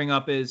wanted to bring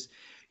up is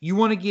you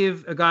want to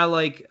give a guy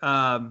like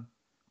Braun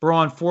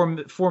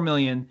 $4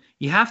 million.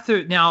 You have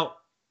to now.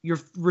 Your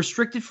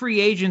restricted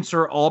free agents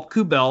are Alp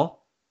Kubel,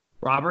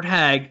 Robert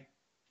Hagg,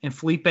 and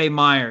Felipe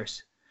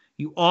Myers.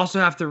 You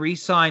also have to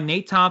re-sign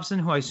Nate Thompson,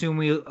 who I assume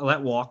we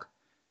let walk.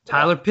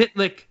 Tyler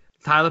Pitlick.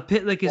 Tyler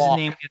Pitlick is a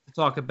name we have to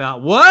talk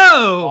about.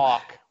 Whoa!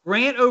 Walk.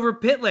 Grant over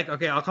Pitlick.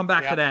 Okay, I'll come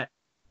back to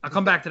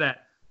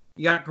that.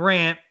 You got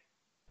Grant,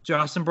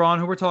 Justin Braun,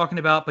 who we're talking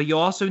about, but you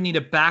also need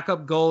a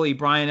backup goalie,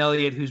 Brian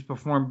Elliott, who's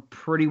performed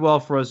pretty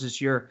well for us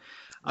this year.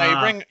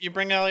 No, you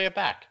bring Elliott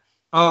back.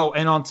 Oh,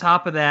 and on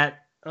top of that,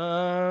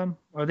 are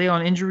they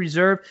on injury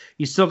reserve?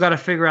 You still got to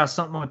figure out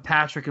something with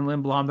Patrick and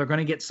Lindblom. They're going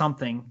to get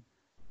something.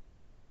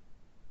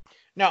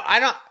 No, I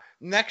don't.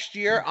 Next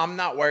year, I'm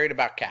not worried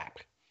about cap.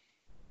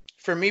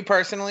 For me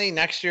personally,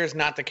 next year is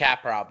not the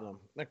cap problem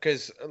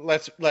because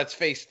let's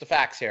face the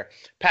facts here.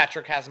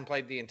 Patrick hasn't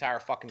played the entire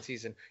fucking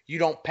season. You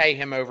don't pay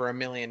him over $1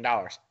 million.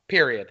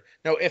 Period.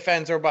 No ifs,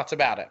 ands, or buts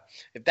about it.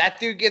 If that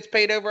dude gets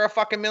paid over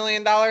 $1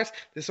 million,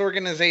 this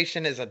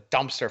organization is a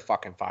dumpster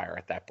fucking fire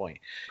at that point.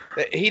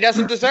 He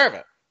doesn't deserve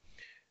it.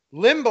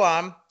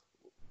 Lindblom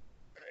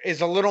is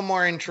a little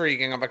more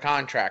intriguing of a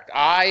contract.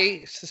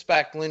 I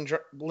suspect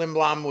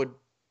Lindblom would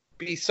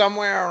be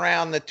somewhere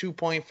around the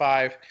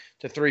 $2.5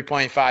 to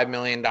 $3.5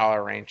 million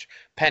range,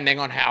 depending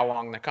on how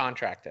long the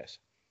contract is.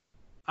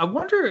 I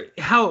wonder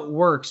how it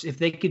works if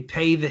they could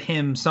pay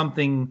him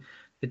something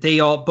that they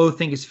both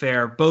think is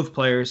fair, both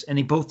players, and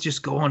they both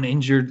just go on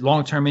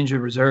long-term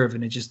injured reserve,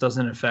 and it just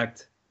doesn't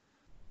affect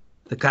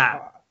the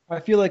cap. I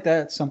feel like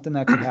that's something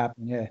that could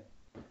happen. Yeah.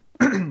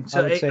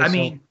 I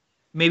mean,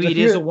 maybe it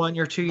is a 1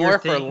 year, 2 year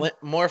thing.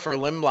 More for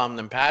Lindblom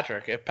than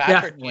Patrick. If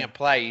Patrick can't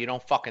play, you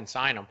don't fucking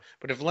sign him.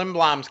 But if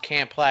Lindblom's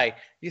can't play,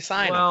 you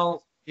sign him.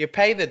 You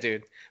pay the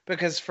dude.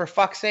 Because for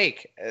fuck's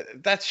sake,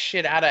 that's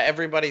shit out of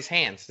everybody's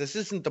hands. This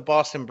isn't the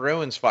Boston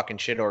Bruins fucking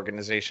shit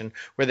organization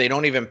where they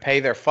don't even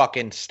pay their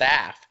fucking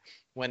staff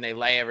when they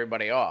lay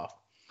everybody off.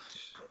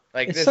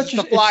 Like, this is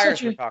the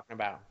Flyers we're talking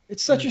about.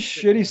 It's such a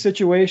shitty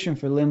situation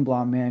for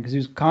Lindblom, man, because he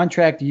was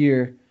contract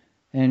year,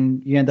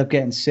 and you end up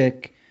getting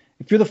sick.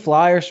 if you're the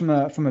Flyers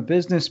from a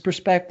business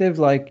perspective,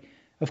 like,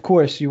 of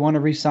course you want to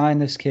re-sign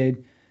this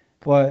kid,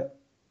 but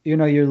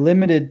you're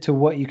limited to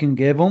what you can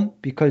give him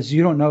because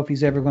you don't know if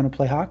he's ever going to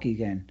play hockey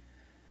again.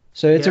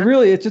 So it's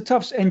a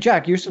tough. And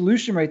Jack, your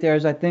solution right there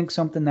is, I think,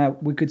 something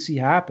that we could see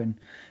happen.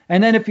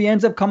 And then if he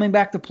ends up coming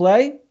back to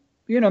play,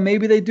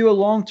 maybe they do a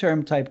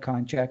long-term type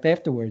contract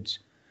afterwards.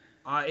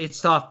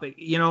 It's tough, but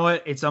you know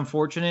what? It's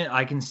unfortunate.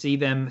 I can see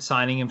them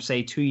signing him,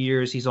 say, 2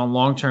 years. He's on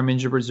long-term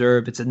injured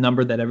reserve. It's a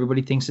number that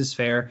everybody thinks is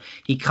fair.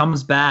 He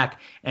comes back,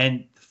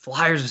 and the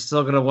Flyers are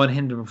still going to want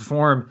him to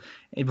perform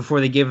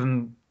before they give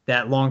him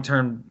that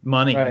long-term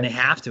money, right. And they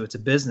have to. It's a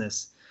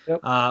business.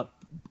 Yep.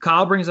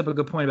 Kyle brings up a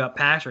good point about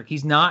Patrick.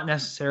 He's not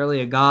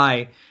necessarily a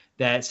guy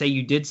that, say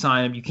you did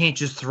sign him, you can't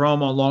just throw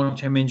him on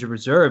long-term injured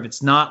reserve.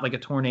 It's not like a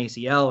torn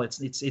ACL.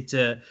 It's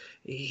a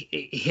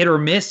hit or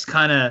miss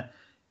kind of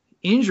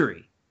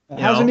injury. It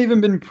hasn't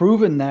even been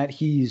proven that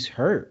he's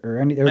hurt or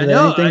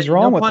anything's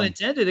wrong with him. No pun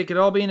intended. It could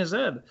all be in his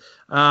head.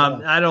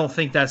 I don't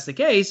think that's the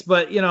case,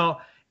 but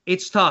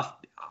it's tough.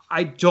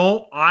 I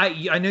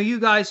know you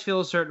guys feel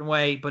a certain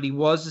way, but he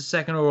was the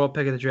second overall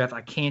pick of the draft.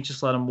 I can't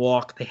just let him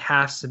walk. There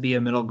has to be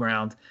a middle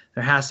ground.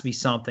 There has to be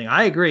something.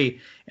 I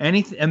agree.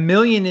 $1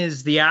 million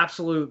is the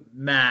absolute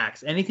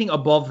max. Anything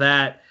above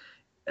that,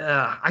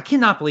 I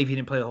cannot believe he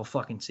didn't play the whole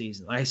fucking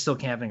season. I still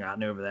haven't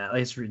gotten over that.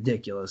 It's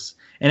ridiculous.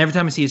 And every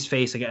time I see his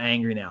face, I get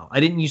angry now. I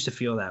didn't used to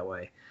feel that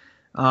way.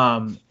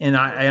 And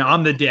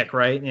I'm the dick,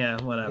 right? Yeah,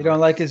 whatever. You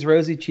don't like his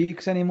rosy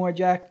cheeks anymore,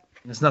 Jack?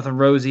 There's nothing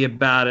rosy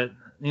about it.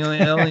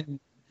 Only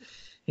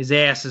his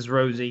ass is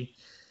rosy.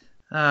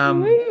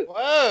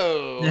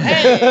 Whoa!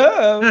 Hey,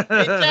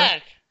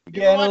 Jack.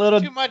 You watch a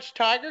little too much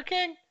Tiger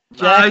King?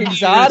 Jack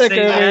Exotic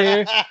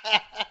over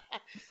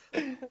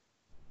here.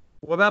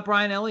 What about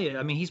Brian Elliott?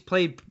 I mean, he's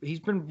been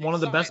one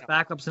of the best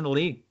backups in the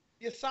league.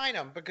 You sign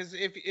him because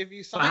if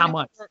you sign how him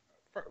much?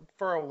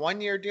 For a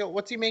 1-year deal,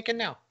 what's he making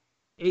now?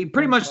 He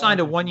pretty much signed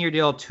a 1-year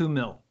deal, $2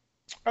 million.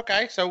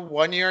 Okay, so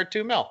 1 year,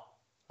 $2 million.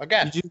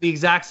 Again, you do the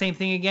exact same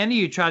thing again, or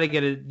you try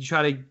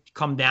to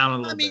come down a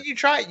little bit? You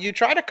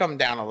try to come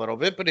down a little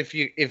bit, but if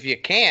you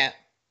can't,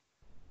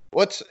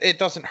 it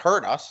doesn't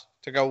hurt us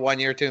to go 1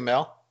 year, $2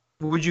 million.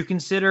 Would you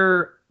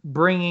consider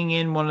bringing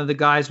in one of the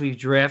guys we've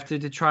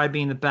drafted to try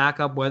being the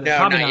backup? No,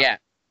 not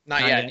yet.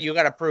 Not yet. You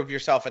got to prove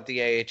yourself at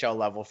the AHL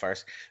level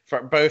first.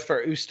 Both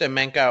for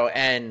Ustimenko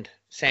and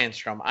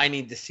Sandstrom. I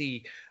need to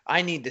see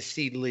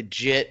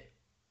legit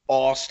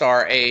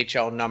all-star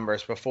AHL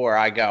numbers before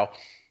I go,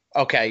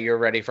 okay, you're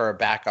ready for a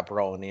backup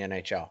role in the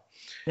NHL.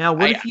 Now,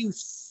 what if you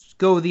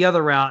go the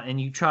other route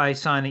and you try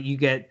sign it? You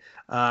get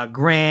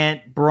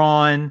Grant,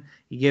 Braun,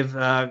 you give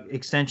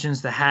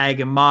extensions to Hag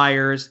and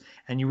Myers,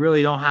 and you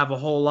really don't have a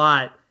whole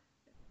lot.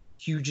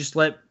 You just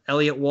let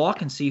Elliott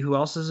walk and see who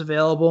else is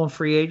available in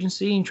free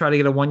agency and try to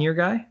get a 1-year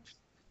guy?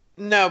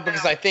 No,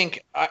 because I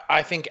think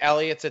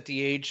Elliott's at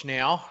the age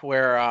now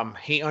where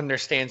he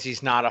understands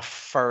he's not a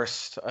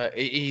first.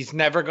 He's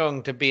never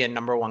going to be a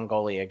number one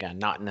goalie again,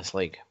 not in this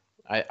league.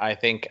 I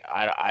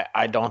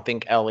don't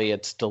think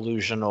Elliott's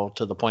delusional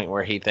to the point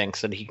where he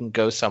thinks that he can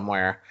go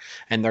somewhere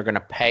and they're going to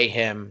pay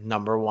him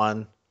number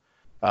one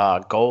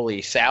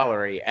goalie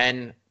salary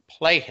and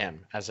play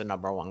him as a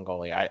number one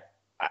goalie.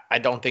 I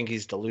don't think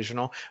he's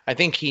delusional. I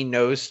think he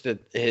knows that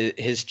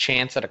his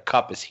chance at a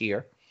cup is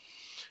here.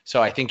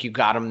 So I think you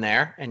got him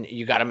there, and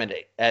you got him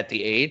at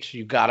the age.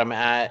 You got him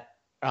at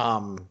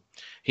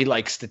he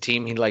likes the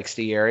team. He likes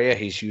the area.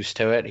 He's used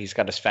to it. He's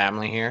got his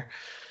family here.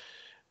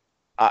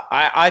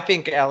 I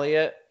think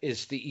Elliott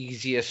is the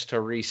easiest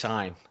to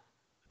re-sign,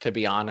 to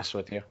be honest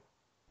with you.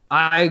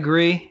 I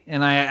agree,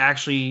 and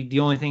the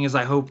only thing is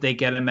I hope they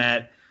get him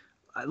at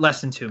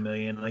less than $2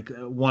 million, like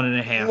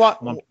 1.5,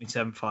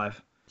 1.75.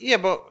 Yeah,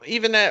 but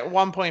even at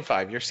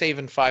 1.5, you're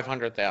saving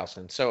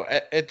 $500,000. So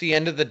at the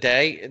end of the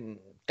day,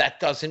 that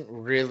doesn't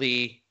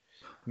really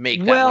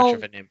make that much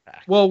of an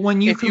impact. Well,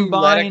 when if you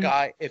let a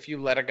guy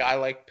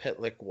like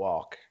Pitlick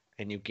walk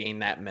and you gain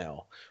that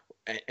mil,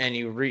 and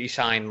you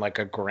re-sign like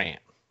a Grant.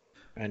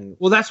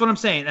 Well, that's what I'm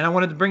saying, and I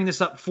wanted to bring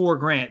this up for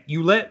Grant.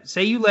 You let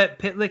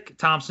Pitlick,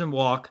 Thompson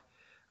walk.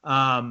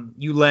 Explain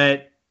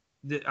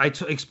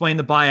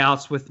the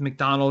buyouts with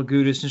McDonald,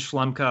 Gudas, and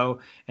Schlemko,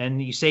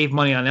 and you save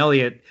money on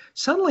Elliott.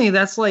 Suddenly,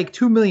 that's like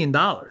 $2 million.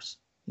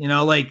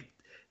 Like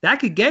that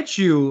could get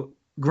you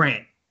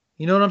Grant.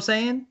 You know what I'm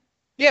saying?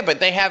 Yeah, but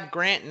they have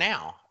Grant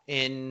now.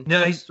 He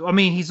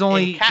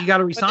got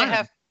to resign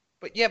him.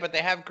 But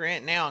they have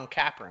Grant now in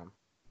cap room.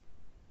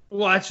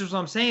 Well, that's just what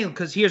I'm saying,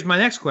 because here's my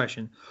next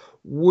question.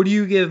 What do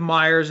you give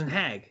Myers and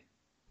Hag?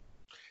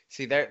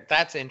 See,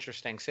 that's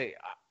interesting. See,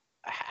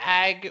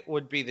 Hag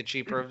would be the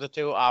cheaper of the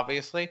two,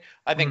 obviously.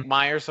 I think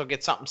Myers will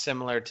get something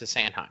similar to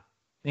Sanheim.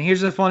 And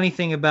here's the funny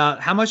thing about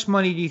how much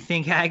money do you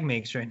think Hag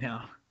makes right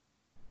now?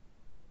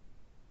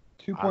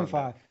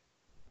 2.5.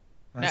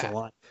 That's a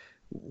lot.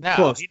 No,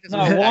 close. No,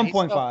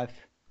 1.5.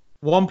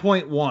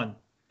 1.1.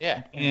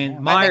 Yeah. And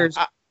Myers.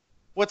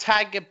 What's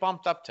Hag get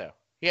bumped up to?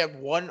 He had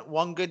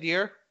one good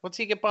year. What's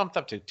he get bumped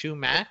up to? 2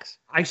 max?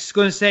 I was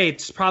going to say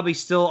it's probably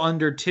still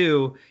under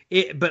 2,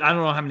 but I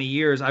don't know how many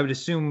years. I would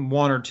assume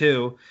 1 or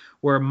 2.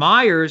 Where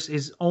Myers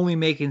is only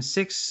making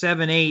 6,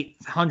 7,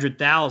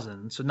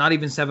 800,000, so not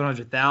even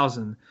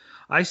 700,000.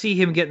 I see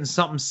him getting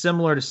something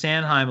similar to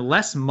Sanheim,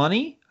 less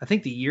money. I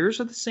think the years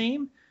are the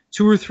same,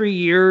 2 or 3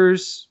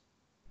 years,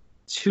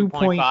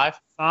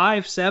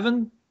 2.5,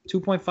 7,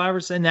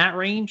 2.5 in that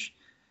range,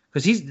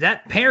 because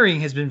that pairing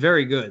has been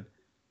very good.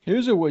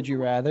 Here's a would you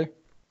rather.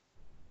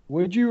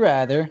 Would you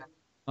rather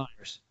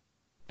Myers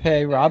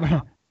pay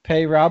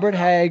Robert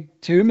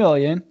Hagg $2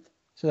 million,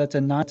 so that's a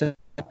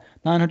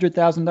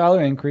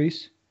 $900,000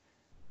 increase,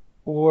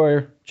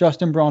 or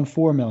Justin Braun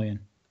 $4 million?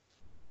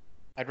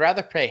 I'd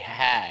rather pay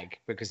Hagg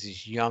because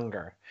he's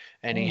younger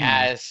and he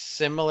has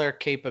similar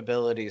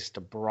capabilities to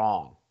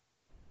Braun.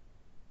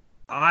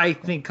 I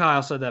think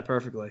Kyle said that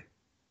perfectly.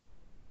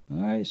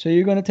 All right, so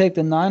you're going to take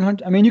the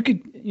 900. I mean, you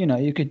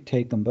could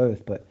take them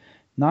both, but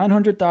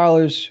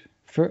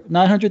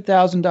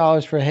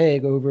 $900,000 for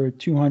Hagg over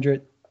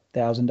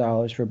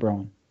 $200,000 for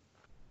Braun.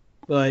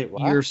 But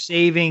you're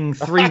saving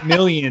 $3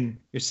 million.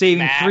 You're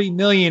saving $3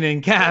 million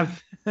in cap.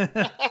 All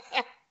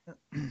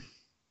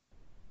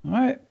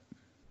right.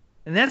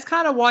 And that's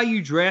kind of why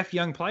you draft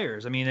young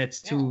players. I mean,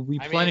 it's to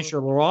replenish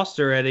your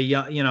roster at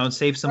and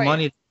save some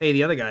money to pay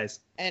the other guys.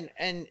 And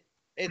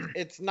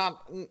it's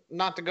not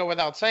to go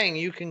without saying,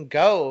 you can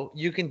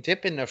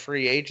dip into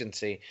free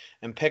agency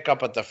and pick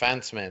up a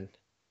defenseman.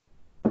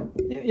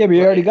 Yeah, but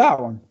you already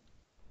got one.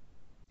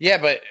 Yeah,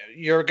 but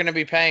you're going to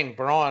be paying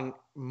Braun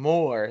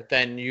more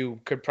than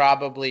you could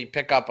probably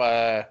pick up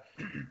a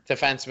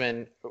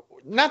defenseman.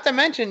 Not to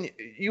mention,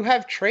 you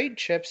have trade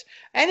chips.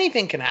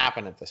 Anything can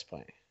happen at this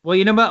point. Well,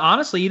 but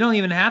honestly, you don't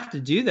even have to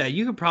do that.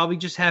 You could probably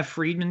just have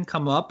Friedman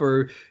come up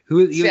or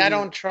who. See, I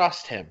don't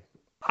trust him.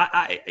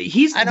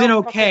 He's been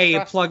okay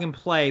at plug and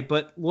play,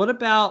 but what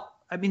about?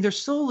 I mean, there's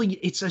still.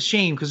 It's a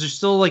shame because there's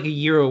still like a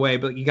year away,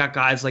 but you got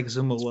guys like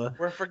Zamula.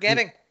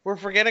 We're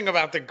forgetting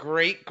about the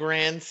great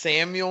grand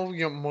Samuel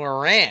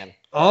Morin.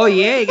 Oh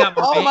yeah, you got.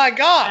 Oh my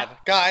God,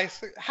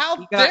 guys!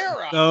 How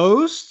dare us?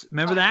 Ghost,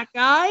 remember that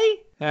guy?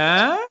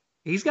 Huh?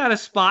 He's got a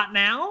spot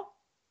now.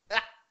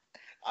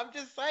 I'm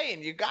just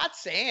saying, you got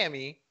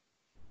Sammy.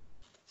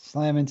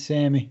 Slamming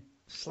Sammy,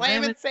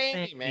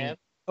 man.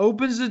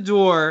 Opens the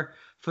door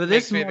for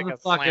this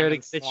motherfucker to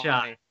get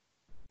shot.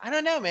 I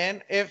don't know,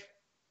 man. If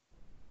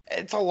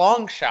it's a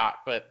long shot,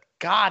 but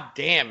God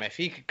damn, if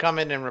he could come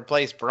in and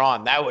replace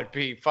Braun, that would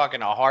be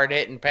fucking a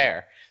hard-hitting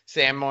pair.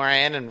 Sam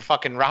Morin and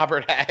fucking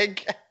Robert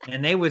Hagg.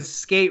 And they would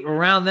skate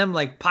around them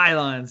like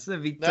pylons.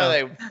 That'd be tough. No,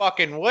 they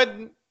fucking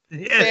wouldn't.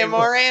 Yeah, Sam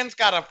Morin's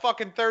got a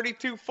fucking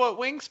 32-foot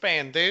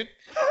wingspan, dude.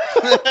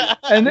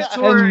 and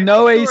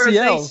no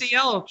ACL.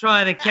 ACL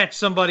trying to catch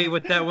somebody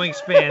with that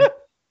wingspan.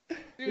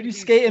 Dude, he's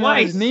skating on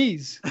his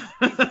knees.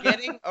 He's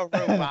getting a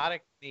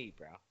robotic knee,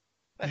 bro.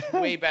 That's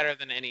way better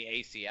than any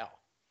ACL.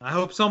 I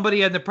hope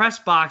somebody in the press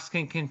box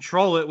can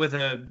control it with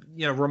a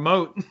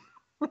remote.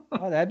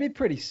 Oh, that'd be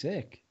pretty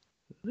sick.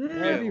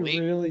 That'd be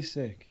really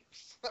sick.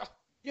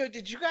 Yo,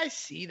 did you guys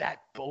see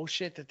that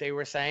bullshit that they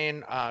were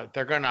saying?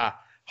 They're gonna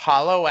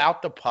hollow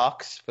out the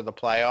pucks for the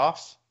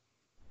playoffs.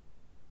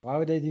 Why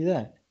would they do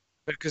that?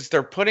 Because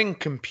they're putting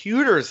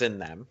computers in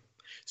them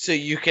so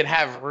you can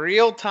have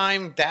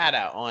real-time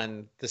data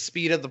on the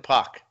speed of the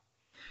puck.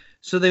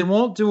 So they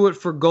won't do it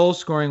for goal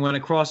scoring when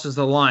it crosses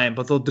the line,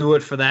 but they'll do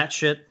it for that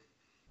shit?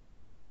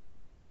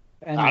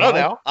 And I don't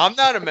know. I'm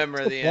not a member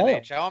of the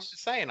NHL. I'm just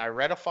saying. I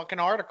read a fucking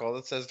article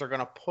that says they're going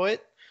to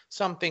put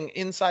something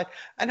inside.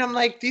 And I'm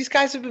like, these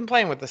guys have been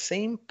playing with the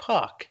same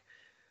puck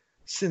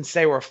since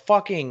they were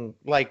fucking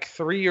like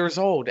 3 years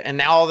old. And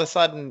now all of a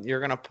sudden you're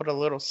going to put a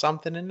little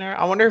something in there.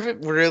 I wonder if it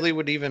really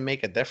would even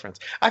make a difference.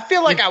 I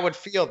feel like I would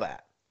feel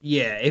that.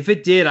 Yeah. If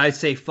it did, I'd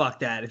say fuck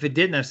that. If it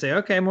didn't, I'd say,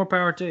 okay, more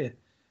power to you.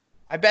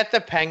 I bet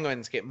the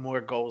Penguins get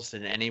more goals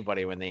than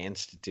anybody when they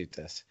institute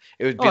this.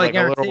 It would be like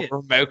a little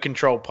remote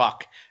control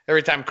puck.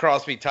 Every time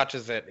Crosby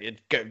touches it,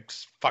 it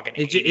goes fucking.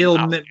 It'll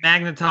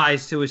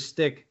magnetize to his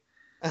stick.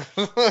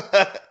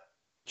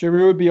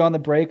 Giroux would be on the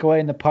breakaway,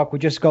 and the puck would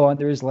just go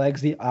under his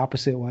legs the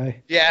opposite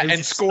way. Yeah,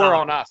 and score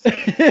on us.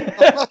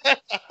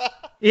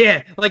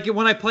 Yeah, like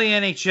when I play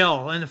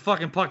NHL, and the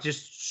fucking puck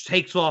just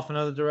takes off in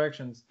other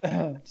directions.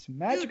 It's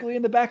magically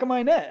in the back of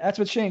my net. That's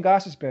what Shane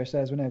Gostisbehere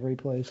says whenever he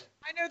plays.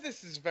 I know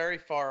this is very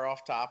far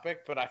off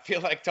topic, but I feel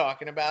like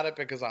talking about it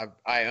because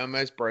I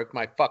almost broke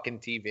my fucking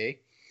TV.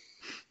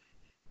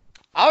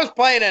 I was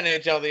playing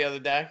NHL the other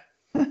day.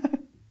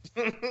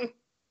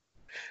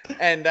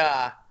 And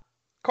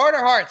Carter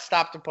Hart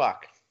stopped the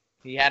puck.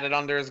 He had it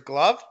under his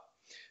glove.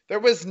 There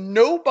was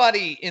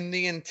nobody in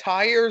the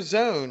entire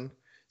zone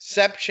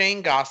except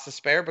Shane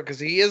Gostisbehere because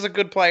he is a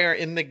good player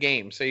in the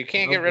game. So you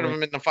can't get rid of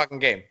him in the fucking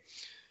game.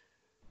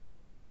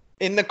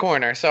 In the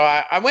corner. So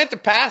I went to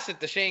pass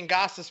it to Shane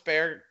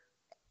Gostisbehere,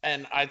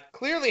 and I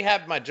clearly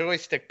had my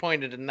joystick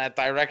pointed in that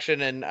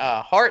direction, and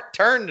Hart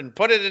turned and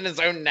put it in his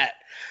own net.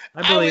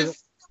 I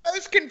was the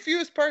most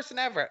confused person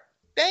ever.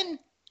 Then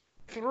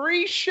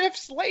 3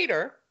 shifts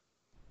later,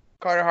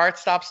 Carter Hart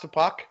stops the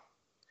puck.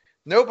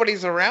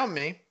 Nobody's around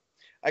me.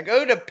 I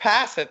go to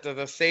pass it to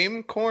the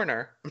same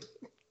corner.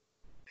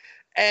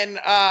 And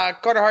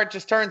Carter Hart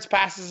just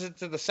passes it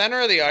to the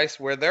center of the ice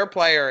where their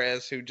player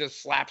is, who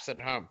just slaps it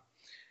home.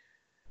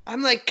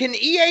 I'm like, can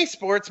EA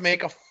Sports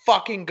make a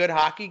fucking good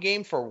hockey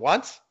game for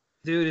once?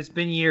 Dude, it's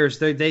been years.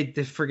 They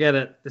forget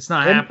it. It's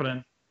not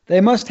happening.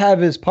 They must have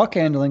his puck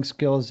handling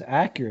skills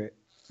accurate.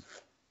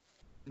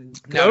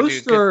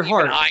 Ghost or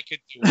Hart? I could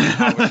do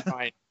it. I was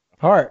fine.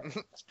 Hart.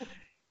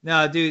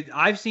 No, dude,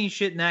 I've seen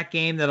shit in that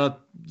game that'll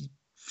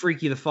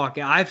freak you the fuck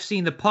out. I've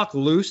seen the puck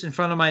loose in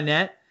front of my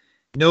net.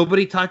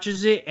 Nobody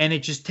touches it, and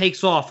it just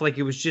takes off like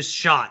it was just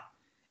shot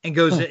and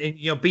goes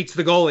and beats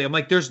the goalie. I'm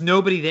like, there's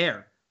nobody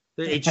there.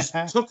 It just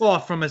took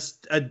off from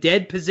a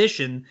dead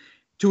position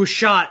to a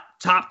shot,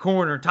 top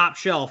corner, top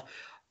shelf.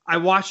 I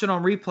watched it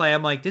on replay.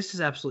 I'm like, this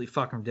is absolutely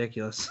fucking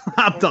ridiculous.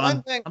 I'm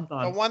done.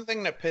 The one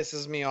thing that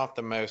pisses me off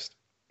the most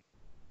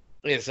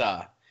is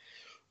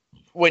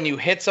when you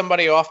hit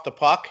somebody off the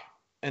puck,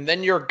 and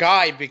then your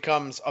guy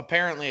becomes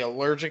apparently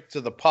allergic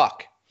to the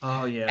puck.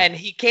 Oh yeah, and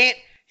he can't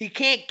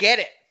get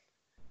it.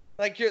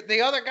 Like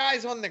the other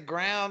guy's on the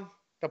ground,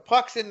 the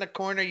puck's in the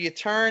corner, you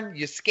turn,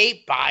 you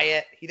skate by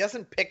it, he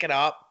doesn't pick it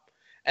up,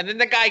 and then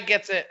the guy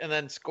gets it and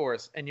then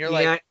scores. And you're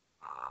like,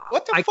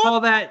 what the fuck? I call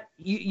that,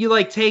 you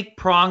like take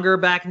Pronger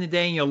back in the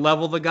day and you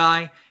level the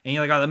guy, and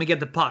you're like, let me get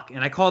the puck.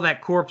 And I call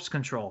that corpse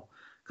control.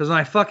 Because when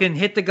I fucking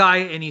hit the guy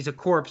and he's a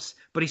corpse,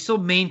 but he still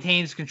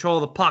maintains control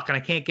of the puck, and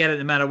I can't get it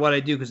no matter what I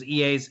do because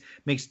EA's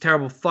makes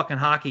terrible fucking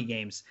hockey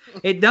games.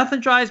 Nothing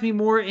drives me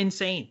more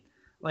insane.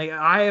 Like,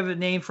 I have a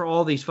name for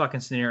all these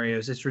fucking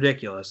scenarios. It's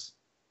ridiculous.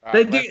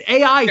 The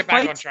AI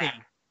fights me.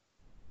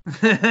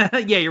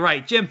 Yeah, you're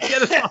right. Jim,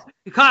 get us off.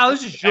 Kyle,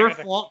 this is your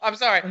fault. I'm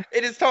sorry.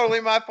 It is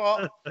totally my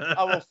fault.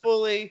 I will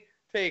fully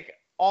take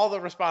all the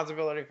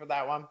responsibility for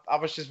that one. I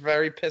was just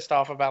very pissed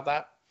off about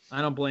that.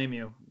 I don't blame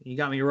you. You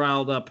got me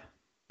riled up.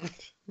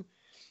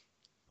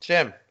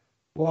 Jim.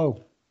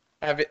 Whoa.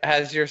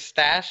 Has your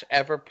stash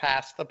ever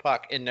passed the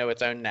puck into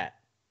its own net?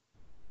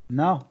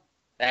 No.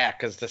 Yeah,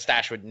 because the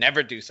stash would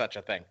never do such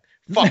a thing.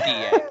 Fuck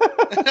EA.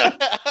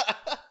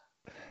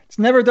 It's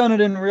never done it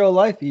in real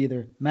life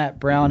either. Matt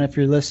Brown, if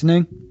you're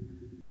listening.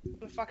 Who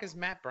the fuck is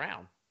Matt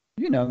Brown?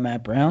 You know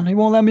Matt Brown. He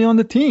won't let me on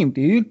the team,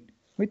 dude.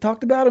 We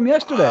talked about him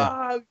yesterday.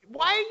 Why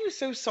are you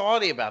so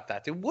salty about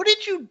that, dude? What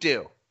did you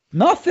do?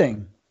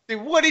 Nothing.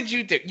 Dude, what did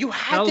you do? You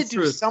had to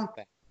do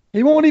something.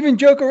 He won't even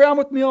joke around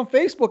with me on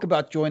Facebook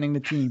about joining the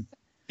team.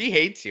 He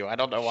hates you. I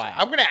don't know why.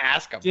 I'm going to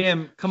ask him.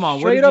 Jim, come on.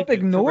 Straight up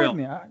ignored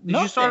me. Did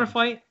you start a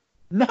fight?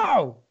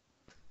 No.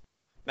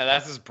 No,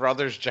 that's his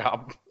brother's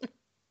job.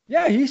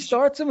 Yeah, he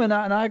starts him, and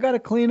I got to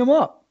clean him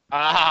up.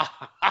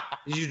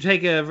 Did you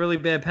take a really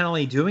bad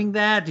penalty doing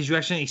that? Did you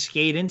actually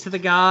skate into the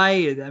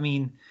guy? I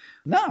mean,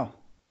 no.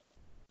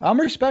 I'm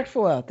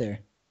respectful out there.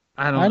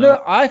 I don't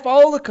know. I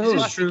follow the code.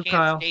 This is true,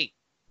 Kyle. Skate.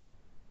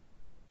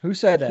 Who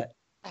said that?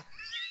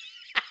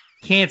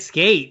 Can't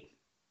skate.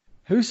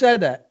 Who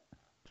said that?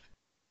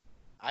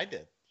 I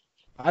did.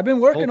 I've been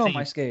working on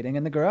my skating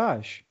in the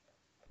garage.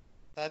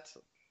 That's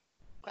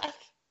what?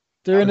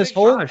 During this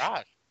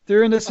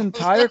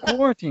entire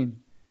quarantine.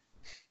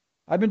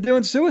 I've been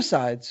doing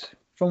suicides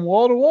from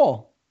wall to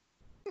wall.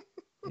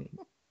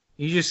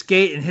 You just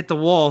skate and hit the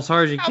wall as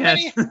hard as you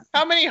can.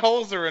 How many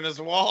holes are in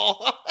his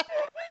wall?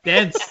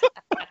 Dense.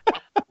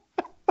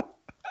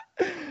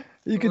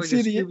 You can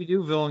see the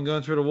Scooby-Doo villain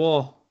going through the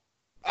wall.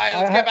 All right,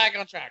 let's get back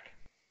on track.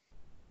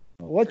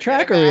 What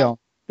track are we on?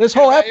 This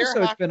whole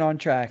episode's been on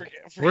track.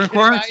 We're in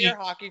quarantine. Your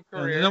hockey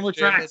career, no more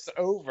tracks. It's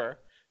over.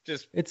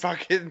 It's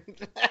fucking.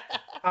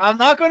 I'm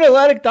not going to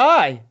let it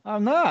die.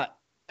 I'm not.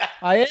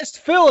 I asked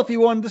Phil if he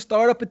wanted to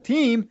start up a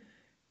team.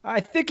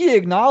 I think he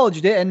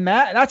acknowledged it, and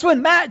that's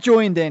when Matt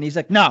joined in. He's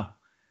like, no,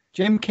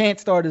 Jim can't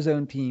start his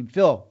own team.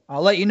 Phil,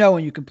 I'll let you know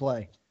when you can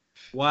play.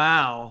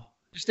 Wow.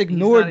 Just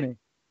ignored me.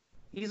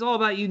 He's all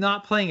about you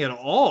not playing at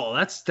all.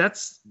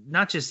 That's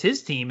not just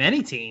his team,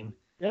 any team.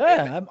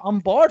 Yeah, I'm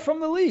barred from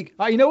the league.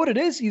 You know what it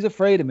is? He's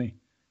afraid of me.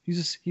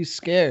 He's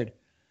scared.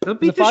 They'll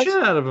beat the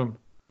shit out of him.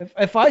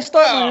 If I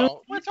start,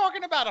 we're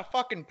talking about a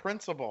fucking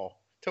principal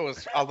to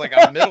like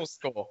a middle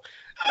school.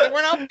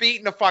 We're not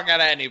beating the fuck out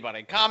of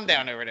anybody. Calm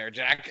down over there,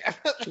 Jack.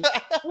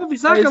 Well, if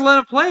he's not gonna let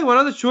him play, what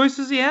other choice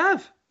does he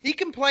have? He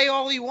can play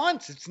all he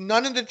wants. It's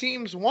none of the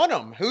teams want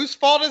him. Whose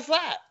fault is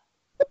that?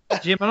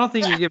 Jim, I don't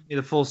think you're giving me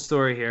the full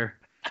story here.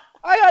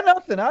 I got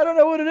nothing. I don't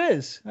know what it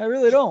is. I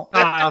really don't.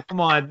 Oh, come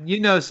on.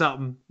 You know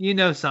something.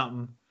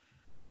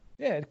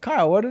 Yeah,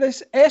 Kyle, what did they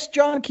say? Ask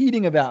John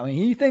Keating about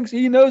me.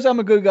 He knows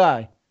I'm a good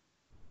guy.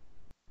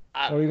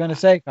 What are you going to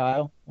say,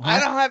 Kyle? I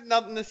don't have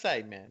nothing to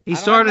say, man. He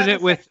started it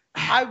with...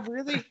 I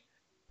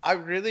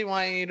really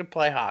want you to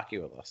play hockey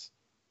with us.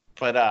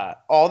 But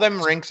all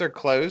them rinks are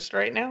closed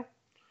right now.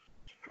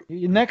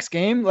 Your next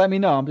game, let me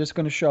know. I'm just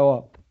going to show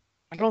up.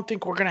 I don't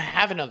think we're going to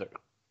have another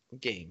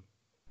game.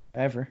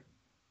 Ever.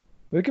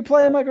 We could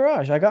play in my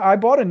garage. I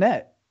bought a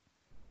net.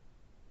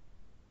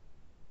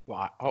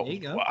 Well, there you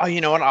go. Well,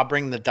 you know what? I'll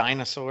bring the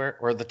dinosaur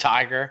or the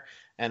tiger,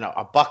 and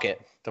a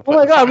bucket. Oh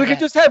my God, we could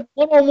just have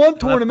one-on-one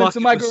tournaments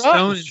in my garage.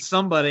 Stoning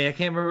somebody. I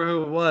can't remember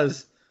who it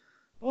was.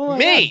 Oh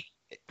me.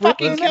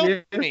 Fucking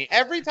killed me.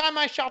 Every time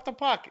I shot the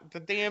puck,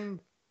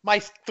 my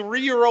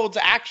 3-year-old's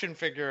action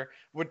figure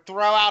would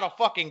throw out a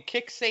fucking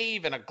kick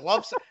save and a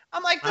glove save.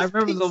 I'm like, this I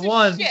remember piece the of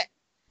one. Shit.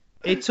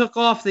 It took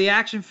off the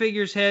action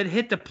figure's head,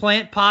 hit the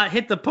plant pot,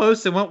 hit the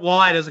post, and went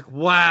wide. I was like,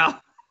 wow.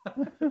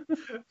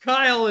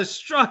 Kyle is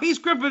strong. He's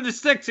gripping the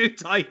stick too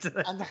tight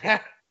today.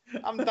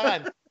 I'm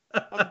done.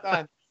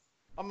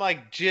 I'm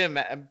like Jim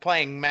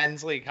playing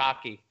men's league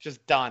hockey.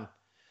 Just done.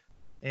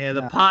 Yeah,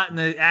 the pot and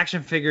the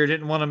action figure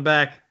didn't want him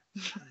back.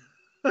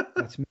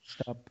 That's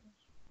messed up.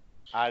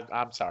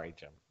 I'm sorry,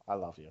 Jim. I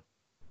love you.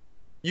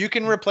 You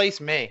can replace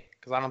me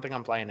because I don't think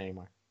I'm playing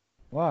anymore.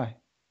 Why?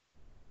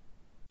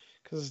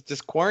 Because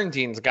this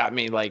quarantine's got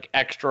me like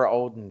extra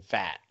old and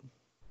fat.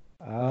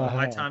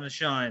 My time to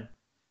shine.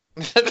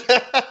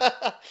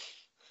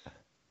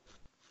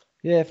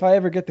 Yeah, if I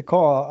ever get the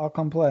call, I'll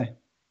come play.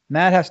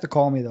 Matt has to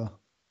call me though.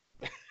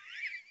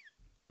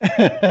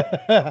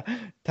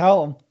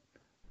 Tell him.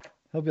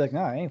 He'll be like,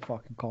 "Nah, I ain't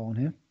fucking calling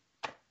him."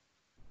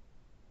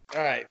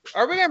 All right.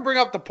 Are we gonna bring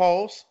up the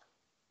polls?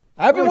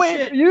 I've been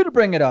waiting for you to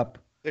bring it up.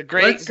 The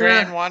great,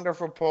 grand,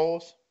 wonderful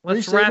polls.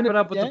 Let's wrap it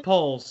up with the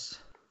polls.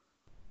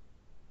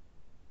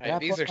 Right,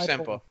 these are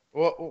simple.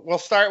 We'll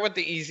start with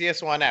the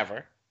easiest one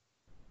ever.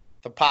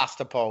 The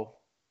pasta poll.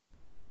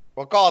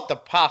 We'll call it the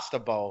pasta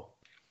bowl.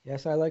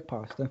 Yes, I like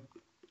pasta.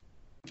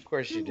 Of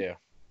course you do.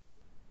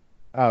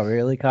 Oh,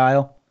 really,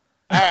 Kyle?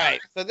 All right.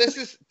 So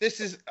this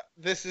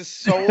is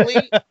solely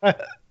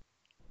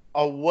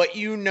a what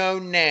you know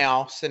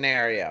now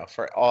scenario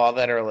for all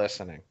that are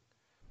listening.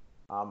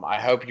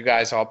 I hope you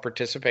guys all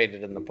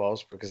participated in the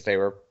polls because they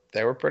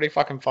were pretty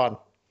fucking fun.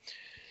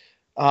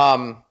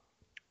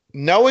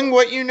 Knowing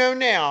what you know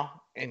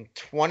now, in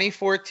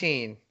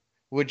 2014,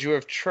 would you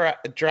have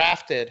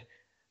drafted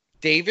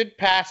David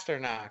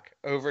Pastrnak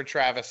over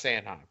Travis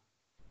Sanheim?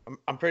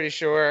 I'm pretty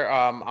sure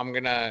I'm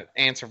going to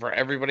answer for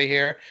everybody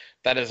here.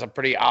 That is a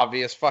pretty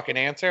obvious fucking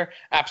answer.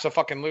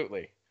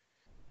 Abso-fucking-lutely.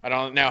 I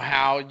don't know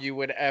how you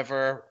would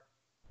ever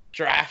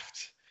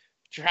draft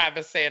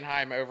Travis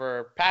Sanheim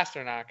over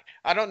Pastrnak.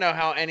 I don't know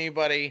how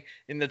anybody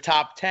in the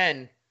top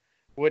 10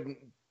 wouldn't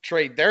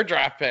trade their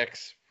draft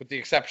picks, with the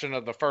exception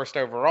of the first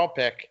overall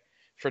pick,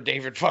 for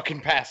David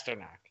fucking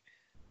Pastrnak.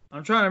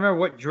 I'm trying to remember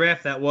what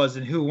draft that was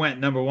and who went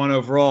number 1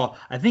 overall.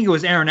 I think it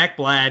was Aaron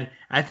Ekblad.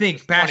 I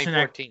think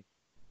Pastrnak.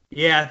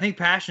 Yeah, I think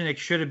Pastrnak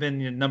should have been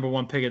the number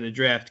 1 pick of the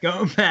draft.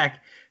 Going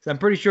back, so I'm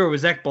pretty sure it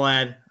was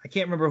Ekblad. I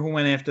can't remember who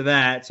went after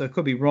that, so I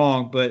could be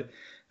wrong, but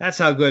that's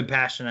how good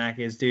Pastrnak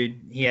is, dude.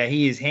 Yeah,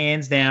 he is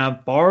hands down,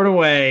 far and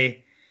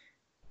away,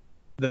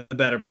 the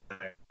better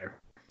player.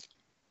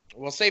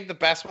 We'll save the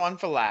best one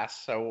for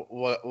last, so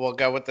we'll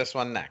go with this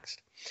one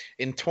next.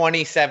 In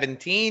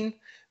 2017,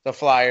 the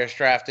Flyers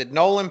drafted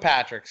Nolan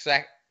Patrick,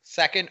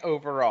 second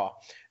overall.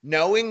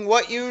 Knowing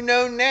what you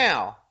know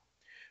now,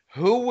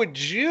 who would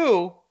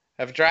you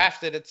have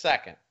drafted at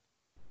second?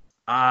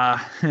 I'm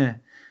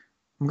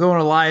going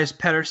Elias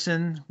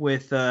Pettersson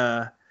with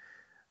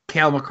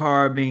Cale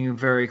Makar being a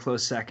very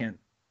close second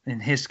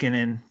and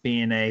Heiskanen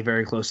being a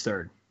very close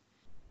third.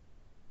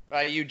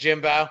 You,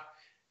 Jimbo?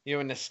 You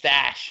in the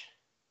stash?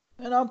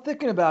 And I'm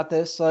thinking about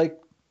this, like,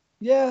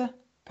 yeah,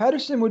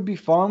 Patterson would be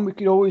fun. We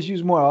could always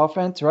use more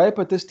offense, right?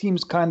 But this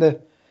team's kind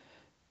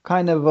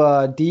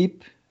of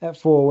deep at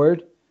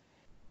forward.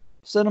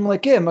 So I'm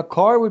like, yeah,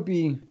 Makar would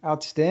be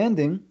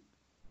outstanding.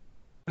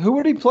 Who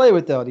would he play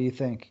with, though, do you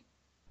think?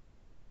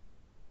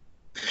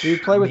 Do you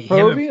play with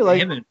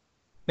Proby?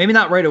 Maybe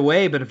not right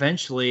away, but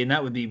eventually, and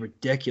that would be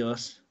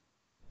ridiculous.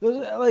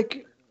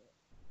 Like,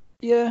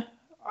 yeah,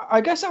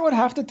 I guess I would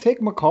have to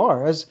take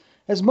Makar.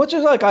 As much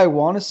as, like, I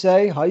want to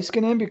say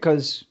Heiskanen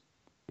because,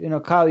 you know,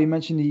 Kyle, you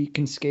mentioned he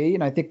can skate,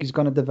 and I think he's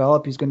going to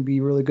develop. He's going to be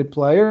a really good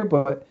player,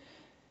 but,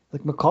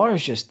 like, Makar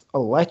is just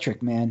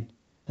electric, man.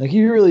 Like,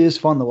 he really is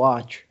fun to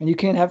watch, and you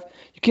can't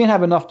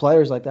have enough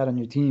players like that on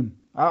your team.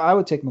 I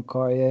would take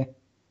Makar, yeah.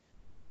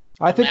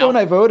 I think when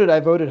I voted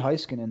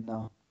Heiskanen,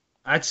 though.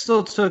 I'd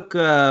still took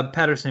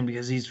Pettersson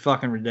because he's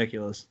fucking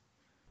ridiculous.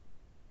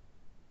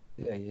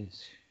 Yeah, he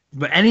is.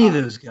 But any of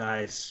those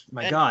guys,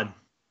 my God.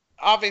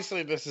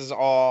 Obviously, this is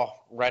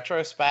all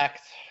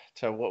retrospect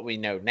to what we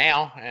know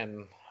now,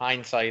 and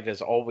hindsight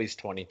is always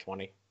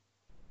 20/20.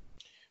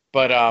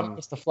 But I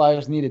guess the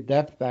Flyers needed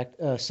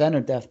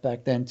center depth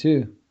back then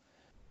too.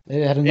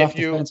 They had enough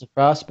defensive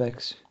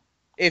prospects.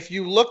 If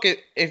you look at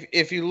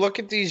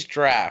these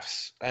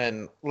drafts,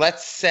 and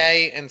let's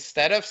say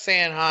instead of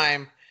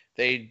Sanheim,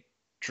 they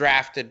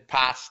drafted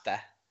Pasta,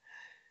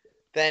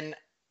 then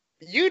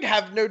you'd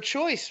have no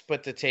choice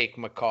but to take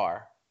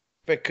Makar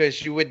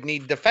because you would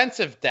need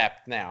defensive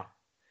depth now.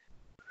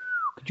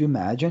 Could you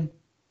imagine?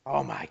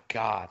 Oh my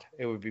God,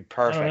 it would be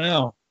perfect. I don't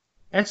know.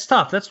 That's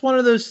tough. That's one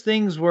of those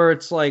things where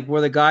it's like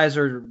where the guys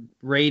are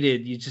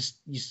rated, you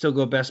still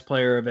go best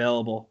player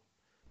available.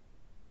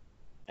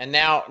 And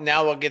now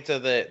we'll get to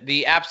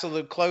the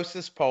absolute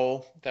closest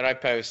poll that I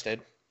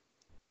posted.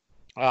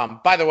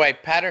 By the way,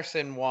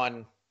 Patterson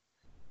won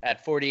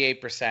at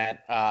 48%.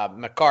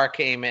 McCarr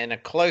came in a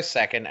close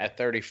second at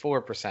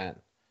 34%.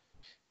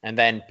 And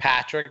then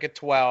Patrick at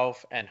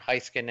 12 and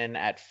Heiskanen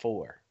at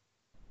 4.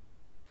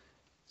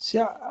 See,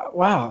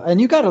 wow. And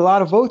you got a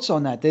lot of votes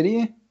on that, didn't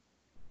you?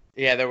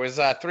 Yeah, there was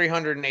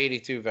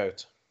 382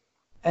 votes.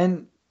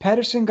 And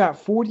Pettersson got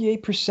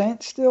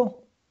 48%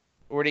 still?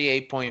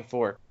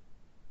 48.4.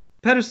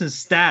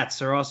 Pettersson's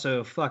stats are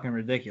also fucking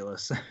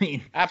ridiculous. I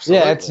mean,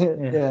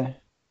 absolutely. Yeah.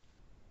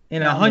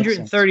 In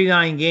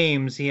 139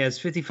 games, he has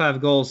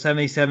 55 goals,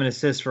 77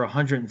 assists for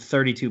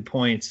 132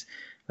 points.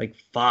 Like,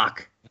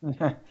 fuck.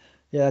 Yeah,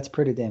 that's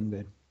pretty damn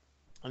good.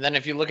 And then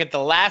if you look at the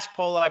last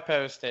poll I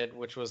posted,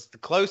 which was the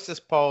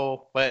closest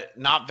poll, but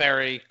not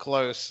very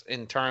close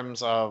in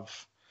terms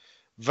of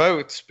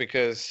votes,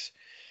 because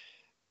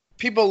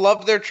people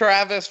love their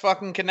Travis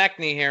fucking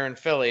Konechny here in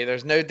Philly.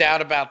 There's no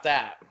doubt about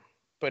that.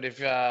 But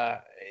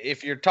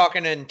if you're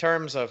talking in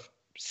terms of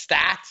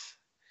stats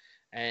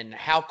and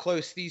how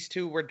close these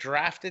two were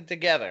drafted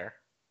together,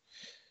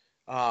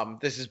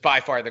 this is by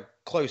far the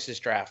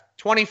closest draft.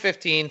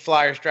 2015,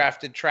 Flyers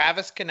drafted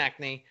Travis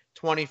Konechny,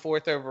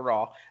 24th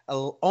overall.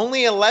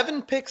 Only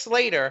 11 picks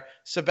later,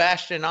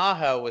 Sebastian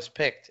Aho was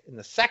picked in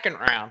the second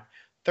round,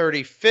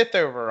 35th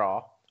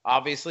overall.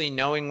 Obviously,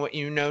 knowing what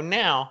you know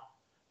now,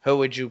 who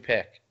would you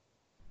pick?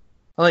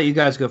 I'll let you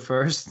guys go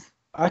first.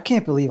 I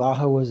can't believe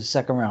Aho was a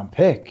second-round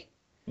pick.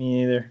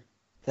 Me either.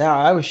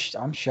 Yeah,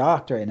 I'm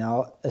shocked right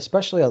now,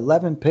 especially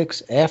 11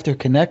 picks after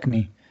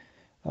Konechny.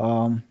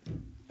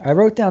 I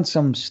wrote down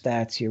some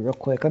stats here real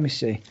quick. Let me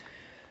see.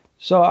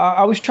 So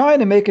I was trying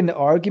to make an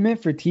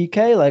argument for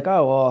TK, like,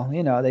 oh, well,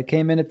 you know, they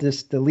came in at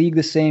the league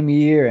the same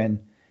year, and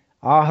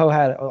Aho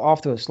had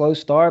off to a slow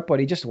start, but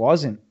he just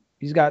wasn't.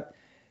 He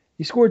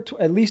scored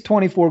at least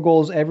 24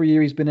 goals every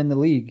year he's been in the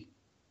league.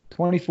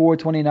 24,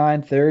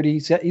 29, 30.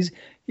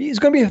 He's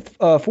going to be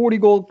a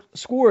 40-goal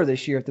scorer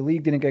this year if the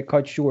league didn't get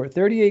cut short.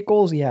 38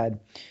 goals he had.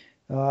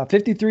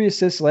 53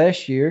 assists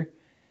last year.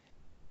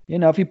 You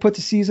know, if you put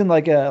the season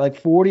like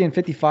 40 and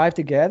 55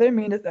 together, I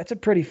mean, that's a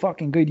pretty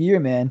fucking good year,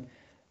 man.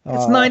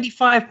 It's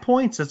 95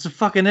 points. That's a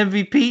fucking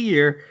MVP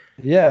year.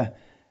 Yeah.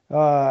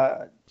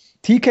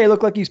 TK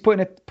looked like he's putting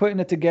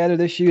it together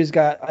this year.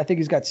 I think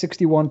he's got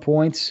 61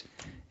 points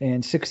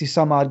in 60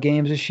 some odd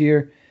games this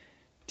year.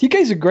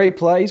 TK's a great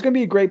player. He's going to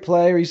be a great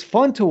player. He's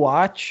fun to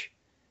watch.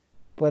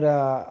 But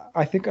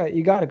I think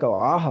you got to go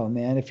Aho,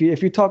 man. If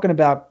you're talking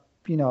about,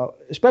 you know,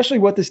 especially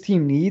what this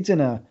team needs in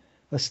a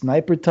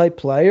sniper type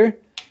player.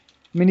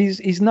 I mean, he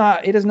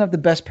doesn't have the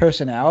best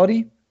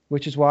personality,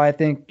 which is why I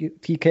think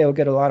TK will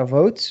get a lot of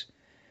votes.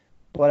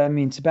 But I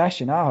mean,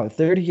 Sebastian Aho,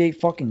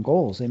 38 fucking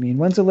goals. I mean,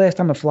 when's the last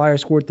time a Flyer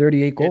scored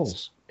 38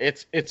 goals?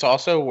 It's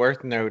also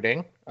worth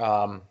noting.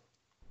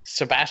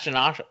 Sebastian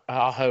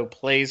Aho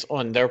plays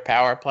on their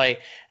power play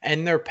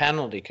and their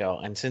penalty kill.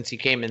 And since he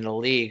came in the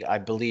league, I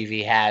believe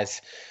he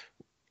has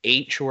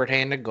 8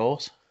 shorthanded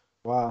goals.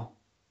 Wow.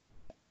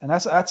 And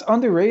that's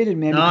underrated,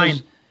 man.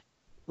 9.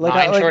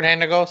 Nine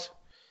shorthanded goals?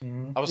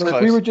 Mm-hmm. I was like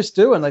close. We were just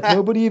doing. Like,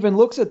 nobody even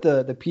looks at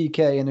the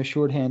PK and the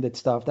shorthanded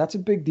stuff. That's a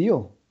big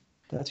deal.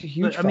 That's a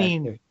huge factor. I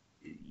mean,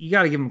 you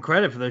got to give him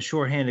credit for those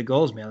shorthanded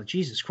goals, man. Like,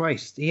 Jesus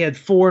Christ. He had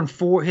 4 and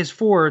 4. His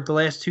 4 the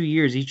last 2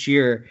 years each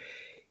year.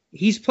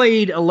 He's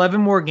played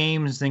 11 more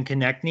games than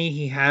Konechny.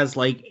 He has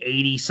like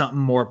 80-something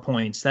more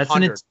points. That's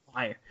 100. An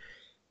entire.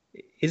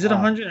 Is it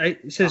 100?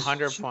 It says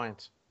 100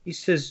 points. He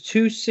says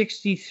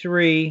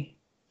 263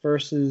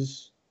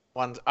 versus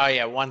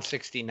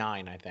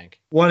 169, I think.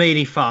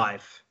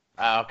 185.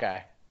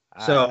 Okay.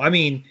 So, I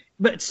mean,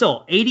 but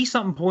still,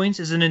 80-something points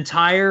is an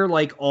entire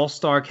like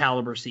all-star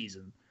caliber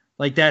season.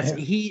 Like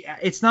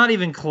it's not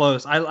even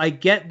close. I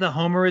get the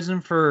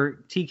homerism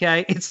for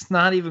TK. It's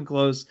not even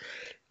close.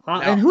 No.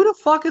 And who the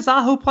fuck is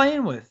Aho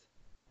playing with?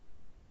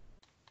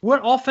 What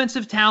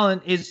offensive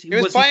talent is he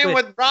was playing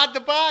with Rod the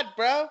Bod,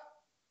 bro.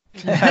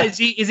 Is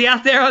he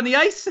out there on the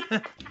ice?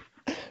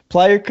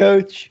 Player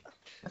coach.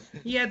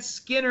 He had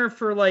Skinner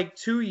for like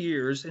 2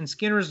 years, and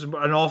Skinner's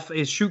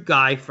a shoot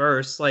guy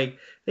first. Like,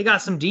 they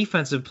got some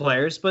defensive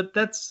players, but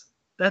that's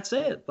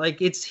it. Like,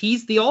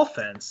 he's the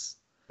offense.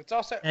 It's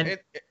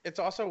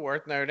also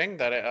worth noting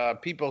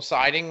that people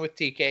siding with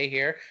TK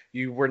here,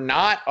 you were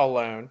not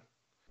alone.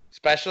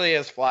 Especially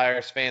as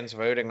Flyers fans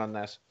voting on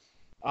this.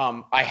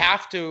 I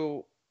have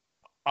to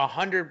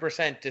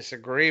 100%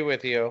 disagree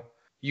with you.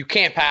 You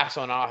can't pass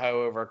on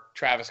Aho over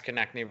Travis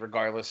Konechny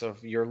regardless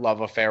of your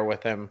love affair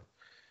with him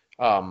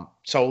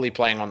solely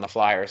playing on the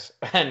Flyers.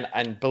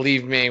 And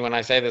believe me when I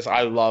say this,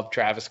 I love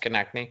Travis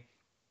Konechny.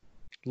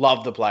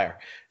 Love the player.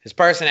 His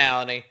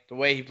personality, the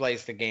way he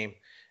plays the game.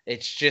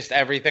 It's just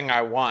everything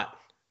I want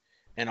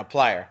in a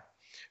player.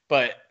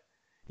 But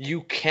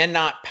you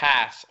cannot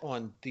pass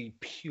on the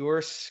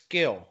pure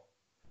skill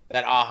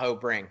that Aho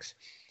brings.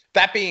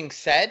 That being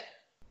said,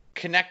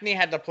 Konechny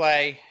had to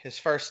play his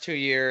first 3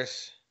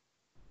 years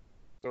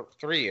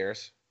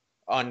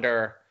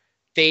under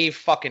Dave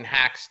fucking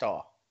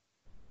Hackstall,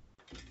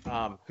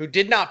 who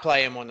did not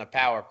play him on the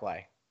power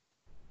play.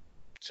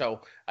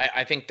 So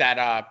I think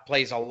that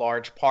plays a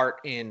large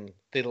part in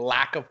the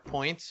lack of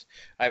points.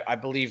 I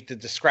believe the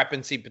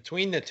discrepancy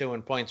between the two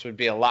in points would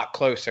be a lot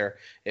closer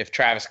if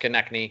Travis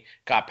Konechny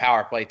got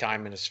power play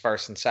time in his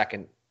first and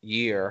second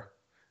year.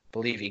 I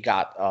believe he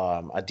got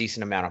a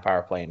decent amount of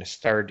power play in his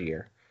third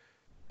year.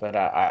 But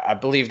I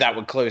believe that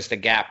would close the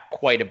gap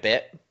quite a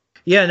bit.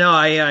 Yeah, no,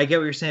 I get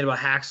what you're saying about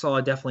Hacksaw.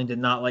 I definitely did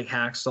not like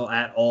Hacksaw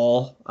at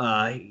all.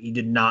 He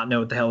did not know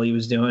what the hell he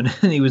was doing,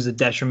 and he was a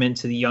detriment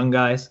to the young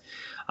guys.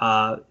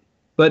 But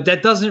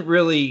that doesn't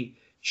really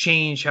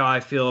change how I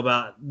feel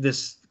about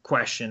this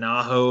question.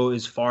 Aho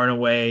is far and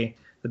away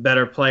the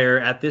better player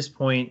at this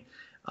point.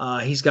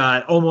 He's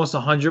got almost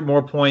 100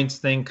 more points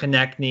than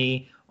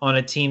Konechny on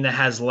a team that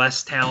has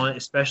less talent,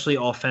 especially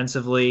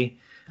offensively.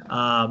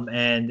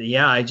 And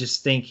yeah, I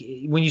just think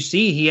when you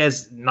see he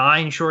has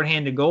 9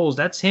 shorthanded goals,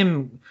 that's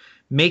him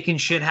making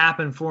shit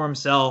happen for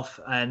himself,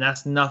 and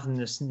that's nothing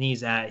to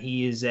sneeze at.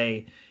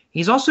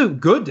 He's also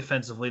good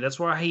defensively. That's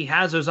why he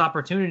has those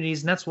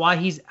opportunities, and that's why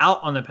he's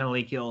out on the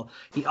penalty kill.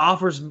 He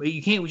offers.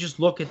 You can't just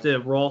look at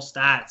the raw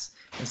stats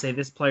and say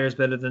this player is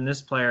better than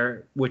this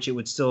player, which it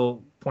would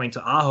still point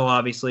to Aho,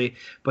 obviously.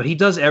 But he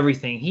does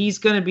everything. He's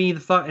going to be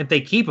if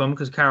they keep him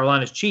because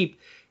Carolina's cheap.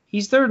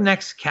 He's their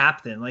next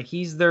captain. Like,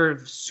 he's their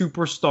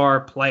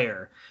superstar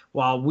player.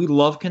 While we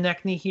love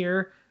Konechny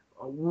here,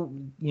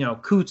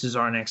 Coots is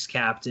our next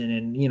captain,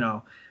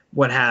 and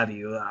what have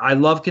you. I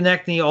love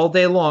Konechny all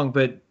day long,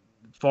 but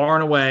far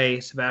and away,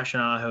 Sebastian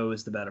Aho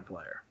is the better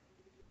player.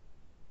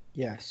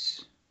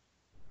 Yes,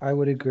 I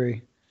would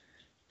agree.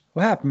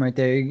 What happened right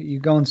there? You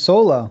going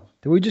solo?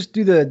 Did we just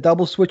do the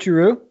double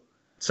switcheroo?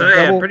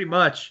 So pretty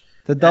much.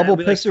 The double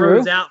pisseroo? He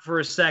was out for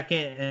a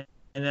second,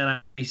 and then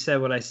he said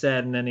what I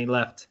said, and then he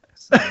left.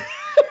 So,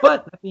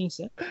 but that being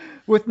said,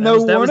 with no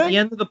warning? That was the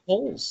end of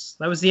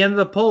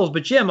the polls.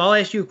 But Jim, I'll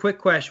ask you a quick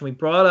question. We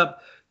brought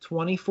up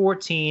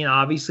 2014.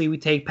 Obviously, we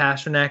take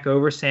Pastrnak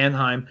over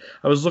Sanheim.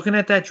 I was looking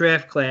at that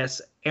draft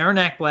class. Aaron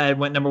Ekblad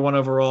went number 1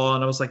 overall,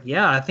 and I was like,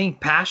 yeah, I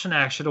think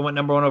Pastrnak should have went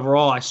number 1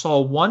 overall. I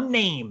saw one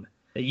name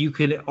that you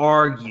could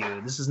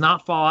argue. This is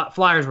not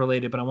Flyers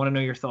related, but I want to know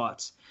your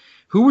thoughts.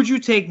 Who would you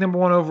take number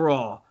 1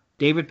 overall?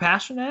 David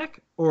Pastrnak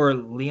or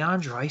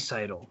Leon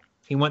Draisaitl?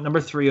 He went number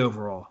 3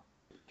 overall.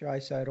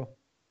 Draisaitl.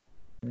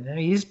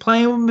 He's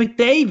playing with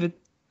McDavid.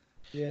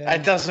 Yeah.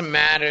 It doesn't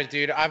matter,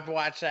 dude. I've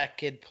watched that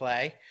kid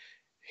play.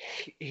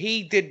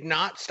 He did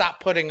not stop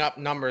putting up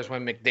numbers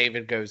when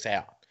McDavid goes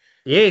out.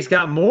 Yeah, he's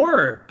got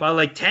more by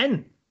like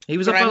 10. He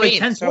was up by like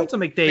 10 points on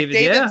McDavid.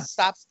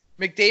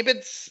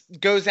 McDavid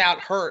goes out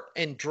hurt,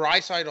 and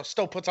Draisaitl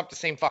still puts up the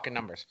same fucking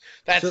numbers.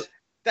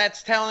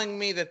 That's telling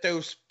me that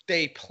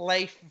they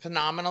play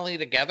phenomenally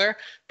together.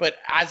 But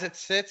as it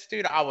sits,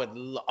 dude,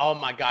 oh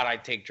my God,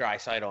 I'd take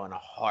Draisaitl in a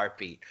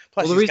heartbeat.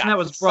 Plus, the reason that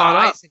was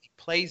brought up, he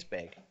plays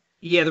big.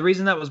 Yeah, the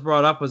reason that was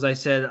brought up was I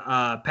said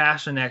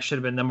Pastrnak should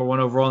have been number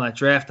 1 overall in that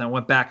draft. And I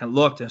went back and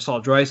looked and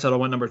saw Draisaitl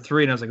went number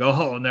 3, and I was like,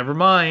 oh, never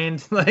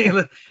mind.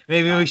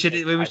 maybe we should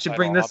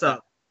bring this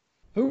up.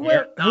 Who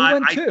went 2?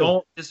 I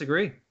don't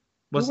disagree.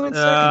 Who went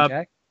second,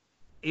 Jack?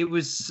 It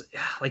was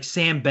like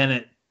Sam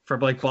Bennett for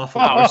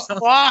Buffalo.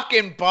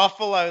 Fucking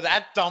Buffalo,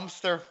 that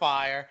dumpster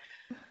fire.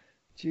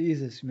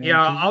 Jesus, man.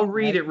 Yeah, I'll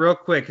read it real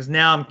quick because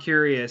now I'm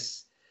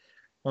curious.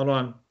 Hold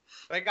on.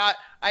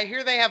 I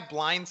hear they have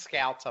blind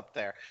scouts up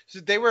there. So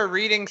they were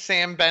reading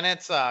Sam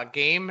Bennett's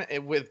game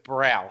with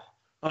Braille.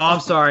 Oh, I'm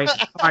sorry. All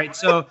right,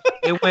 so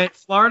it went.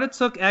 Florida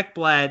took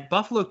Ekblad.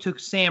 Buffalo took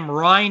Sam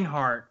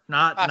Reinhart.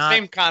 Not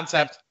same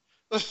concept.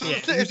 Yeah,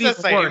 it's the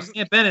same. Worse.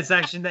 Sam Bennett's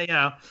actually,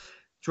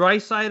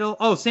 Draisaitl.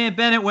 Oh, Sam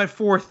Bennett went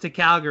 4th to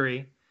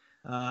Calgary.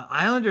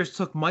 Islanders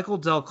took Michael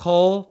Del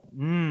Cole.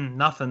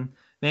 Nothing.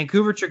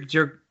 Vancouver took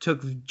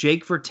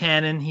Jake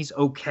Virtanen. He's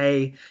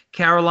okay.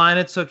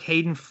 Carolina took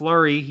Hayden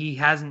Fleury. He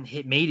hasn't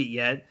made it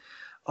yet.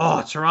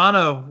 Oh,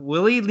 Toronto,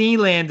 Willie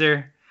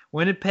Nylander.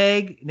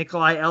 Winnipeg,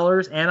 Nikolai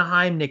Ehlers.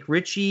 Anaheim, Nick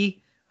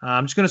Ritchie.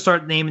 I'm just going to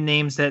start naming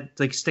names that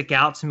stick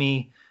out to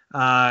me.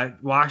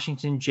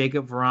 Washington,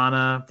 Jacob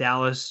Vrana.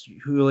 Dallas,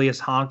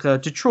 Julius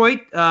Honka. Detroit,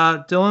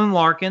 Dylan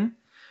Larkin.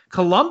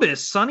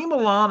 Columbus, Sonny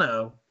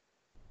Milano.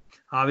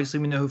 Obviously,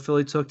 we know who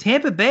Philly took.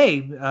 Tampa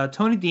Bay,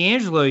 Tony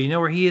DeAngelo. You know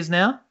where he is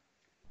now?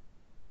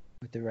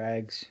 With the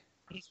Rags.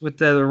 He's with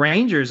the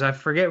Rangers. I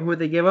forget who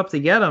they gave up to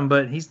get him,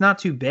 but he's not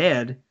too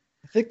bad.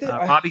 I think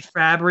Bobby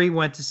Fabry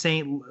went to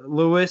St.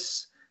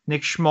 Louis.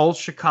 Nick Schmaltz,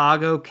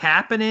 Chicago.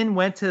 Kapanen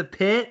went to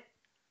Pitt.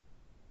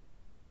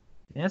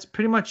 Yeah, that's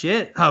pretty much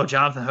it. Oh,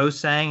 Jonathan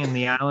Hosang and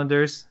the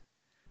Islanders.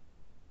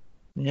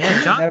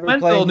 Yeah, John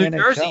Quenneville, New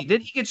Jersey.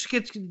 Didn't he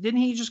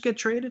just get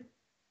traded?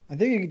 I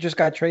think he just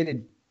got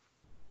traded.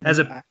 As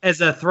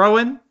a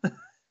throw-in?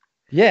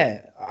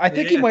 Yeah. I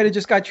think he might have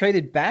just got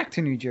traded back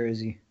to New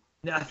Jersey.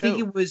 I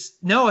think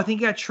he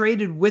got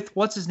traded with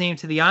what's-his-name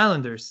to the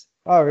Islanders.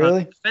 Oh,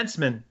 really? The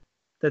defenseman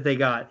that they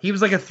got. He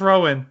was like a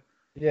throw-in.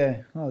 Yeah.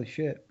 Holy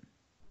shit.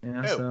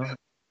 Yeah, so.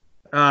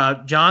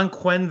 John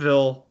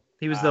Quenneville,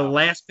 he was the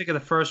last pick of the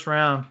first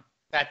round.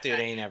 That dude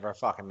ain't ever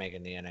fucking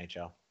making the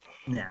NHL.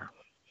 No.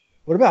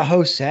 What about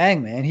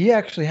Ho-Sang, man? He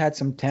actually had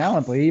some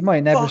talent, but he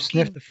might never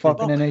sniff the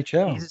fucking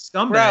NHL. He's a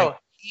scumbag. Bro,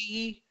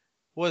 he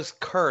was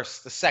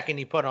cursed the second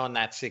he put on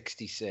that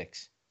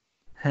 66.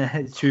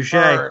 Touche.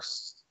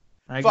 Cursed.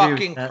 I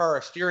Fucking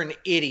cursed. You're an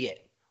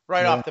idiot.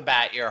 Right off the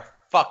bat, you're a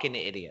fucking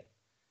idiot.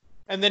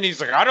 And then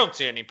he's like, I don't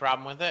see any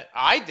problem with it.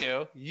 I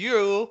do.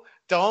 You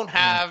don't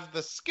have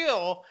the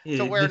skill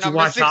to wear Did you number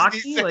watch 66.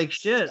 hockey? Like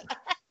shit.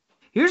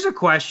 Here's a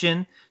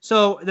question.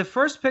 So the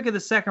first pick of the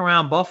second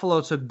round, Buffalo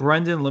took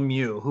Brendan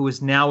Lemieux, who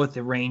is now with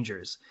the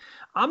Rangers.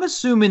 I'm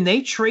assuming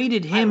they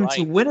traded him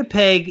to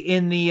Winnipeg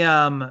in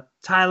the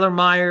Tyler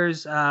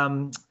Myers.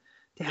 The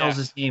hell's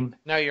his name?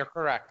 No, you're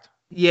correct.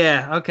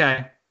 Yeah.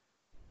 Okay.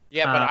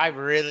 Yeah, but I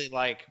really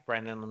like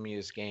Brendan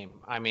Lemieux's game.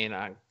 I mean,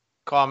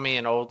 call me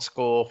an old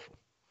school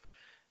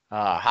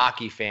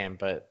hockey fan,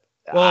 but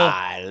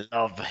I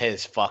love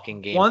his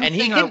fucking game. One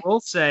thing I will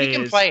say he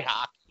can play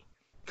hockey.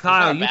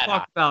 Kyle, you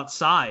talked about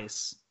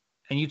size,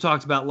 and you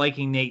talked about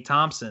liking Nate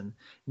Thompson.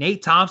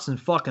 Nate Thompson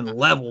fucking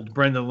leveled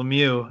Brendan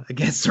Lemieux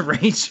against the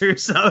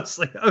Rangers. I was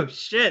like, oh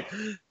shit,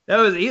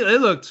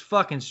 it looked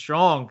fucking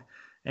strong.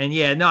 And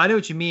yeah, no, I know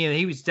what you mean.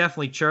 He was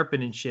definitely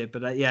chirping and shit.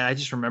 But I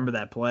just remember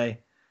that play.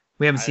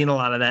 We haven't seen a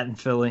lot of that in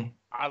Philly.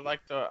 I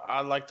like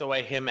the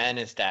way him and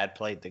his dad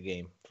played the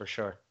game for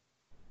sure.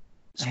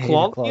 Is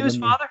Claude his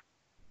father?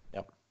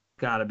 Yep,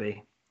 gotta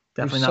be.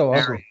 Definitely not so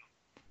ugly.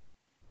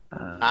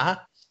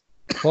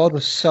 Claude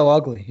was so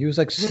ugly. He was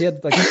like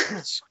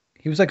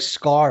he was like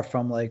Scar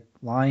from like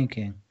Lion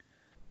King.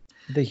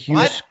 The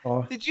huge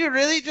Scar. Did you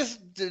really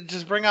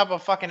just bring up a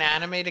fucking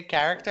animated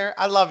character?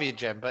 I love you,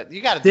 Jim, but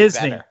you got to do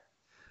better.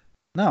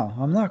 No,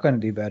 I'm not going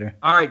to do better.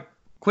 All right,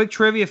 quick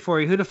trivia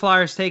for you: who the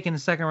Flyers take in the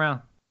second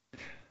round?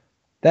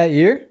 That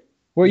year?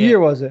 What year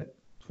was it?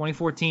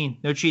 2014.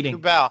 No cheating.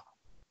 Kubel.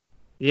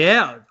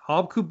 Yeah,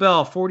 Hall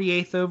Kubel,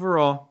 48th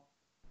overall.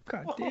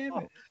 God damn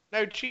it!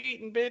 No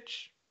cheating,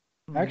 bitch.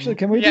 Actually,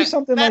 can we do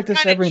something like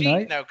this every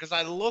night? No, because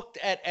I looked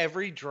at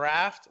every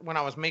draft when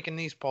I was making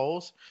these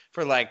polls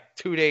for like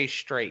 2 days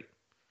straight.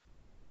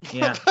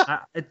 Yeah,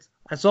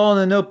 that's all in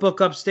the notebook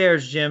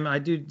upstairs, Jim.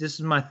 This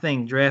is my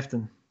thing,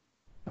 drafting.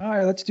 All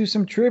right, let's do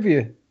some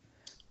trivia.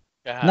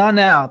 Not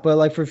now, but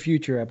like for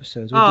future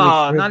episodes.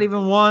 Not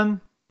even one?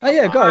 Oh,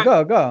 yeah, go.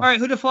 All right,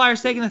 who the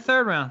Flyers take in the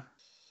third round?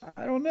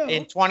 I don't know.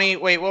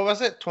 What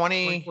was it?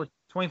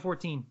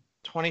 2014.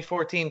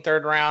 2014,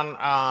 third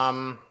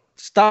round.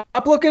 Stop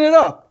looking it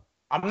up.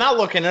 I'm not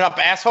looking it up,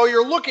 asshole.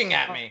 You're looking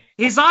at me.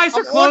 His eyes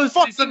are closed.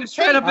 He's looking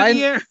straight up in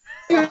the air.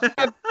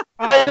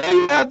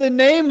 You have the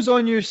names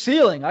on your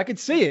ceiling. I could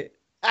see it.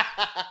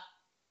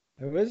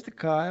 Who is the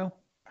Kyle?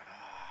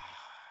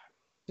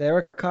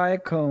 Derek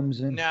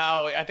Combs.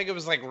 No, I think it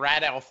was like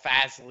Radel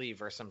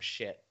Fazlev or some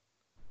shit.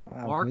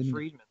 Wow, Mark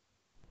Friedman.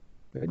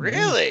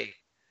 Really?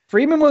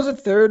 Friedman was a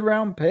third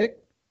round pick.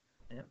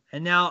 Yeah.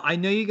 And now I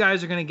know you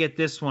guys are going to get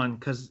this one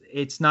because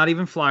it's not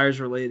even Flyers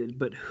related,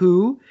 but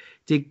who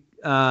did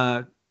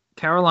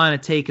Carolina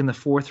take in the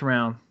fourth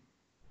round?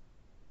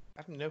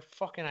 I have no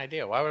fucking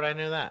idea. Why would I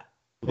know that?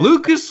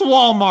 Lucas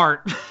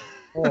Walmart.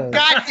 Oh.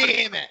 God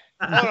damn it.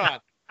 Hold on.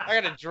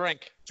 I got to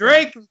drink.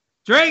 Drink.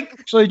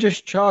 Actually,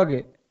 just chug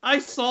it. I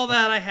saw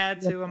that. I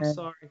had to. I'm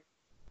sorry.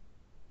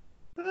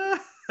 He's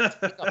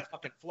a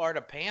fucking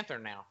Florida Panther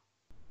now.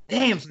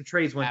 Damn, some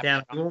trades went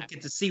down. You won't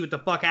get to see what the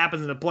fuck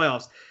happens in the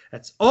playoffs.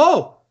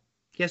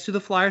 Guess who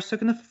the Flyers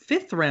took in the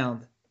fifth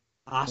round?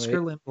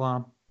 Oscar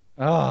Lindblom.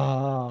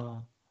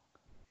 Oh.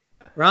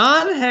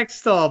 Ron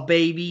Hextall,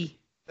 baby.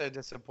 So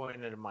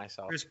disappointed in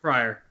myself. Chris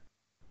Pryor.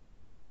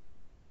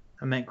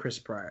 I meant Chris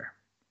Pryor.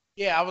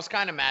 Yeah, I was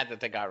kind of mad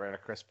that they got rid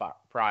of Chris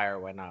Pryor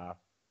when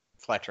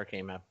Fletcher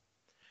came in.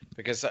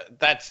 Because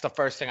that's the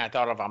first thing I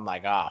thought of. I'm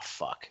like,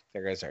 fuck.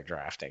 There goes our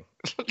drafting.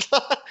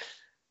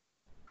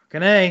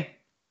 Fucking A.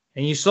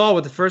 And you saw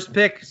with the first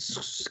pick,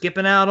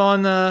 skipping out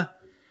on,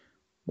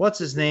 what's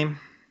his name?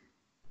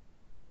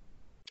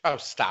 Oh,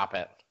 stop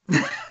it.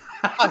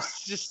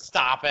 Just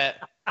stop it.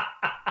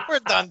 We're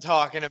done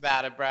talking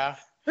about it, bro.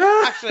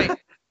 Actually,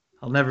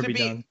 I'll never be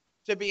done.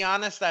 To be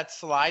honest, that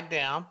slide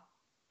down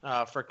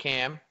for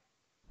Cam,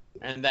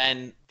 and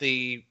then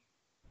the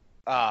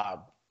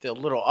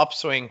little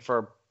upswing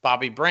for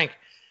Bobby Brink,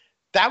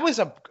 that was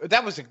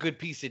a good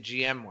piece of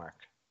GM work.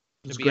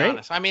 To be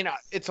honest, I mean,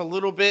 it's a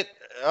little bit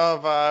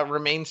of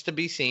remains to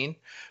be seen,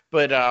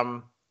 but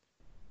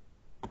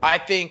I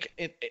think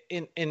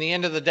in the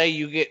end of the day,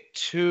 you get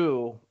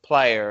two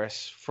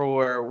players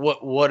for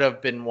what would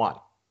have been one.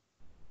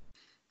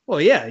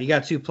 Well, yeah, you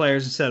got two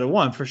players instead of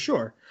one for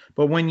sure.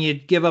 But when you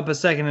give up a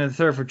second and a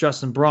third for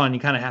Justin Braun, you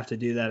kind of have to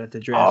do that at the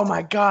draft. Oh,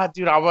 my God,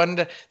 dude.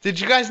 Did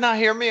you guys not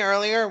hear me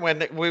earlier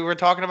when we were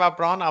talking about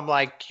Braun? I'm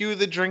like, cue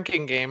the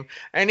drinking game.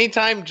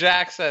 Anytime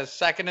Jack says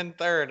second and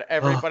third,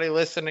 everybody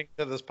listening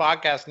to this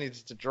podcast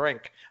needs to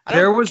drink.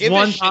 There was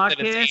one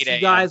podcast,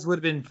 you guys would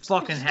have been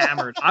fucking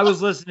hammered. I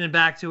was listening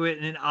back to it,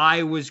 and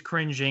I was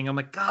cringing. I'm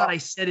like, God, I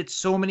said it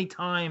so many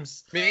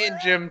times. Me and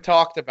Jim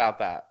talked about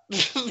that.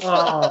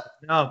 Oh,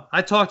 no.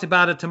 I talked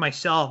about it to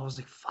myself. I was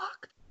like,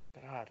 fuck.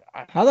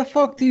 How the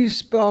fuck do you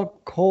spell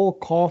Cole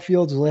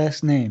Caulfield's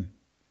last name?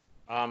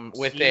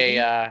 With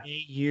a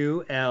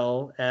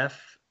ULF.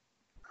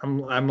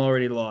 I'm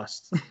already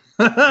lost.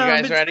 You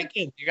guys ready?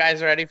 Thinking. You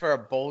guys ready for a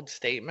bold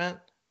statement?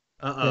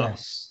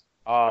 Yes.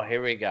 Oh,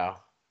 here we go.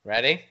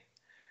 Ready?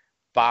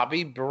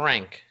 Bobby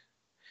Brink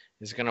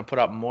is going to put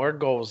up more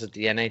goals at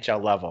the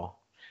NHL level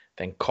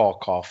than Cole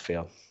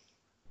Caulfield.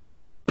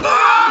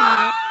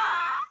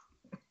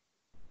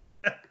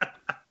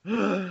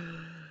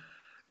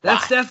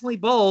 That's definitely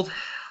bold.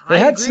 They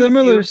had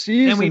similar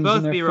seasons, and we both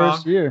in their be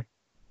first wrong. Year.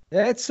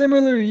 They had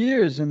similar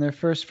years in their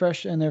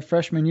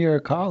freshman year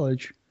of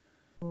college.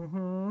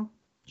 Mm-hmm.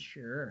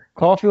 Sure.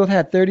 Caulfield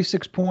had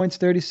 36 points,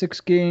 36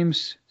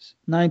 games,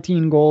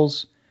 19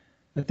 goals.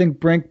 I think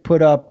Brink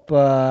put up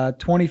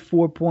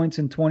 24 points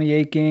in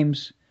 28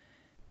 games.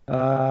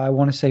 I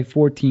want to say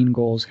 14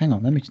 goals. Hang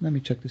on, let me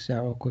check this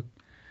out real quick.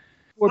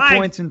 4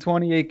 points in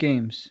 28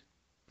 games.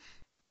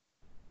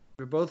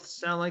 They both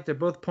sound like they're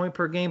both point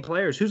per game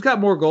players. Who's got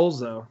more goals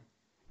though?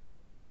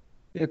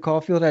 Yeah,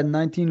 Caulfield had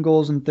 19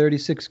 goals in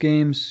 36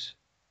 games.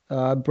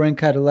 Brink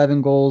had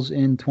 11 goals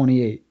in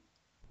 28.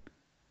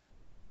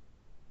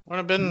 Would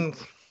have been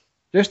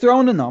just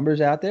throwing the numbers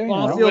out there.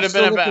 Caulfield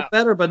still looked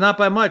better, but not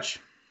by much.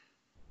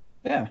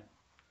 Yeah.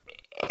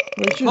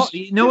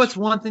 You know what's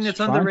one thing that's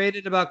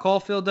underrated about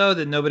Caulfield though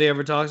that nobody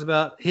ever talks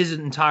about? His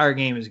entire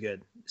game is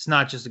good. It's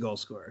not just a goal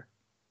scorer.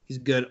 He's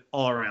good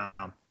all around.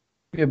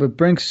 Yeah, but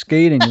Brink's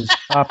skating is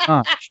top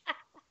notch.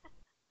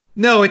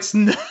 No, it's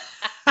not.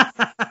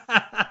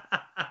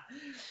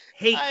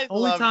 Hate.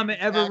 Only time I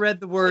ever read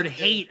the word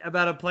hate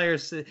about a player.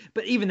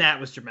 But even that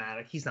was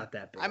dramatic. He's not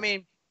that big. I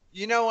mean,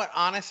 you know what?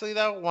 Honestly,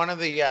 though, one of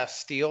the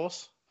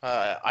steals,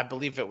 I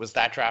believe it was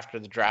that draft or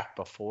the draft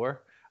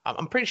before.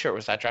 I'm pretty sure it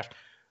was that draft.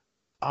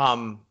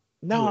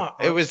 No,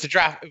 it was the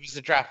draft. It was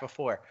the draft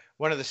before.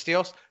 One of the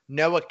steals,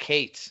 Noah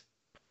Cates.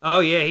 Oh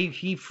yeah,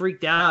 he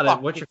freaked out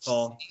at what you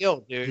call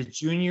steal, dude. The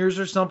juniors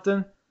or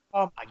something.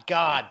 Oh my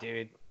god,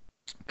 dude.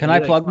 Can I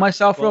plug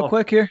myself real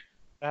quick here?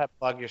 Go ahead,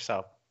 plug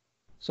yourself.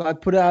 So I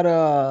put out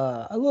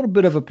a little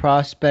bit of a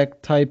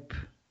prospect type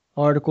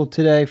article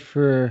today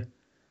for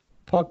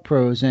Puck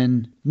Pros,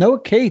 and Noah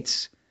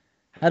Cates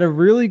had a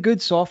really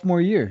good sophomore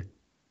year.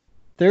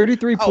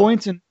 33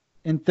 points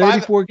in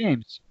 34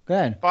 games. Go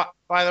ahead.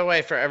 By the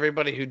way, for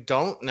everybody who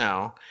don't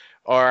know,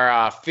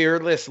 our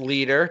fearless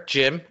leader,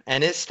 Jim,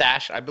 and his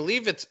stash, I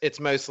believe it's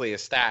mostly a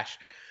stash,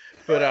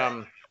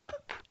 but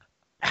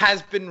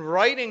has been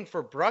writing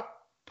for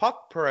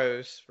Puck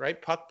Pros,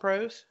 right? Puck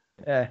Pros?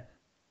 Yeah.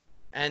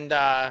 And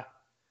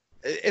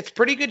it's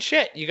pretty good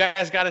shit. You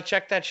guys got to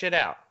check that shit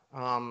out.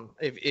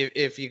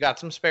 If you got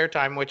some spare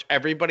time, which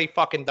everybody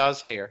fucking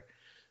does here.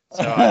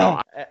 So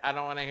I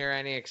don't want to hear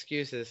any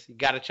excuses. You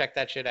got to check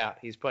that shit out.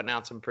 He's putting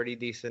out some pretty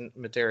decent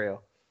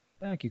material.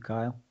 Thank you,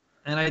 Kyle.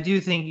 And I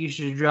do think you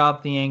should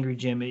drop the Angry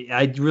Jim.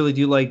 I really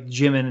do like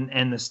Jim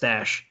and the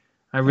stash.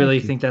 I really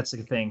think that's a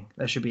thing.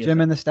 That should be a Jim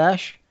thing. and the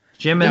stash?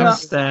 Jim and the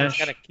stash.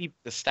 Got to keep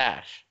the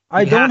stash.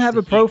 I don't have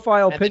a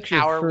profile picture.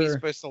 How are we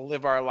supposed to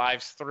live our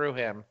lives through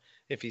him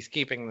if he's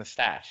keeping the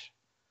stash?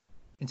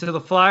 Until the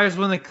Flyers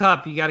win the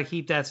cup, you got to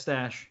keep that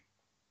stash.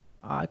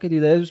 I could do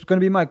that. It's going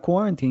to be my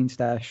quarantine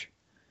stash.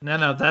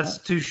 No, that's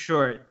too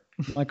short.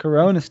 My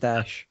Corona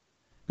stash.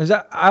 Because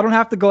I don't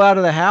have to go out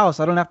of the house.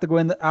 I don't have to go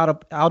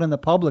out in the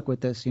public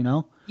with this, you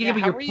know? Yeah,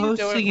 but you're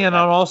posting it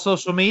on all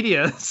social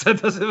media. So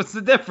what's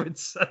the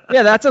difference?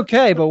 Yeah, that's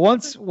okay. But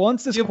once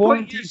this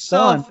quarantine's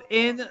done,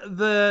 in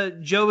the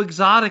Joe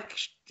Exotic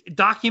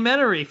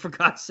documentary, for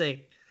God's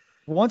sake.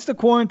 Once the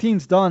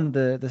quarantine's done,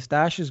 the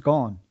stash is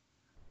gone.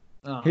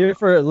 Oh. Here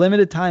for a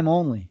limited time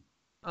only.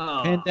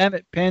 Oh.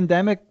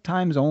 Pandemic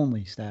times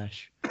only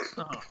stash.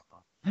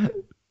 Oh.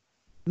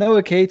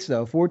 Noah Cates,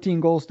 though, 14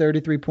 goals,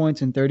 33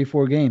 points in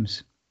 34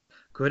 games.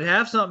 Could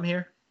have something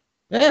here.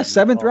 Yeah,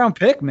 7th round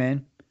pick,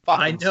 man.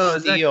 I know,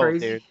 isn't that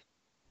crazy? Dude.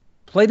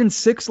 Played in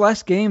 6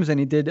 less games than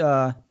he did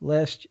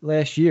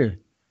last year.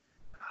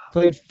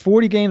 Played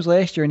 40 games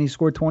last year, and he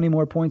scored 20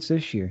 more points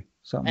this year.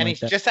 Something like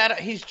that.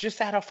 He's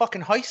just out of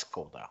fucking high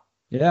school, though.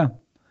 Yeah.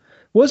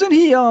 Wasn't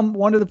he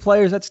one of the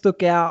players that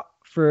stuck out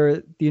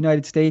for the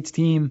United States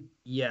team?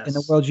 Yes. In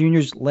the World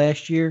Juniors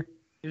last year?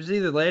 It was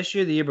either last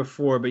year or the year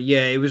before, but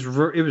yeah, it was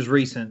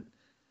recent.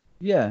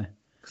 Yeah.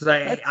 Because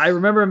I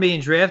remember him being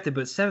drafted,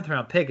 but 7th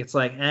round pick, it's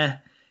like, eh.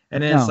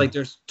 And then it's like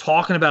there's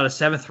talking about a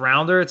 7th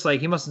rounder. It's like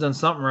he must have done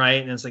something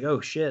right, and it's like,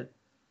 oh shit.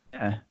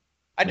 Yeah.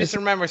 I just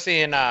remember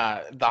seeing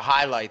the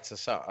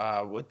highlights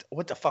of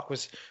what the fuck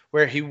was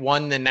where he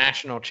won the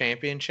national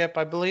championship,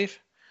 I believe.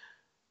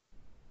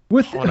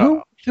 With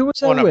who was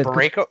that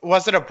with?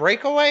 Was it a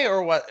breakaway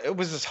or what? It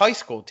was his high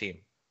school team.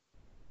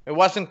 It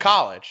wasn't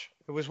college.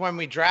 It was when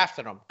we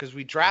drafted him because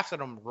we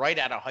drafted him right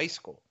out of high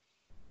school.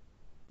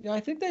 Yeah, I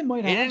think they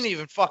might have. He didn't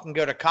even fucking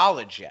go to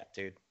college yet,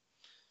 dude.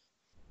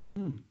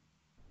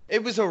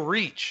 It was a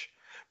reach,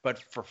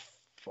 but for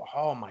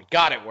oh my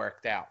god, it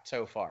worked out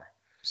so far.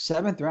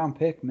 7th round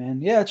pick, man.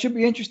 Yeah, it should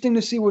be interesting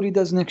to see what he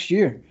does next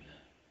year.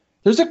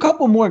 There's a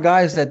couple more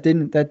guys that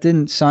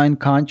didn't sign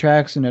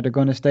contracts and that are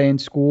going to stay in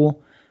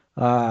school.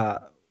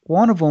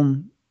 One of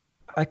them,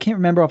 I can't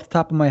remember off the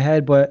top of my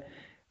head, but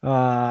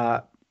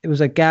It was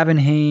like Gavin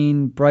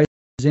Hayne, Bryce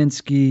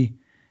Brzezinski.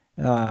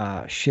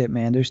 Shit,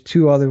 man. There's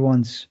two other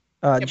ones.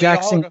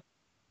 Jackson.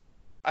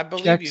 I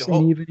believe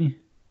Jackson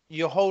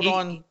you hold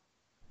on.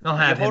 They'll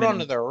have you hold on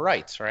to their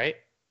rights, right?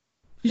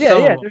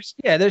 Yeah,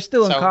 they're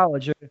still in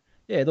college.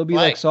 Yeah, they'll be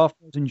like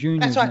sophomores and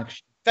juniors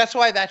next year. That's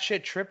why that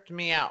shit tripped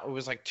me out. It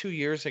was like 2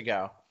 years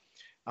ago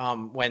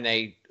when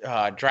they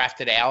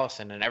drafted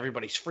Allison, and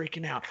everybody's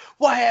freaking out.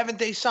 Why haven't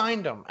they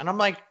signed him? And I'm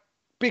like,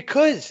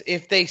 because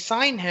if they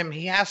sign him,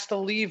 he has to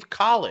leave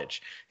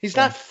college. He's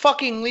not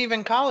fucking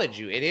leaving college,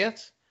 you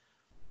idiots.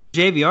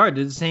 JVR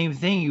did the same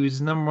thing. He was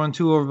the number 1,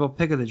 2 overall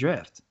pick of the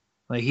draft.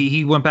 Like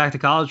he went back to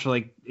college for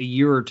like a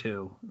year or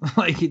two.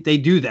 Like they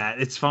do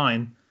that. It's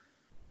fine.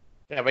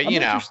 Yeah, but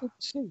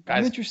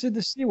I'm interested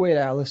to see Wade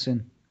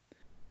Allison.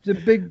 He's a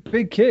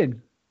big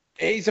kid.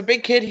 He's a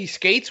big kid. He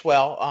skates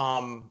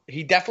well.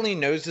 He definitely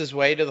knows his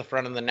way to the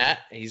front of the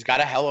net. He's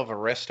got a hell of a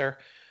wrister.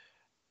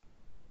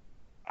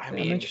 I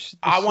mean,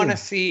 I want to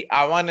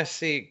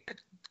see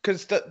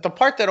because the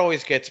part that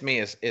always gets me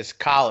is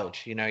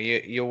college.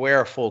 You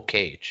wear a full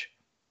cage.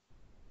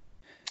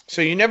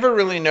 So you never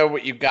really know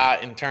what you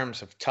got in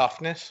terms of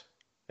toughness,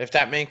 if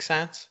that makes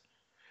sense,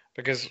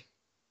 because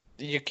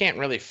you can't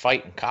really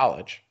fight in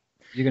college.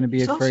 You're going to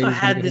be afraid. He's also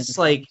had this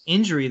like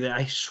injury that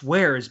I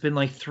swear has been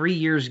like 3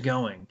 years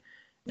going,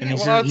 and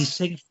he's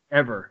taking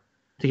forever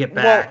to get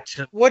back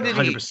to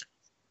 100%.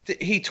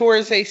 He tore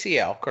his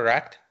ACL,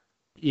 correct?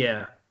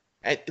 Yeah.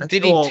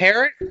 Did he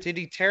tear it? Did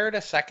he tear it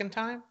a second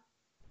time?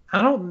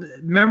 I don't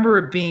remember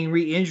it being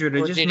re-injured.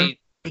 It just remember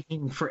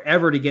taking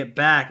forever to get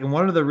back. And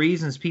one of the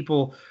reasons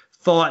people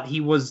thought he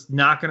was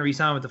not going to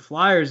resign with the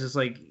Flyers is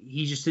like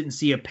he just didn't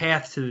see a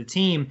path to the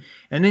team.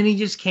 And then he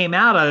just came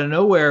out of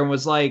nowhere and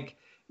was like,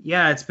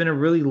 yeah, it's been a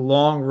really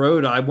long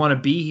road. I want to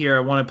be here. I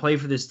want to play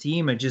for this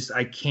team. I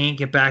can't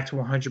get back to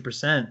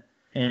 100%.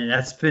 And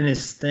that's been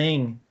his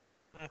thing.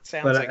 That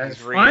sounds like he's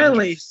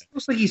finally, it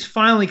looks like he's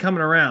finally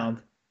coming around.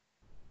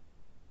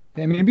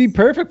 I mean, it'd be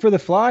perfect for the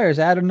Flyers.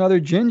 Add another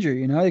ginger.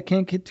 They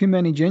can't get too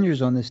many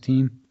gingers on this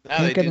team. No,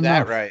 they do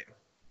that right.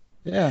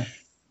 Yeah.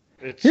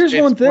 Here's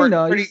one thing,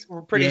 though.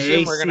 Pretty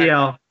soon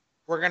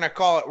we're gonna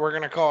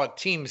call it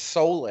Team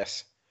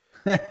Soulless.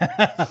 He's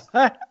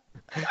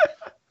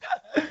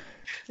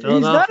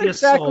not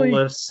exactly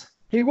soulless.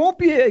 He won't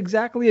be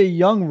exactly a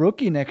young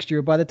rookie next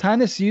year. By the time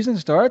the season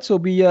starts, he'll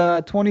be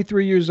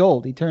 23 years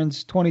old. He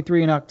turns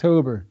 23 in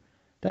October.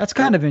 That's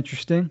kind of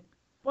interesting.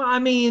 Well, I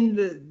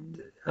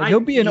mean, he'll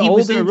be an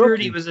older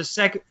rookie. He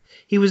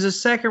was a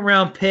second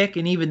round pick,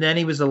 and even then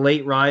he was a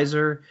late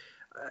riser.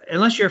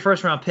 Unless you're a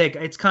first round pick,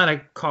 it's kind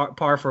of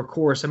par for a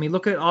course. I mean,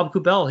 look at Ob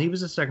Kubel. He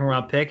was a second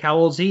round pick. How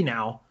old is he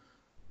now?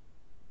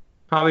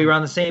 Probably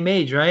around the same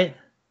age, right?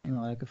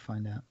 I could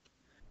find out.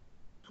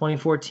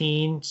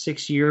 2014,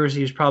 6 years.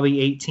 He was probably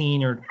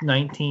 18 or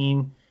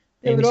 19.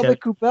 Yeah, but Ob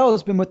Kubel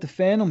has been with the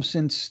Phantom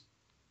since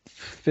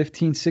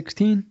 15,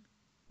 16.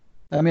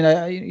 I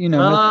mean,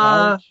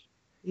 college,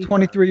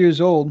 23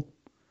 years old.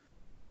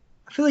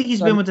 I feel like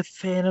he's been with the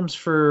Phantoms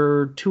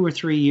for 2 or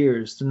 3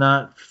 years,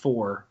 not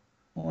 4.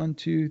 1,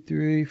 2,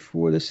 3,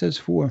 4. This says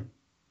 4.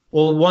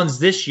 Well, one's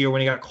this year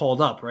when he got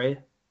called up, right?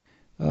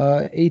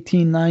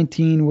 18,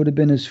 19 would have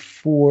been his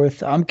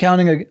 4th. I'm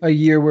counting a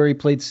year where he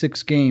played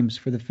 6 games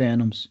for the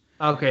Phantoms.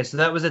 Okay, so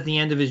that was at the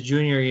end of his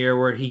junior year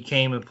where he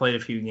came and played a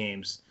few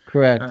games.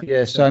 Correct. Right,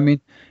 yeah. So I mean,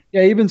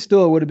 yeah, even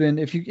still, it would have been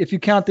if you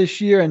count this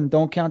year and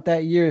don't count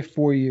that year,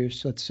 4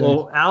 years. Let's say.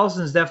 Well,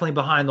 Allison's definitely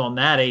behind on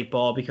that 8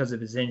 ball because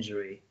of his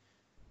injury.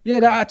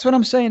 Yeah, that's what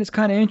I'm saying. It's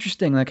kind of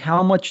interesting. Like,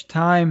 how much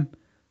time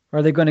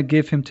are they going to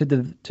give him to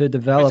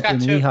develop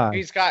in Lehigh?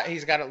 He's got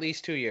at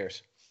least 2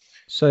 years.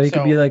 So he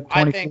could be like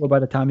 24 by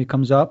the time he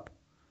comes up.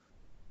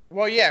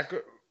 Well, yeah,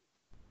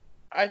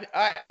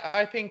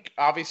 I think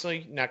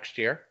obviously next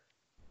year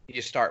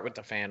you start with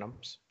the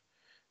Phantoms,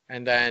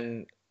 and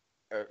then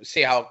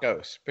see how it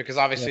goes, because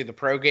obviously the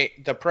pro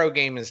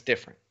game is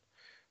different.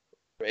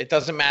 It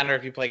doesn't matter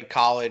if you play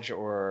college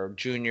or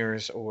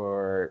juniors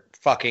or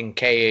fucking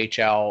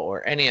KHL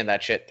or any of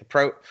that shit.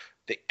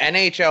 The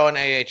NHL and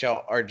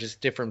AHL are just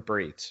different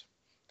breeds.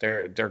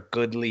 They're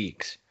good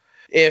leagues.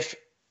 If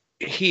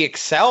he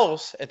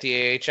excels at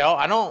the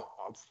AHL,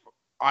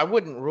 I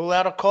wouldn't rule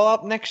out a call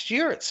up next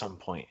year at some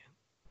point.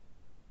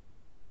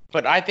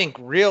 But I think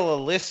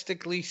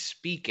realistically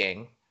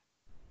speaking,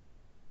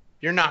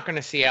 you're not going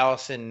to see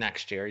Allison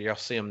next year. You'll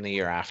see him the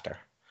year after.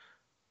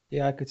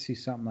 Yeah, I could see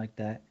something like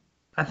that.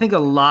 I think a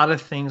lot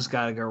of things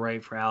got to go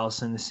right for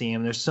Allison to see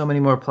him. There's so many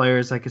more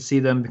players. I could see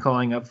them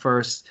calling up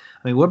first.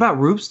 I mean, what about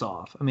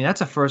Rubtsov? I mean,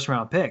 that's a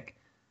first-round pick.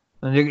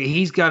 And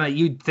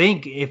you'd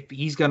think if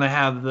he's going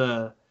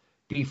to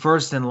be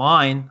first in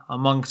line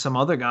among some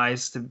other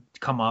guys to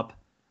come up.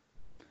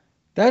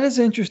 That is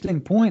an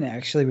interesting point,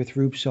 actually, with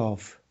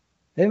Rubtsov.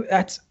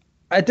 That's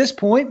at this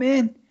point,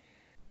 man,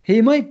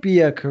 he might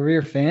be a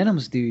career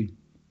Phantoms dude,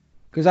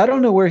 because I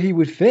don't know where he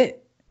would fit.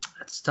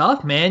 That's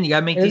tough, man. You got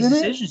to make these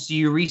decisions. Do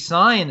you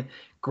re-sign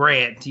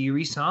Grant? Do you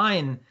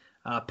re-sign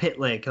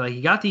Pitlick. Like,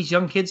 you got these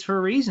young kids for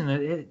a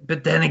reason.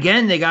 But then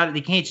again, they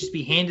can't just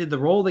be handed the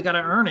role. They got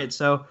to earn it.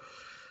 So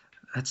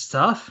that's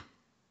tough.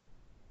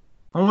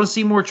 I want to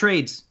see more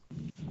trades.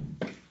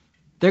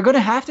 They're going to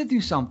have to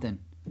do something.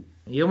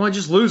 You don't want to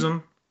just lose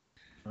them.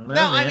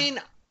 I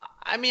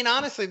mean,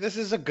 honestly, this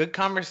is a good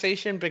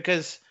conversation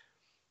because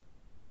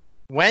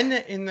when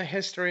in the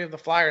history of the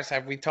Flyers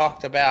have we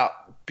talked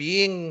about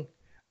being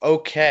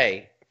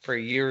okay for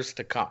years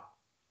to come?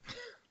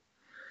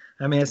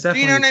 I mean, it's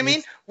definitely. Do you know what I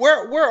mean?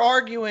 We're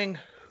arguing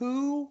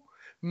who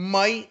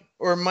might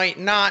or might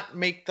not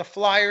make the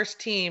Flyers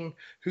team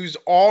who's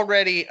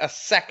already a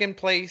second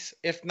place,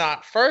 if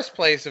not first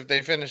place, if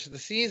they finish the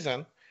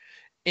season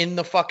in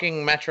the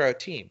fucking Metro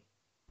team.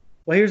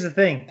 Well, here's the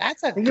thing.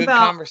 That's a good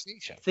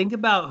conversation. Think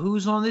about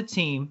who's on the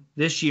team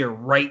this year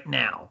right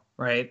now,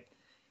 right?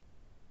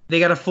 They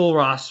got a full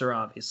roster,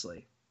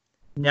 obviously.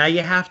 Now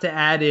you have to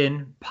add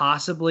in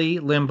possibly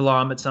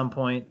Lindblom at some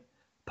point,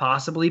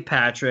 possibly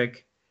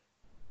Patrick.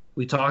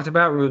 We talked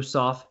about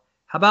Rubtsov.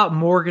 How about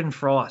Morgan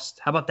Frost?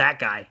 How about that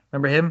guy?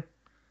 Remember him?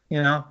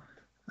 You know,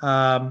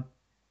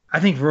 I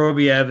think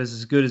Vorobiev is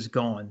as good as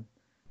going.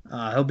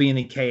 He'll be in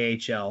the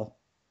KHL.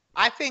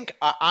 I think,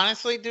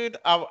 honestly, dude,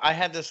 I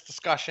had this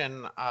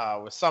discussion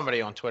with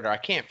somebody on Twitter. I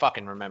can't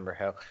fucking remember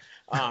who.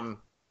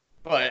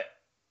 But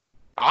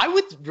I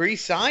would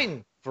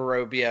re-sign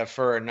Vorobiev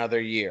for another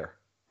year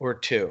or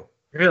two.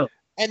 Really?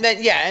 And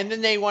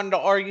then they wanted to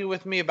argue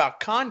with me about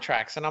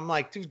contracts, and I'm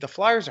like, dude, the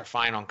Flyers are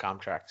fine on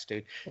contracts,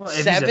 dude. Well, if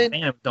he's a fan,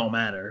 it don't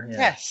matter.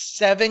 Yeah,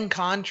 7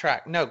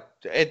 contract. No,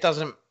 it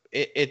doesn't.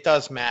 It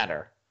does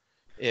matter.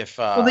 If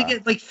well, they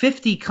get like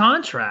 50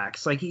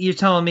 contracts. Like, you're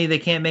telling me they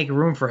can't make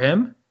room for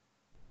him?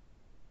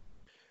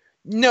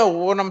 No,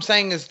 what I'm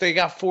saying is they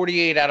got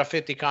 48 out of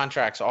 50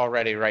 contracts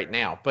already right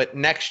now. But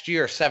next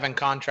year, 7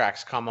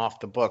 contracts come off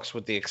the books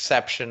with the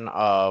exception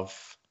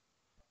of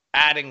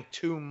adding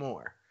 2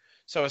 more.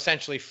 So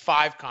essentially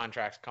 5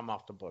 contracts come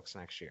off the books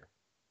next year.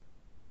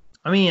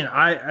 I mean,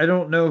 I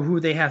don't know who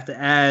they have to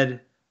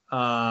add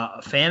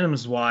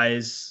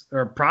Phantoms-wise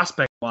or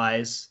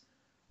prospect-wise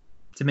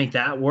to make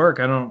that work.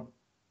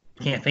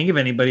 Can't think of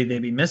anybody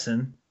they'd be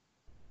missing.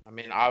 I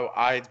mean,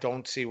 I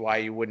don't see why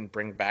you wouldn't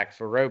bring back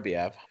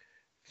Vorobiev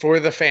for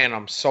the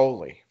Phantoms,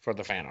 solely for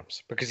the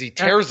Phantoms, because he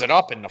tears it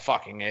up in the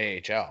fucking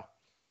AHL.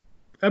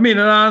 I mean,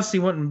 it honestly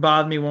wouldn't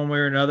bother me one way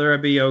or another.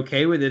 I'd be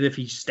okay with it if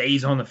he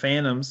stays on the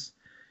Phantoms.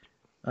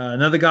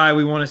 Another guy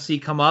we want to see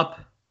come up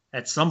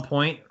at some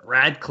point,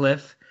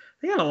 Radcliffe.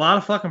 They got a lot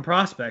of fucking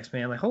prospects,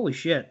 man. Like, holy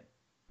shit.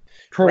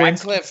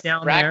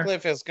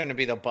 Radcliffe is going to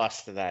be the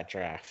bust of that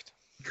draft.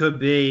 Could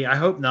be. I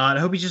hope not. I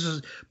hope he's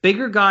just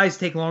bigger guys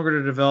take longer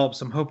to develop,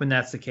 so I'm hoping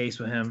that's the case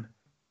with him.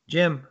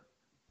 Jim,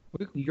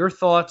 your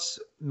thoughts,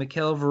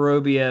 Mikhail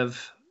Vorobiev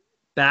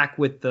back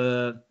with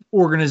the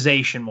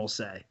organization, we'll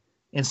say,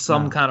 in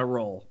some kind of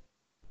role.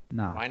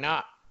 No. Why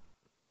not?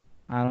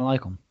 I don't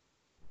like him.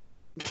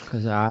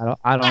 Because I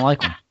don't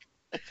like him.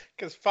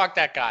 Because fuck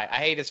that guy. I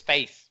hate his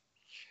face.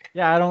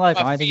 Yeah, I don't like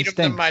him. I think he feed him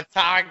stinks. to my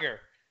tiger.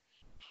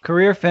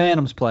 Career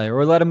Phantoms player,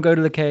 or let him go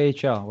to the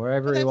KHL,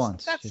 wherever he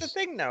wants. That's the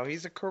thing, though.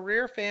 He's a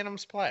career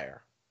Phantoms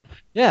player.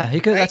 Yeah, he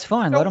could. Right? That's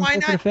fine. So let him play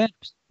for the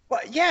Phantoms.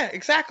 Well, yeah,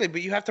 exactly.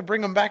 But you have to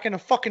bring him back in a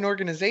fucking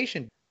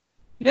organization.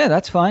 Yeah,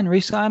 that's fine.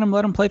 Re-sign him.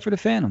 Let him play for the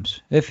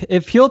Phantoms.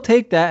 If he'll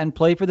take that and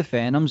play for the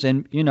Phantoms,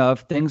 and if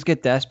things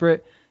get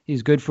desperate,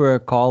 he's good for a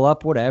call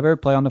up, whatever.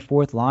 Play on the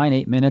 4th line,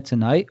 8 minutes a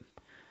night.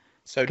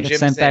 So get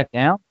sent back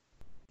down.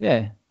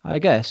 Yeah, I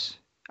guess.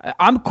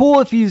 I'm cool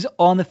if he's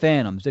on the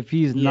Phantoms. If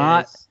he's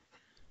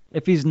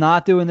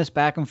not doing this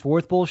back and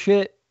forth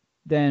bullshit,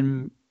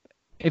 then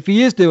if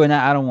he is doing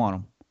that, I don't want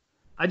him.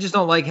 I just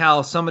don't like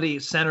how somebody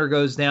center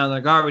goes down.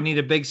 Like, all right, we need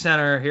a big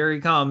center. Here he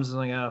comes. I'm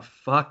like, oh,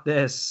 fuck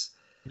this.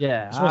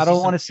 Yeah, I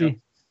don't want to see.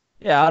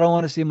 Yeah, I don't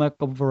want to see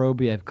Michael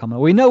Vorobiev coming.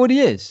 We know what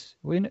he is.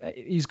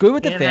 He's good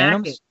with the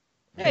Phantoms.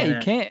 Yeah,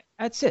 he can't.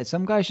 That's it.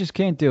 Some guys just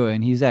can't do it,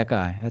 and he's that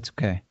guy. That's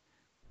okay.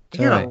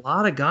 You got a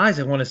lot of guys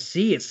I want to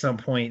see at some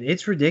point.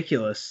 It's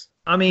ridiculous.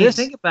 I mean,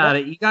 think about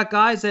it. You got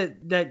guys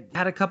that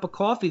had a cup of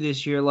coffee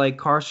this year, like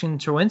Carson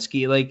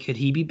Trawinski. Like, could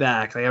he be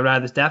back? Like, I'd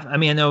rather I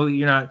mean, I know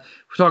we're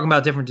talking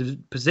about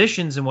different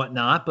positions and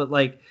whatnot, but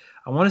like,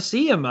 I want to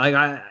see him.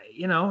 I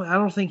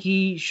don't think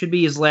he should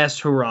be his last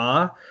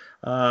hurrah.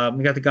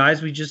 We got the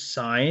guys we just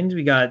signed.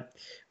 We got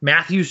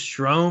Matthew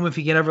Strome, if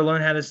he can ever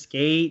learn how to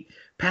skate.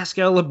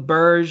 Pascal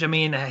LeBerge. I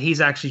mean,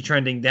 he's actually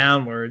trending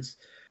downwards.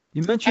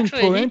 You mentioned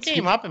he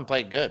came up and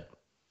played good.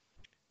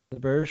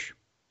 LeBerge.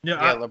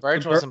 Yeah,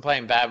 LeBerge wasn't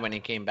playing bad when he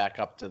came back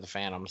up to the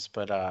Phantoms,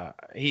 but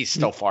he's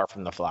still far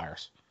from the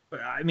Flyers.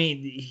 I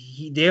mean,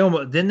 they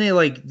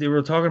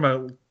were talking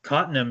about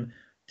cutting him.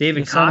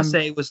 David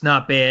Kasse was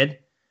not bad.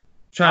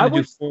 Trying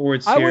to do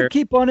forwards here. I would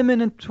keep on him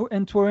and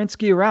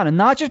Twarynski around, and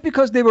not just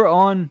because they were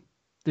on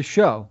the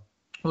show.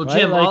 Well,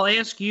 right? Jim, I'll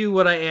ask you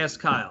what I asked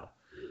Kyle.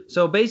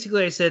 So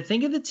basically, I said,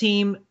 think of the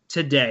team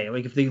today.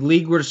 Like, if the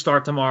league were to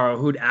start tomorrow,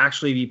 who'd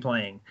actually be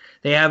playing?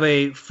 They have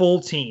a full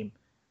team.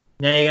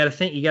 Now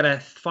you got to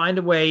find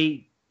a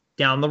way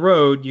down the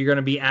road, you're going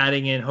to be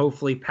adding in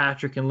hopefully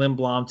Patrick and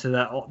Lindblom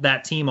to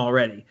that team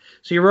already.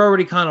 So you're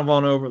already kind of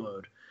on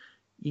overload.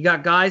 You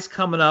got guys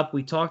coming up.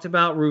 We talked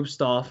about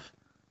Rubstov.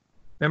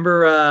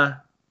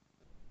 Remember,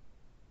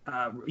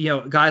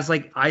 guys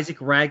like Isaac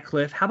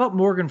Radcliffe. How about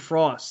Morgan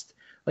Frost?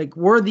 Like,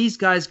 where are these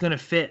guys going to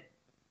fit?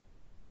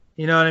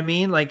 You know what I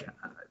mean? Like,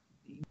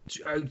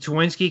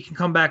 Tawinski can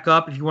come back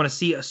up if you want to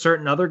see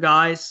certain other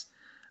guys.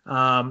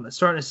 Starting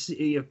to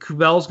see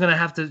Kubel's going to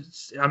have to.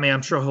 I mean,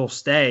 I'm sure he'll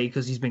stay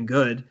because he's been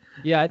good.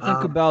 Yeah, I think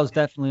Kubel's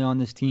definitely on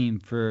this team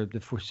for the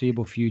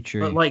foreseeable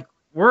future. But like,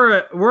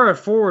 we're at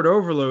forward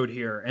overload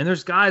here, and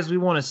there's guys we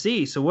want to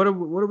see. So what are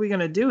we going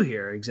to do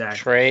here exactly?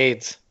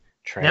 Trades.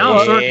 Now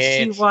I'm starting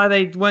to see why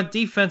they went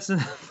defense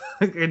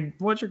and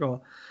what you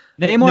call.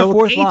 Name our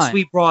fourth line.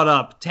 We brought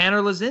up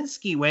Tanner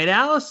Lazinski, Wade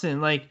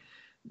Allison, like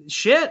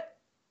shit.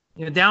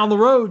 Down the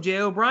road, Jay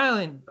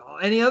O'Brien,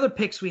 any other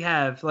picks we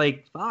have,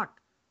 like fuck.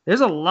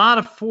 There's a lot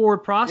of forward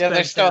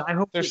prospects. Yeah,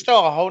 there's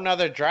still a whole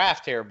nother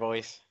draft here,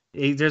 boys.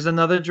 There's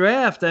another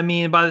draft. I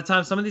mean, by the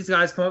time some of these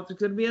guys come up, there's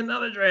going to be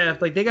another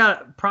draft. Like they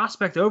got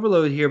prospect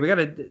overload here. We got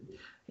to.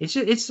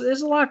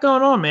 There's a lot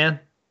going on, man.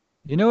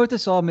 You know what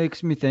this all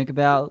makes me think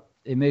about?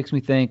 It makes me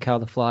think how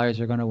the Flyers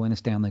are going to win a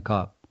Stanley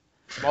Cup.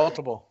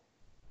 Multiple.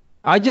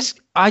 I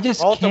just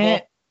Multiple.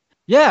 Can't.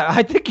 Yeah,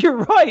 I think you're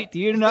right,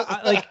 dude.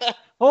 Like,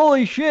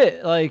 holy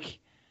shit! Like,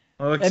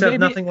 well, except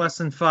nothing less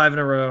than 5 in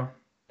a row.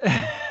 No.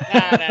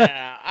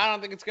 I don't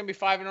think it's gonna be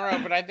 5 in a row,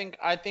 but I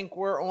think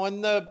we're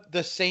on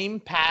the same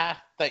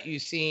path that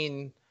you've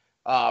seen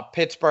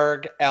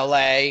Pittsburgh,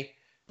 LA,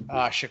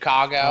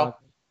 Chicago.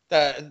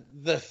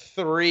 The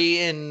 3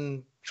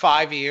 in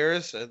 5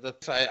 years.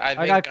 I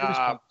think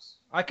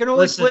I can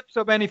only flip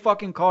so many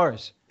fucking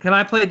cars. Can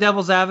I play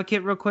devil's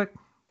advocate real quick?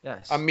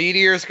 Yes. A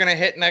meteor is gonna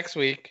hit next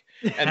week.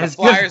 And the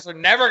Flyers are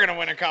never going to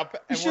win a cup.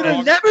 You should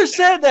have never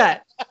said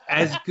that.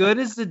 As good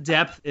as the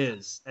depth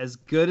is,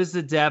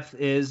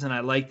 and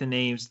I like the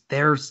names,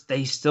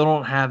 they still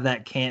don't have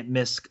that can't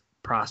miss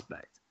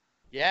prospect.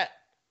 Yet.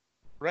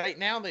 Right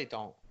now they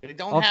don't. They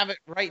don't have it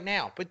right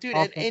now. But, dude,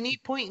 at any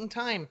point in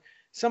time,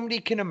 somebody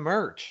can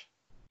emerge.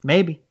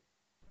 Maybe.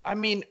 I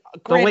mean,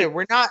 granted,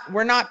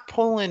 we're not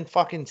pulling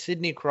fucking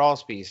Sidney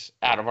Crosby's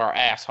out of our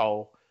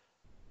asshole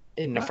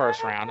in the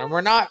first round. And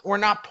we're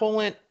not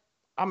pulling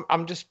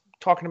I'm just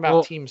talking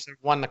about teams that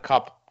won the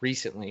cup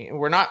recently. And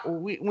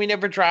we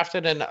never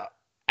drafted an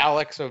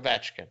Alex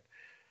Ovechkin.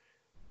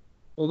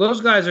 Well,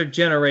 those guys are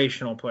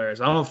generational players.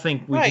 I don't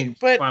think we can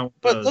find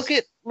but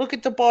look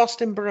at the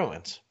Boston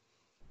Bruins.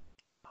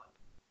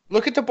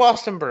 Look at the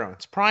Boston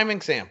Bruins. Prime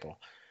example.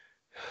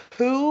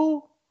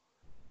 Who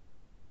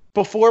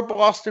before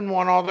Boston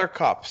won all their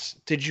cups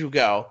did you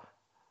go,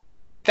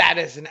 that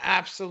is an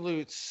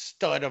absolute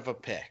stud of a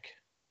pick?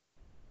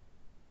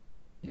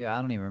 Yeah,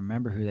 I don't even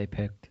remember who they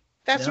picked.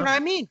 That's what I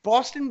mean.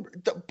 Boston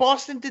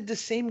did the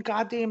same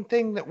goddamn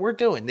thing that we're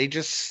doing. They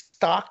just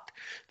stocked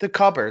the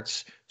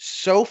cupboards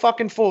so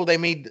fucking full. They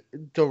made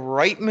the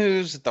right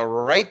moves at the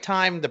right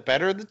time to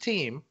better the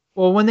team.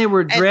 Well, when they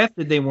were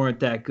drafted, they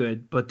weren't that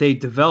good, but they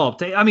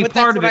developed.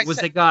 Part of it was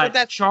they got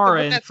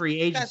Chara in free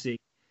agency.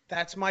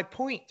 That's my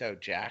point, though,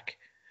 Jack.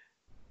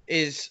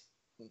 Is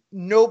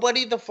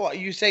nobody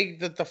you say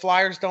that the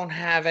Flyers don't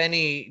have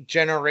any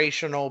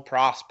generational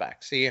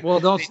prospects. See, well,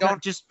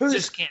 just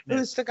can't miss.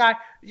 Who's the guy?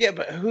 Yeah,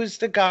 but who's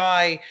the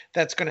guy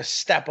that's going to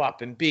step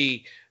up and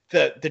be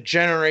the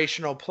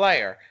generational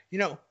player?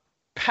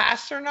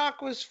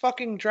 Pasternak was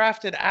fucking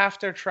drafted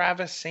after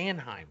Travis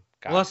Sanheim.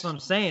 Guys. Well, that's what I'm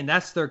saying.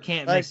 That's their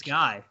can't miss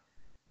guy.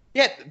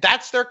 Yeah,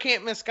 that's their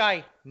can't miss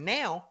guy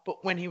now.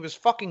 But when he was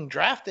fucking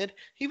drafted,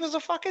 he was a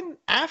fucking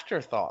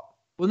afterthought.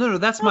 Well, no,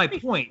 that's my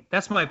point.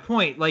 That's my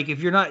point. Like,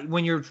 if you're not,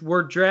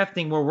 we're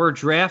drafting where we're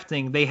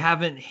drafting, they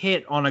haven't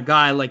hit on a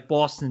guy like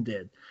Boston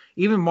did.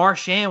 Even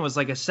Marchand was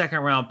like a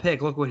second-round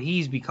pick. Look what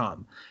he's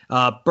become.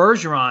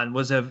 Bergeron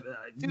was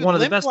one of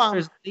the best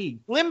players in the league.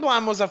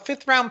 Lindblom was a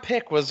fifth-round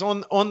pick, was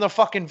on the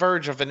fucking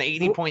verge of an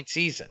 80-point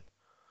season.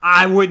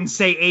 I wouldn't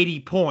say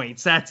 80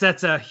 points.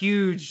 That's a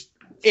huge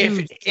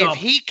If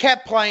he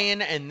kept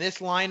playing and this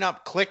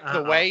lineup clicked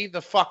the way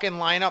the fucking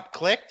lineup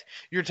clicked,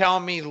 you're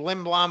telling me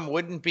Lindblom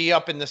wouldn't be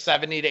up in the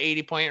 70 to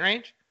 80 point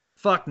range?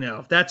 Fuck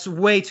no. That's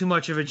way too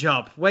much of a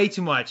jump. Way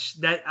too much.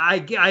 That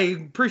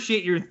I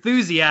appreciate your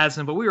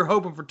enthusiasm, but we were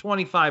hoping for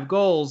 25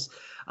 goals.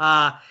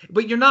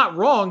 But you're not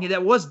wrong.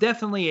 That was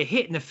definitely a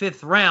hit in the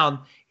 5th round.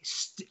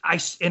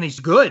 And he's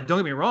good. Don't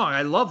get me wrong.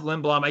 I love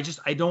Lindblom.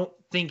 I don't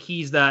think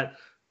he's that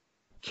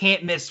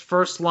can't miss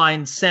first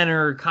line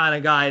center kind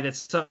of guy that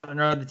some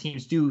other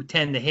teams do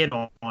tend to hit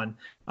on.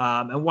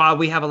 And while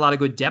we have a lot of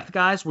good depth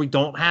guys, we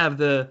don't have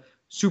the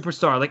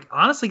superstar. Like,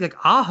 honestly, like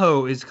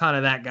Aho is kind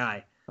of that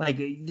guy.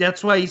 Like,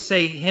 that's why you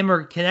say him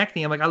or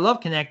Konechny. I'm like, I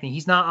love Konechny.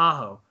 He's not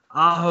Aho.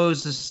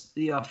 Aho's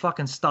a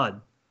fucking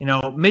stud.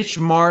 Mitch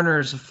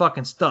Marner's a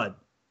fucking stud.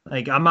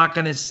 Like, I'm not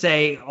going to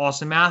say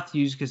Austin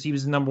Matthews because he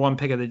was the number 1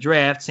 pick of the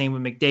draft. Same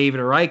with McDavid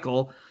or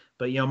Eichel.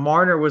 But,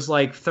 Marner was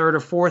like 3rd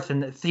or 4th,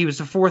 and he was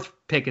the 4th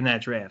pick in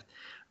that draft.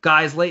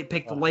 guys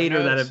picked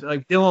later that have,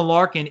 like Dylan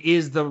Larkin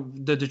is the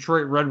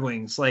Detroit Red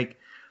Wings. Like,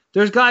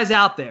 there's guys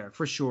out there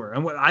for sure.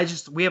 And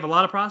we have a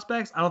lot of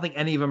prospects. I don't think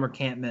any of them are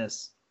can't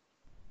miss.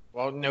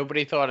 Well,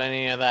 nobody thought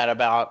any of that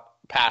about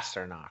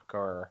Pasternak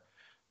or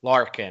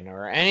Larkin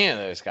or any of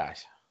those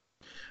guys.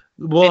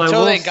 Well,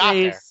 until they got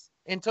there.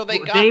 Until they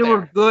got there. They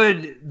were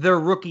good their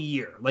rookie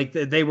year. Like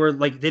they were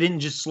like they didn't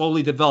just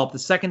slowly develop. The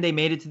second they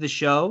made it to the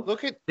show,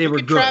 look at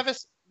good.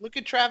 Travis. Look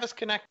at Travis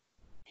Connect.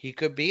 He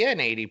could be an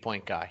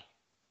 80-point guy.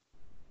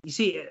 You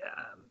see,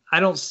 I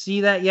don't see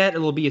that yet.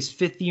 It'll be his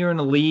 5th year in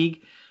the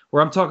league.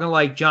 Where I'm talking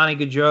like Johnny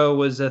Gaudreau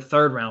was a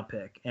 3rd-round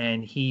pick,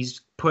 and his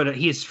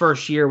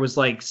first year was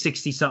like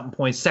 60-something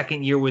points.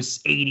 Second year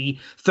was 80.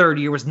 Third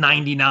year was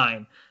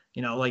 99.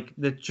 You know, like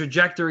the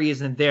trajectory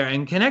isn't there.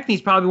 And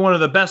Konechny's probably one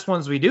of the best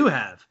ones we do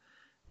have.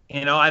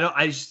 You know,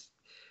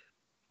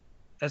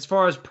 as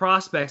far as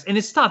prospects, and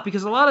it's tough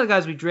because a lot of the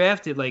guys we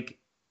drafted, like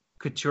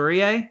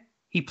Couturier,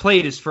 he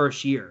played his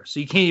first year. So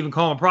you can't even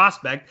call him a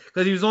prospect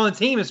because he was on the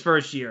team his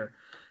first year.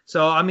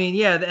 So, I mean,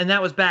 yeah, and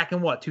that was back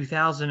in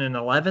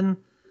 2011?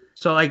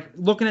 So, like,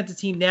 looking at the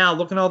team now,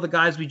 looking at all the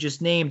guys we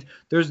just named,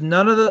 there's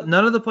none of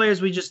the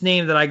players we just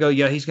named that I go,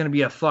 yeah, he's going to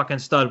be a fucking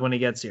stud when he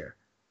gets here.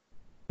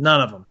 None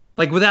of them.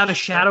 Like, without a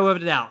shadow of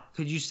a doubt.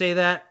 Could you say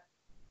that?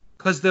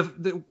 Because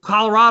the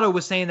Colorado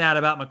was saying that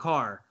about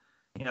Makar.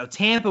 You know,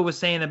 Tampa was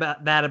saying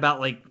about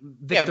like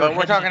Victor. Yeah, but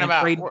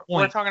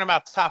we're talking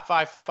about top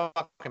 5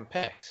 fucking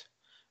picks.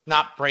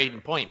 Not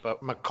Braden Point,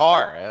 but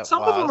Makar.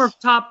 Some of them are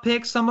top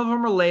picks. Some of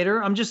them are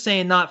later. I'm just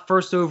saying not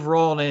first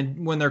overall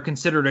and when they're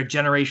considered a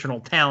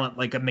generational talent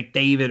like a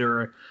McDavid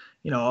or,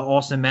 you know,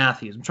 Austin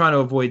Matthews. I'm trying to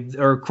avoid,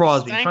 or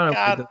Crosby.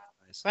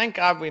 Thank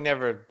God we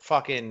never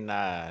fucking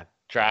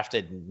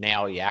drafted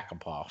Nail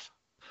Yakupov.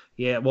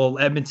 Yeah, well,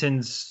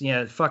 Edmonton's,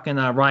 fucking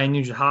Ryan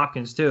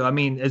Nugent-Hopkins too. I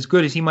mean, as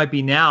good as he might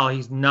be now,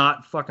 he's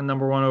not fucking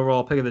number 1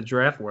 overall pick of the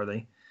draft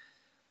worthy.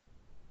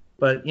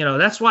 But, you know,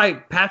 that's why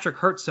Patrick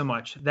hurts so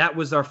much. That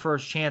was our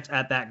first chance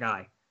at that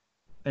guy.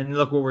 And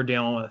look what we're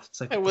dealing with.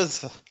 It's like, it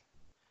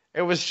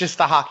was just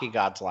the hockey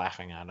gods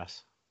laughing at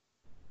us.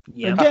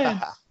 Yeah.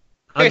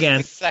 Again.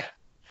 It's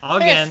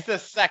the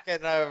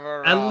second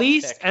overall At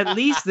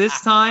least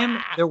this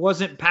time, there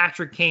wasn't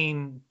Patrick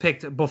Kane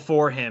picked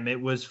before him.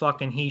 It was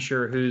fucking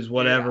Hischier, who's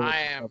whatever.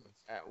 Yeah,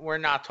 we're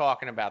not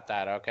talking about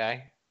that,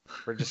 okay?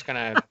 We're just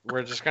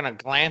gonna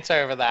glance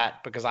over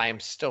that because I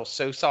am still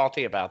so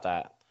salty about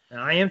that.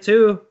 I am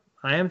too.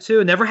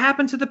 It never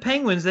happened to the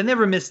Penguins. They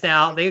never missed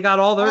out. They got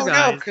all their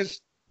guys.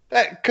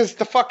 No, because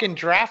the fucking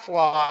draft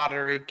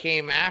lottery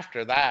came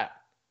after that.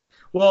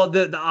 Well,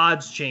 the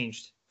odds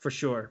changed for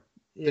sure.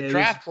 The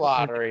draft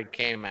lottery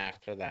came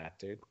after that,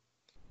 dude.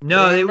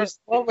 No, it was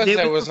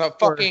a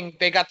fucking.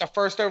 They got the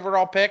first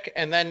overall pick,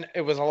 and then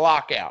it was a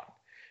lockout.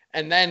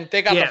 And then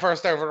they got the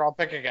first overall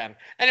pick again.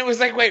 And it was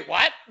like, wait,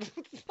 what?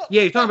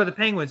 Yeah, you're talking about the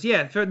Penguins.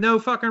 Yeah, for no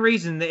fucking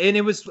reason. And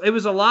it was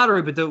a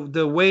lottery, but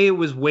the way it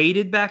was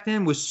weighted back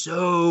then was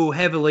so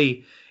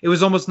heavily, it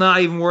was almost not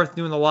even worth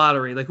doing the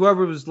lottery. Like,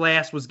 whoever was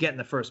last was getting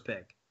the first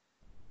pick.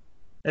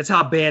 That's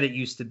how bad it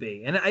used to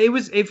be. And it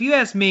was, if you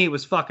ask me, it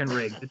was fucking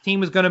rigged. The team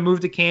was going to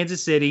move to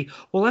Kansas City.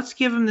 Well, let's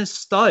give them this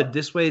stud.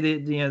 This way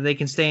they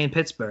can stay in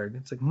Pittsburgh.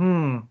 It's like,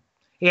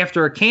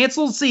 After a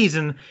canceled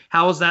season,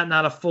 how is that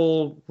not a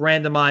full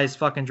randomized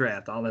fucking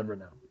draft? I'll never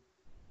know.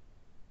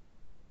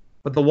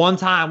 But the one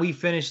time we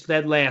finished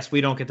dead last,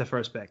 we don't get the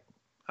first pick.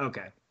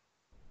 Okay.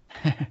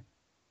 It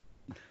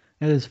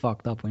is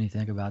fucked up when you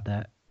think about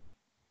that.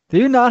 Do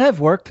you not have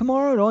work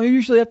tomorrow? Don't you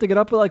usually have to get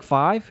up at like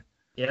 5?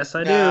 Yes,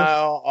 I do.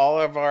 No, all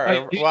of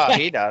our... Well,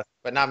 he does,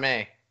 but not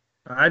me.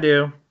 I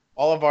do.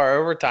 All of our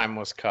overtime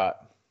was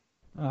cut.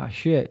 Oh,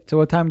 shit. So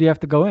what time do you have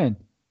to go in?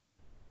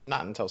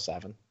 Not until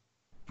 7.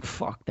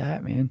 Fuck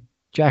that, man.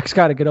 Jack's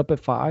got to get up at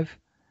 5.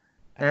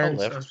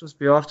 And I'm supposed to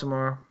be off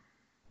tomorrow.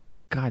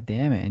 God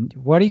damn it. And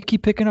why do you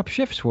keep picking up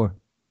shifts for?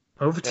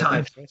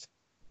 Overtime.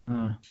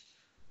 I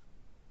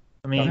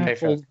mean,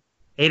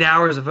 8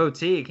 hours of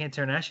OT. You can't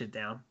turn that shit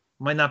down.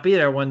 Might not be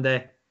there one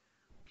day.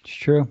 It's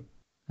true.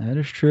 That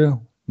is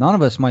true. None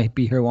of us might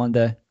be here one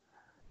day.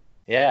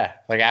 Yeah,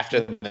 like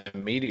after the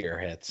meteor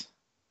hits.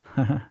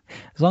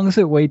 As long as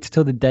it waits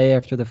till the day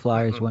after the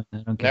Flyers win. I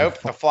don't care.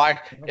 Nope,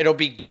 it'll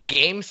be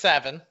Game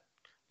 7,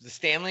 the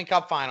Stanley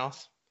Cup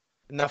Finals,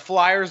 and the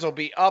Flyers will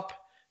be up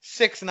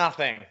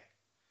 6-0.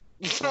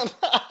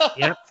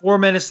 Yep, 4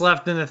 minutes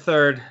left in the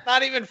third.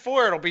 Not even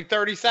 4, it'll be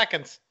 30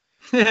 seconds.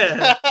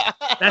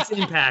 That's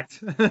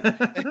impact.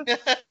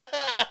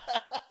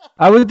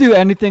 I would do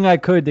anything I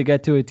could to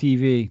get to a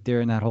TV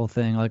during that whole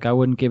thing. Like, I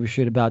wouldn't give a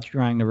shit about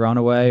trying to run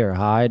away or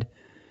hide.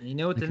 You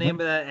know what the name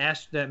of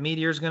that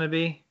meteor is going to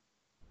be?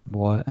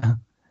 What?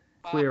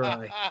 Queer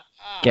Eye.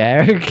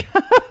 Garrick?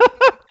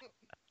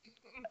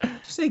 Did you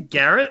say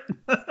Garrett?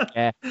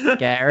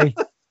 Gary.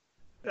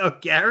 Oh,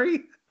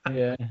 Gary?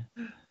 Yeah.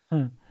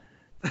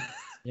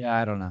 Yeah,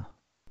 I don't know.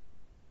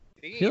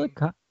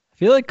 I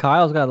feel like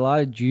Kyle's got a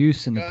lot of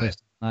juice in the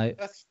Pistons tonight.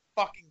 Let's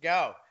fucking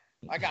go.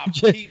 I got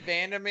Pete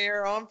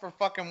Vandermeer on for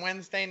fucking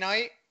Wednesday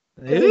night.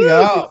 There you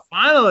go.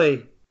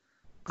 Finally.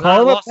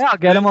 Call him up now.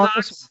 Get him on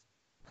this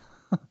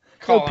one.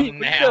 Call him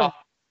now.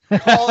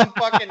 Call him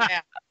fucking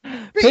now.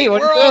 Pete,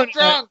 we're all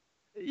drunk.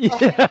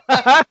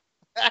 Yeah.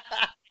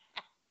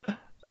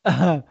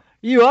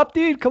 You up,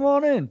 dude? Come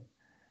on in.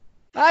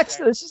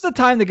 This is the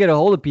time to get a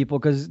hold of people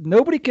because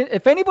nobody can.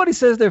 If anybody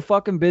says they're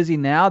fucking busy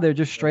now, they're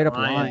just straight up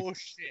lying.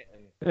 Bullshit.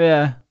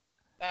 Yeah.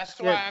 That's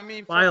why I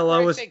mean. File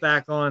Lois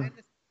back on.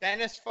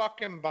 Dennis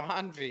fucking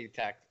Bonvie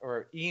text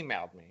or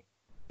emailed me.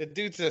 The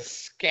dude's a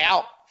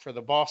scout for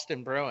the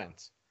Boston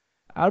Bruins.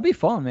 That'll be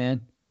fun,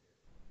 man.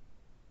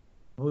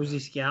 Who's he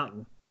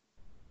scouting?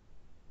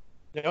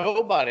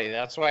 Nobody.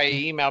 That's why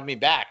he emailed me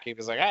back. He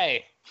was like,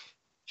 "Hey,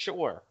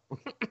 sure,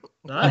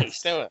 nice,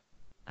 let's do it."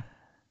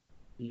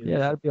 Yeah,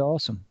 that'd be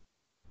awesome.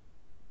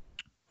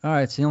 All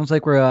right, seems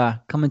like we're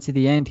coming to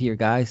the end here,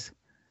 guys.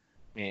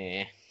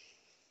 Yeah.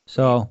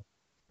 So,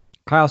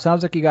 Kyle,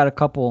 sounds like you got a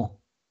couple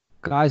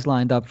guys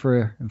lined up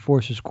for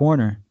Enforcer's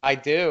Corner. I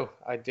do.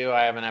 I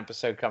have an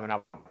episode coming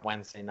up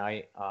Wednesday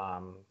night.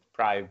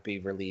 Probably be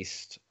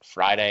released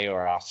Friday,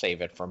 or I'll save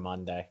it for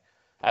Monday.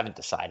 I haven't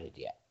decided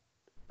yet.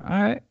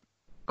 All right,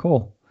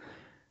 cool.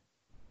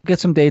 Get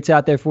some dates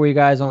out there for you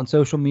guys on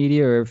social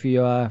media, or if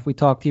we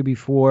talked to you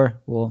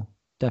before, we'll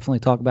definitely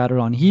talk about it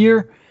on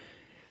here.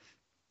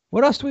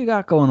 What else do we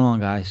got going on,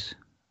 guys?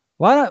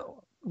 Why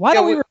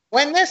don't we?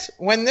 When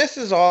this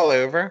is all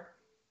over,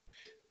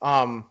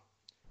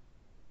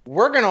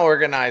 we're gonna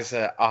organize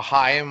a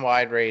high and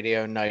wide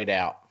radio night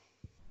out.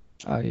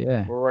 Oh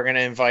yeah. Where we're gonna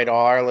invite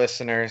all our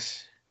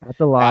listeners at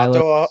the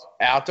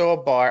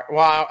outdoor bar.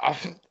 Well,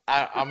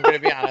 I'm gonna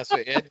be honest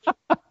with you.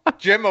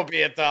 Jim will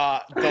be at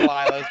the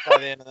Delilah's by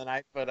the end of the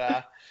night, but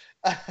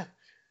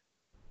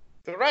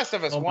the rest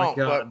of us won't.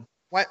 But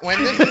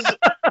when this is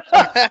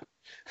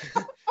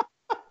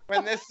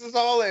when this is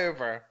all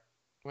over,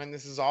 when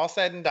this is all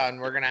said and done,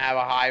 we're gonna have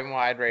a high and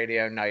wide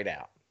radio night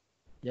out.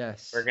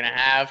 Yes. We're gonna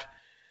have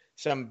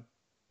some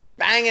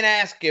banging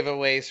ass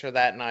giveaways for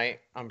that night,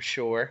 I'm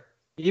sure.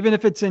 Even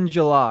if it's in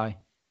July.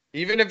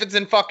 Even if it's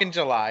in fucking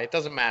July, it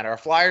doesn't matter. A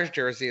Flyers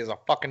jersey is a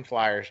fucking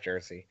Flyers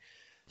jersey.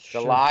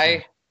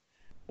 July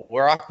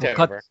or October. We'll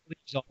cut the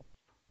sleeves off.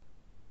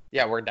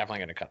 Yeah, we're definitely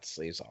gonna cut the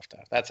sleeves off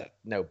though. That's a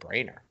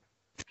no-brainer.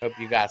 Hope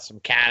you got some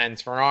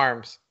cannons for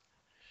arms.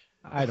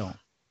 I don't.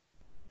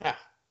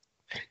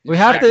 You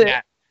got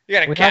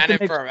a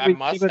cannon for a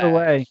mustache. Give it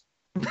away.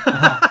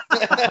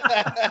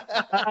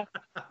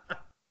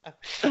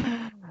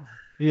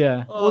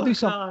 Yeah, we'll do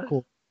something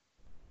cool.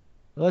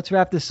 Let's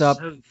wrap this up.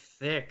 So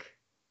thick.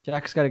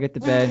 Jack's got to get to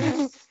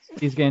bed.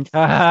 He's getting.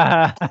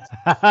 All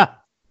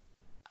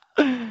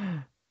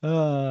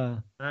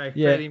right,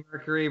 Freddie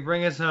Mercury,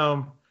 bring us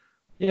home.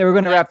 Yeah, we're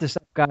gonna wrap this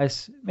up,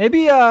 guys.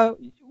 Maybe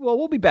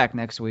we'll be back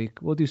next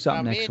week. We'll do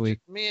something next week.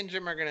 Me and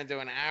Jim are gonna do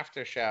an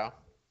after show.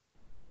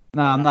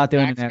 No, I'm not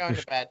doing an after going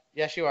show. To bed.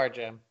 Yes, you are,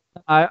 Jim.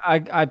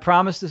 I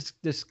promised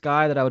this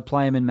guy that I would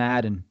play him in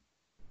Madden.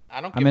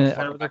 I don't give a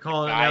fuck what they're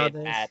calling it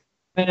nowadays.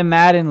 In a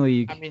Madden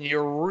league. I mean,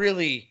 you're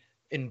really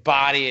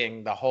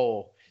embodying the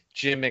whole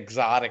Jim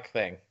Exotic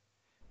thing.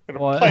 We're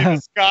gonna play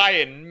this guy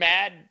in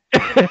Madden.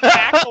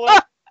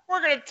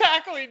 We're gonna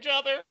tackle each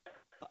other.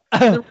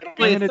 I'm gonna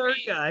play a third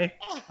guy.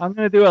 I'm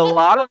gonna do a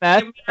lot of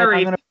Madden.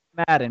 I'm gonna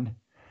play Madden.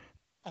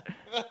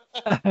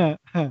 All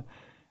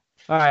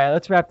right,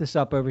 let's wrap this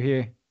up over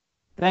here.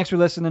 Thanks for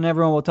listening,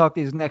 everyone. We'll talk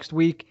to you next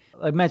week.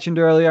 Like mentioned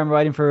earlier, I'm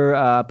writing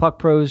for Puck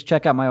Pros.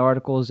 Check out my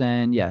articles,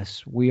 and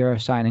yes, we are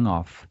signing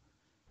off.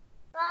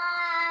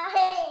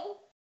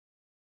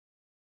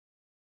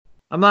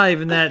 I'm not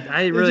even that.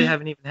 I really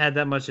haven't even had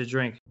that much to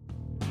drink.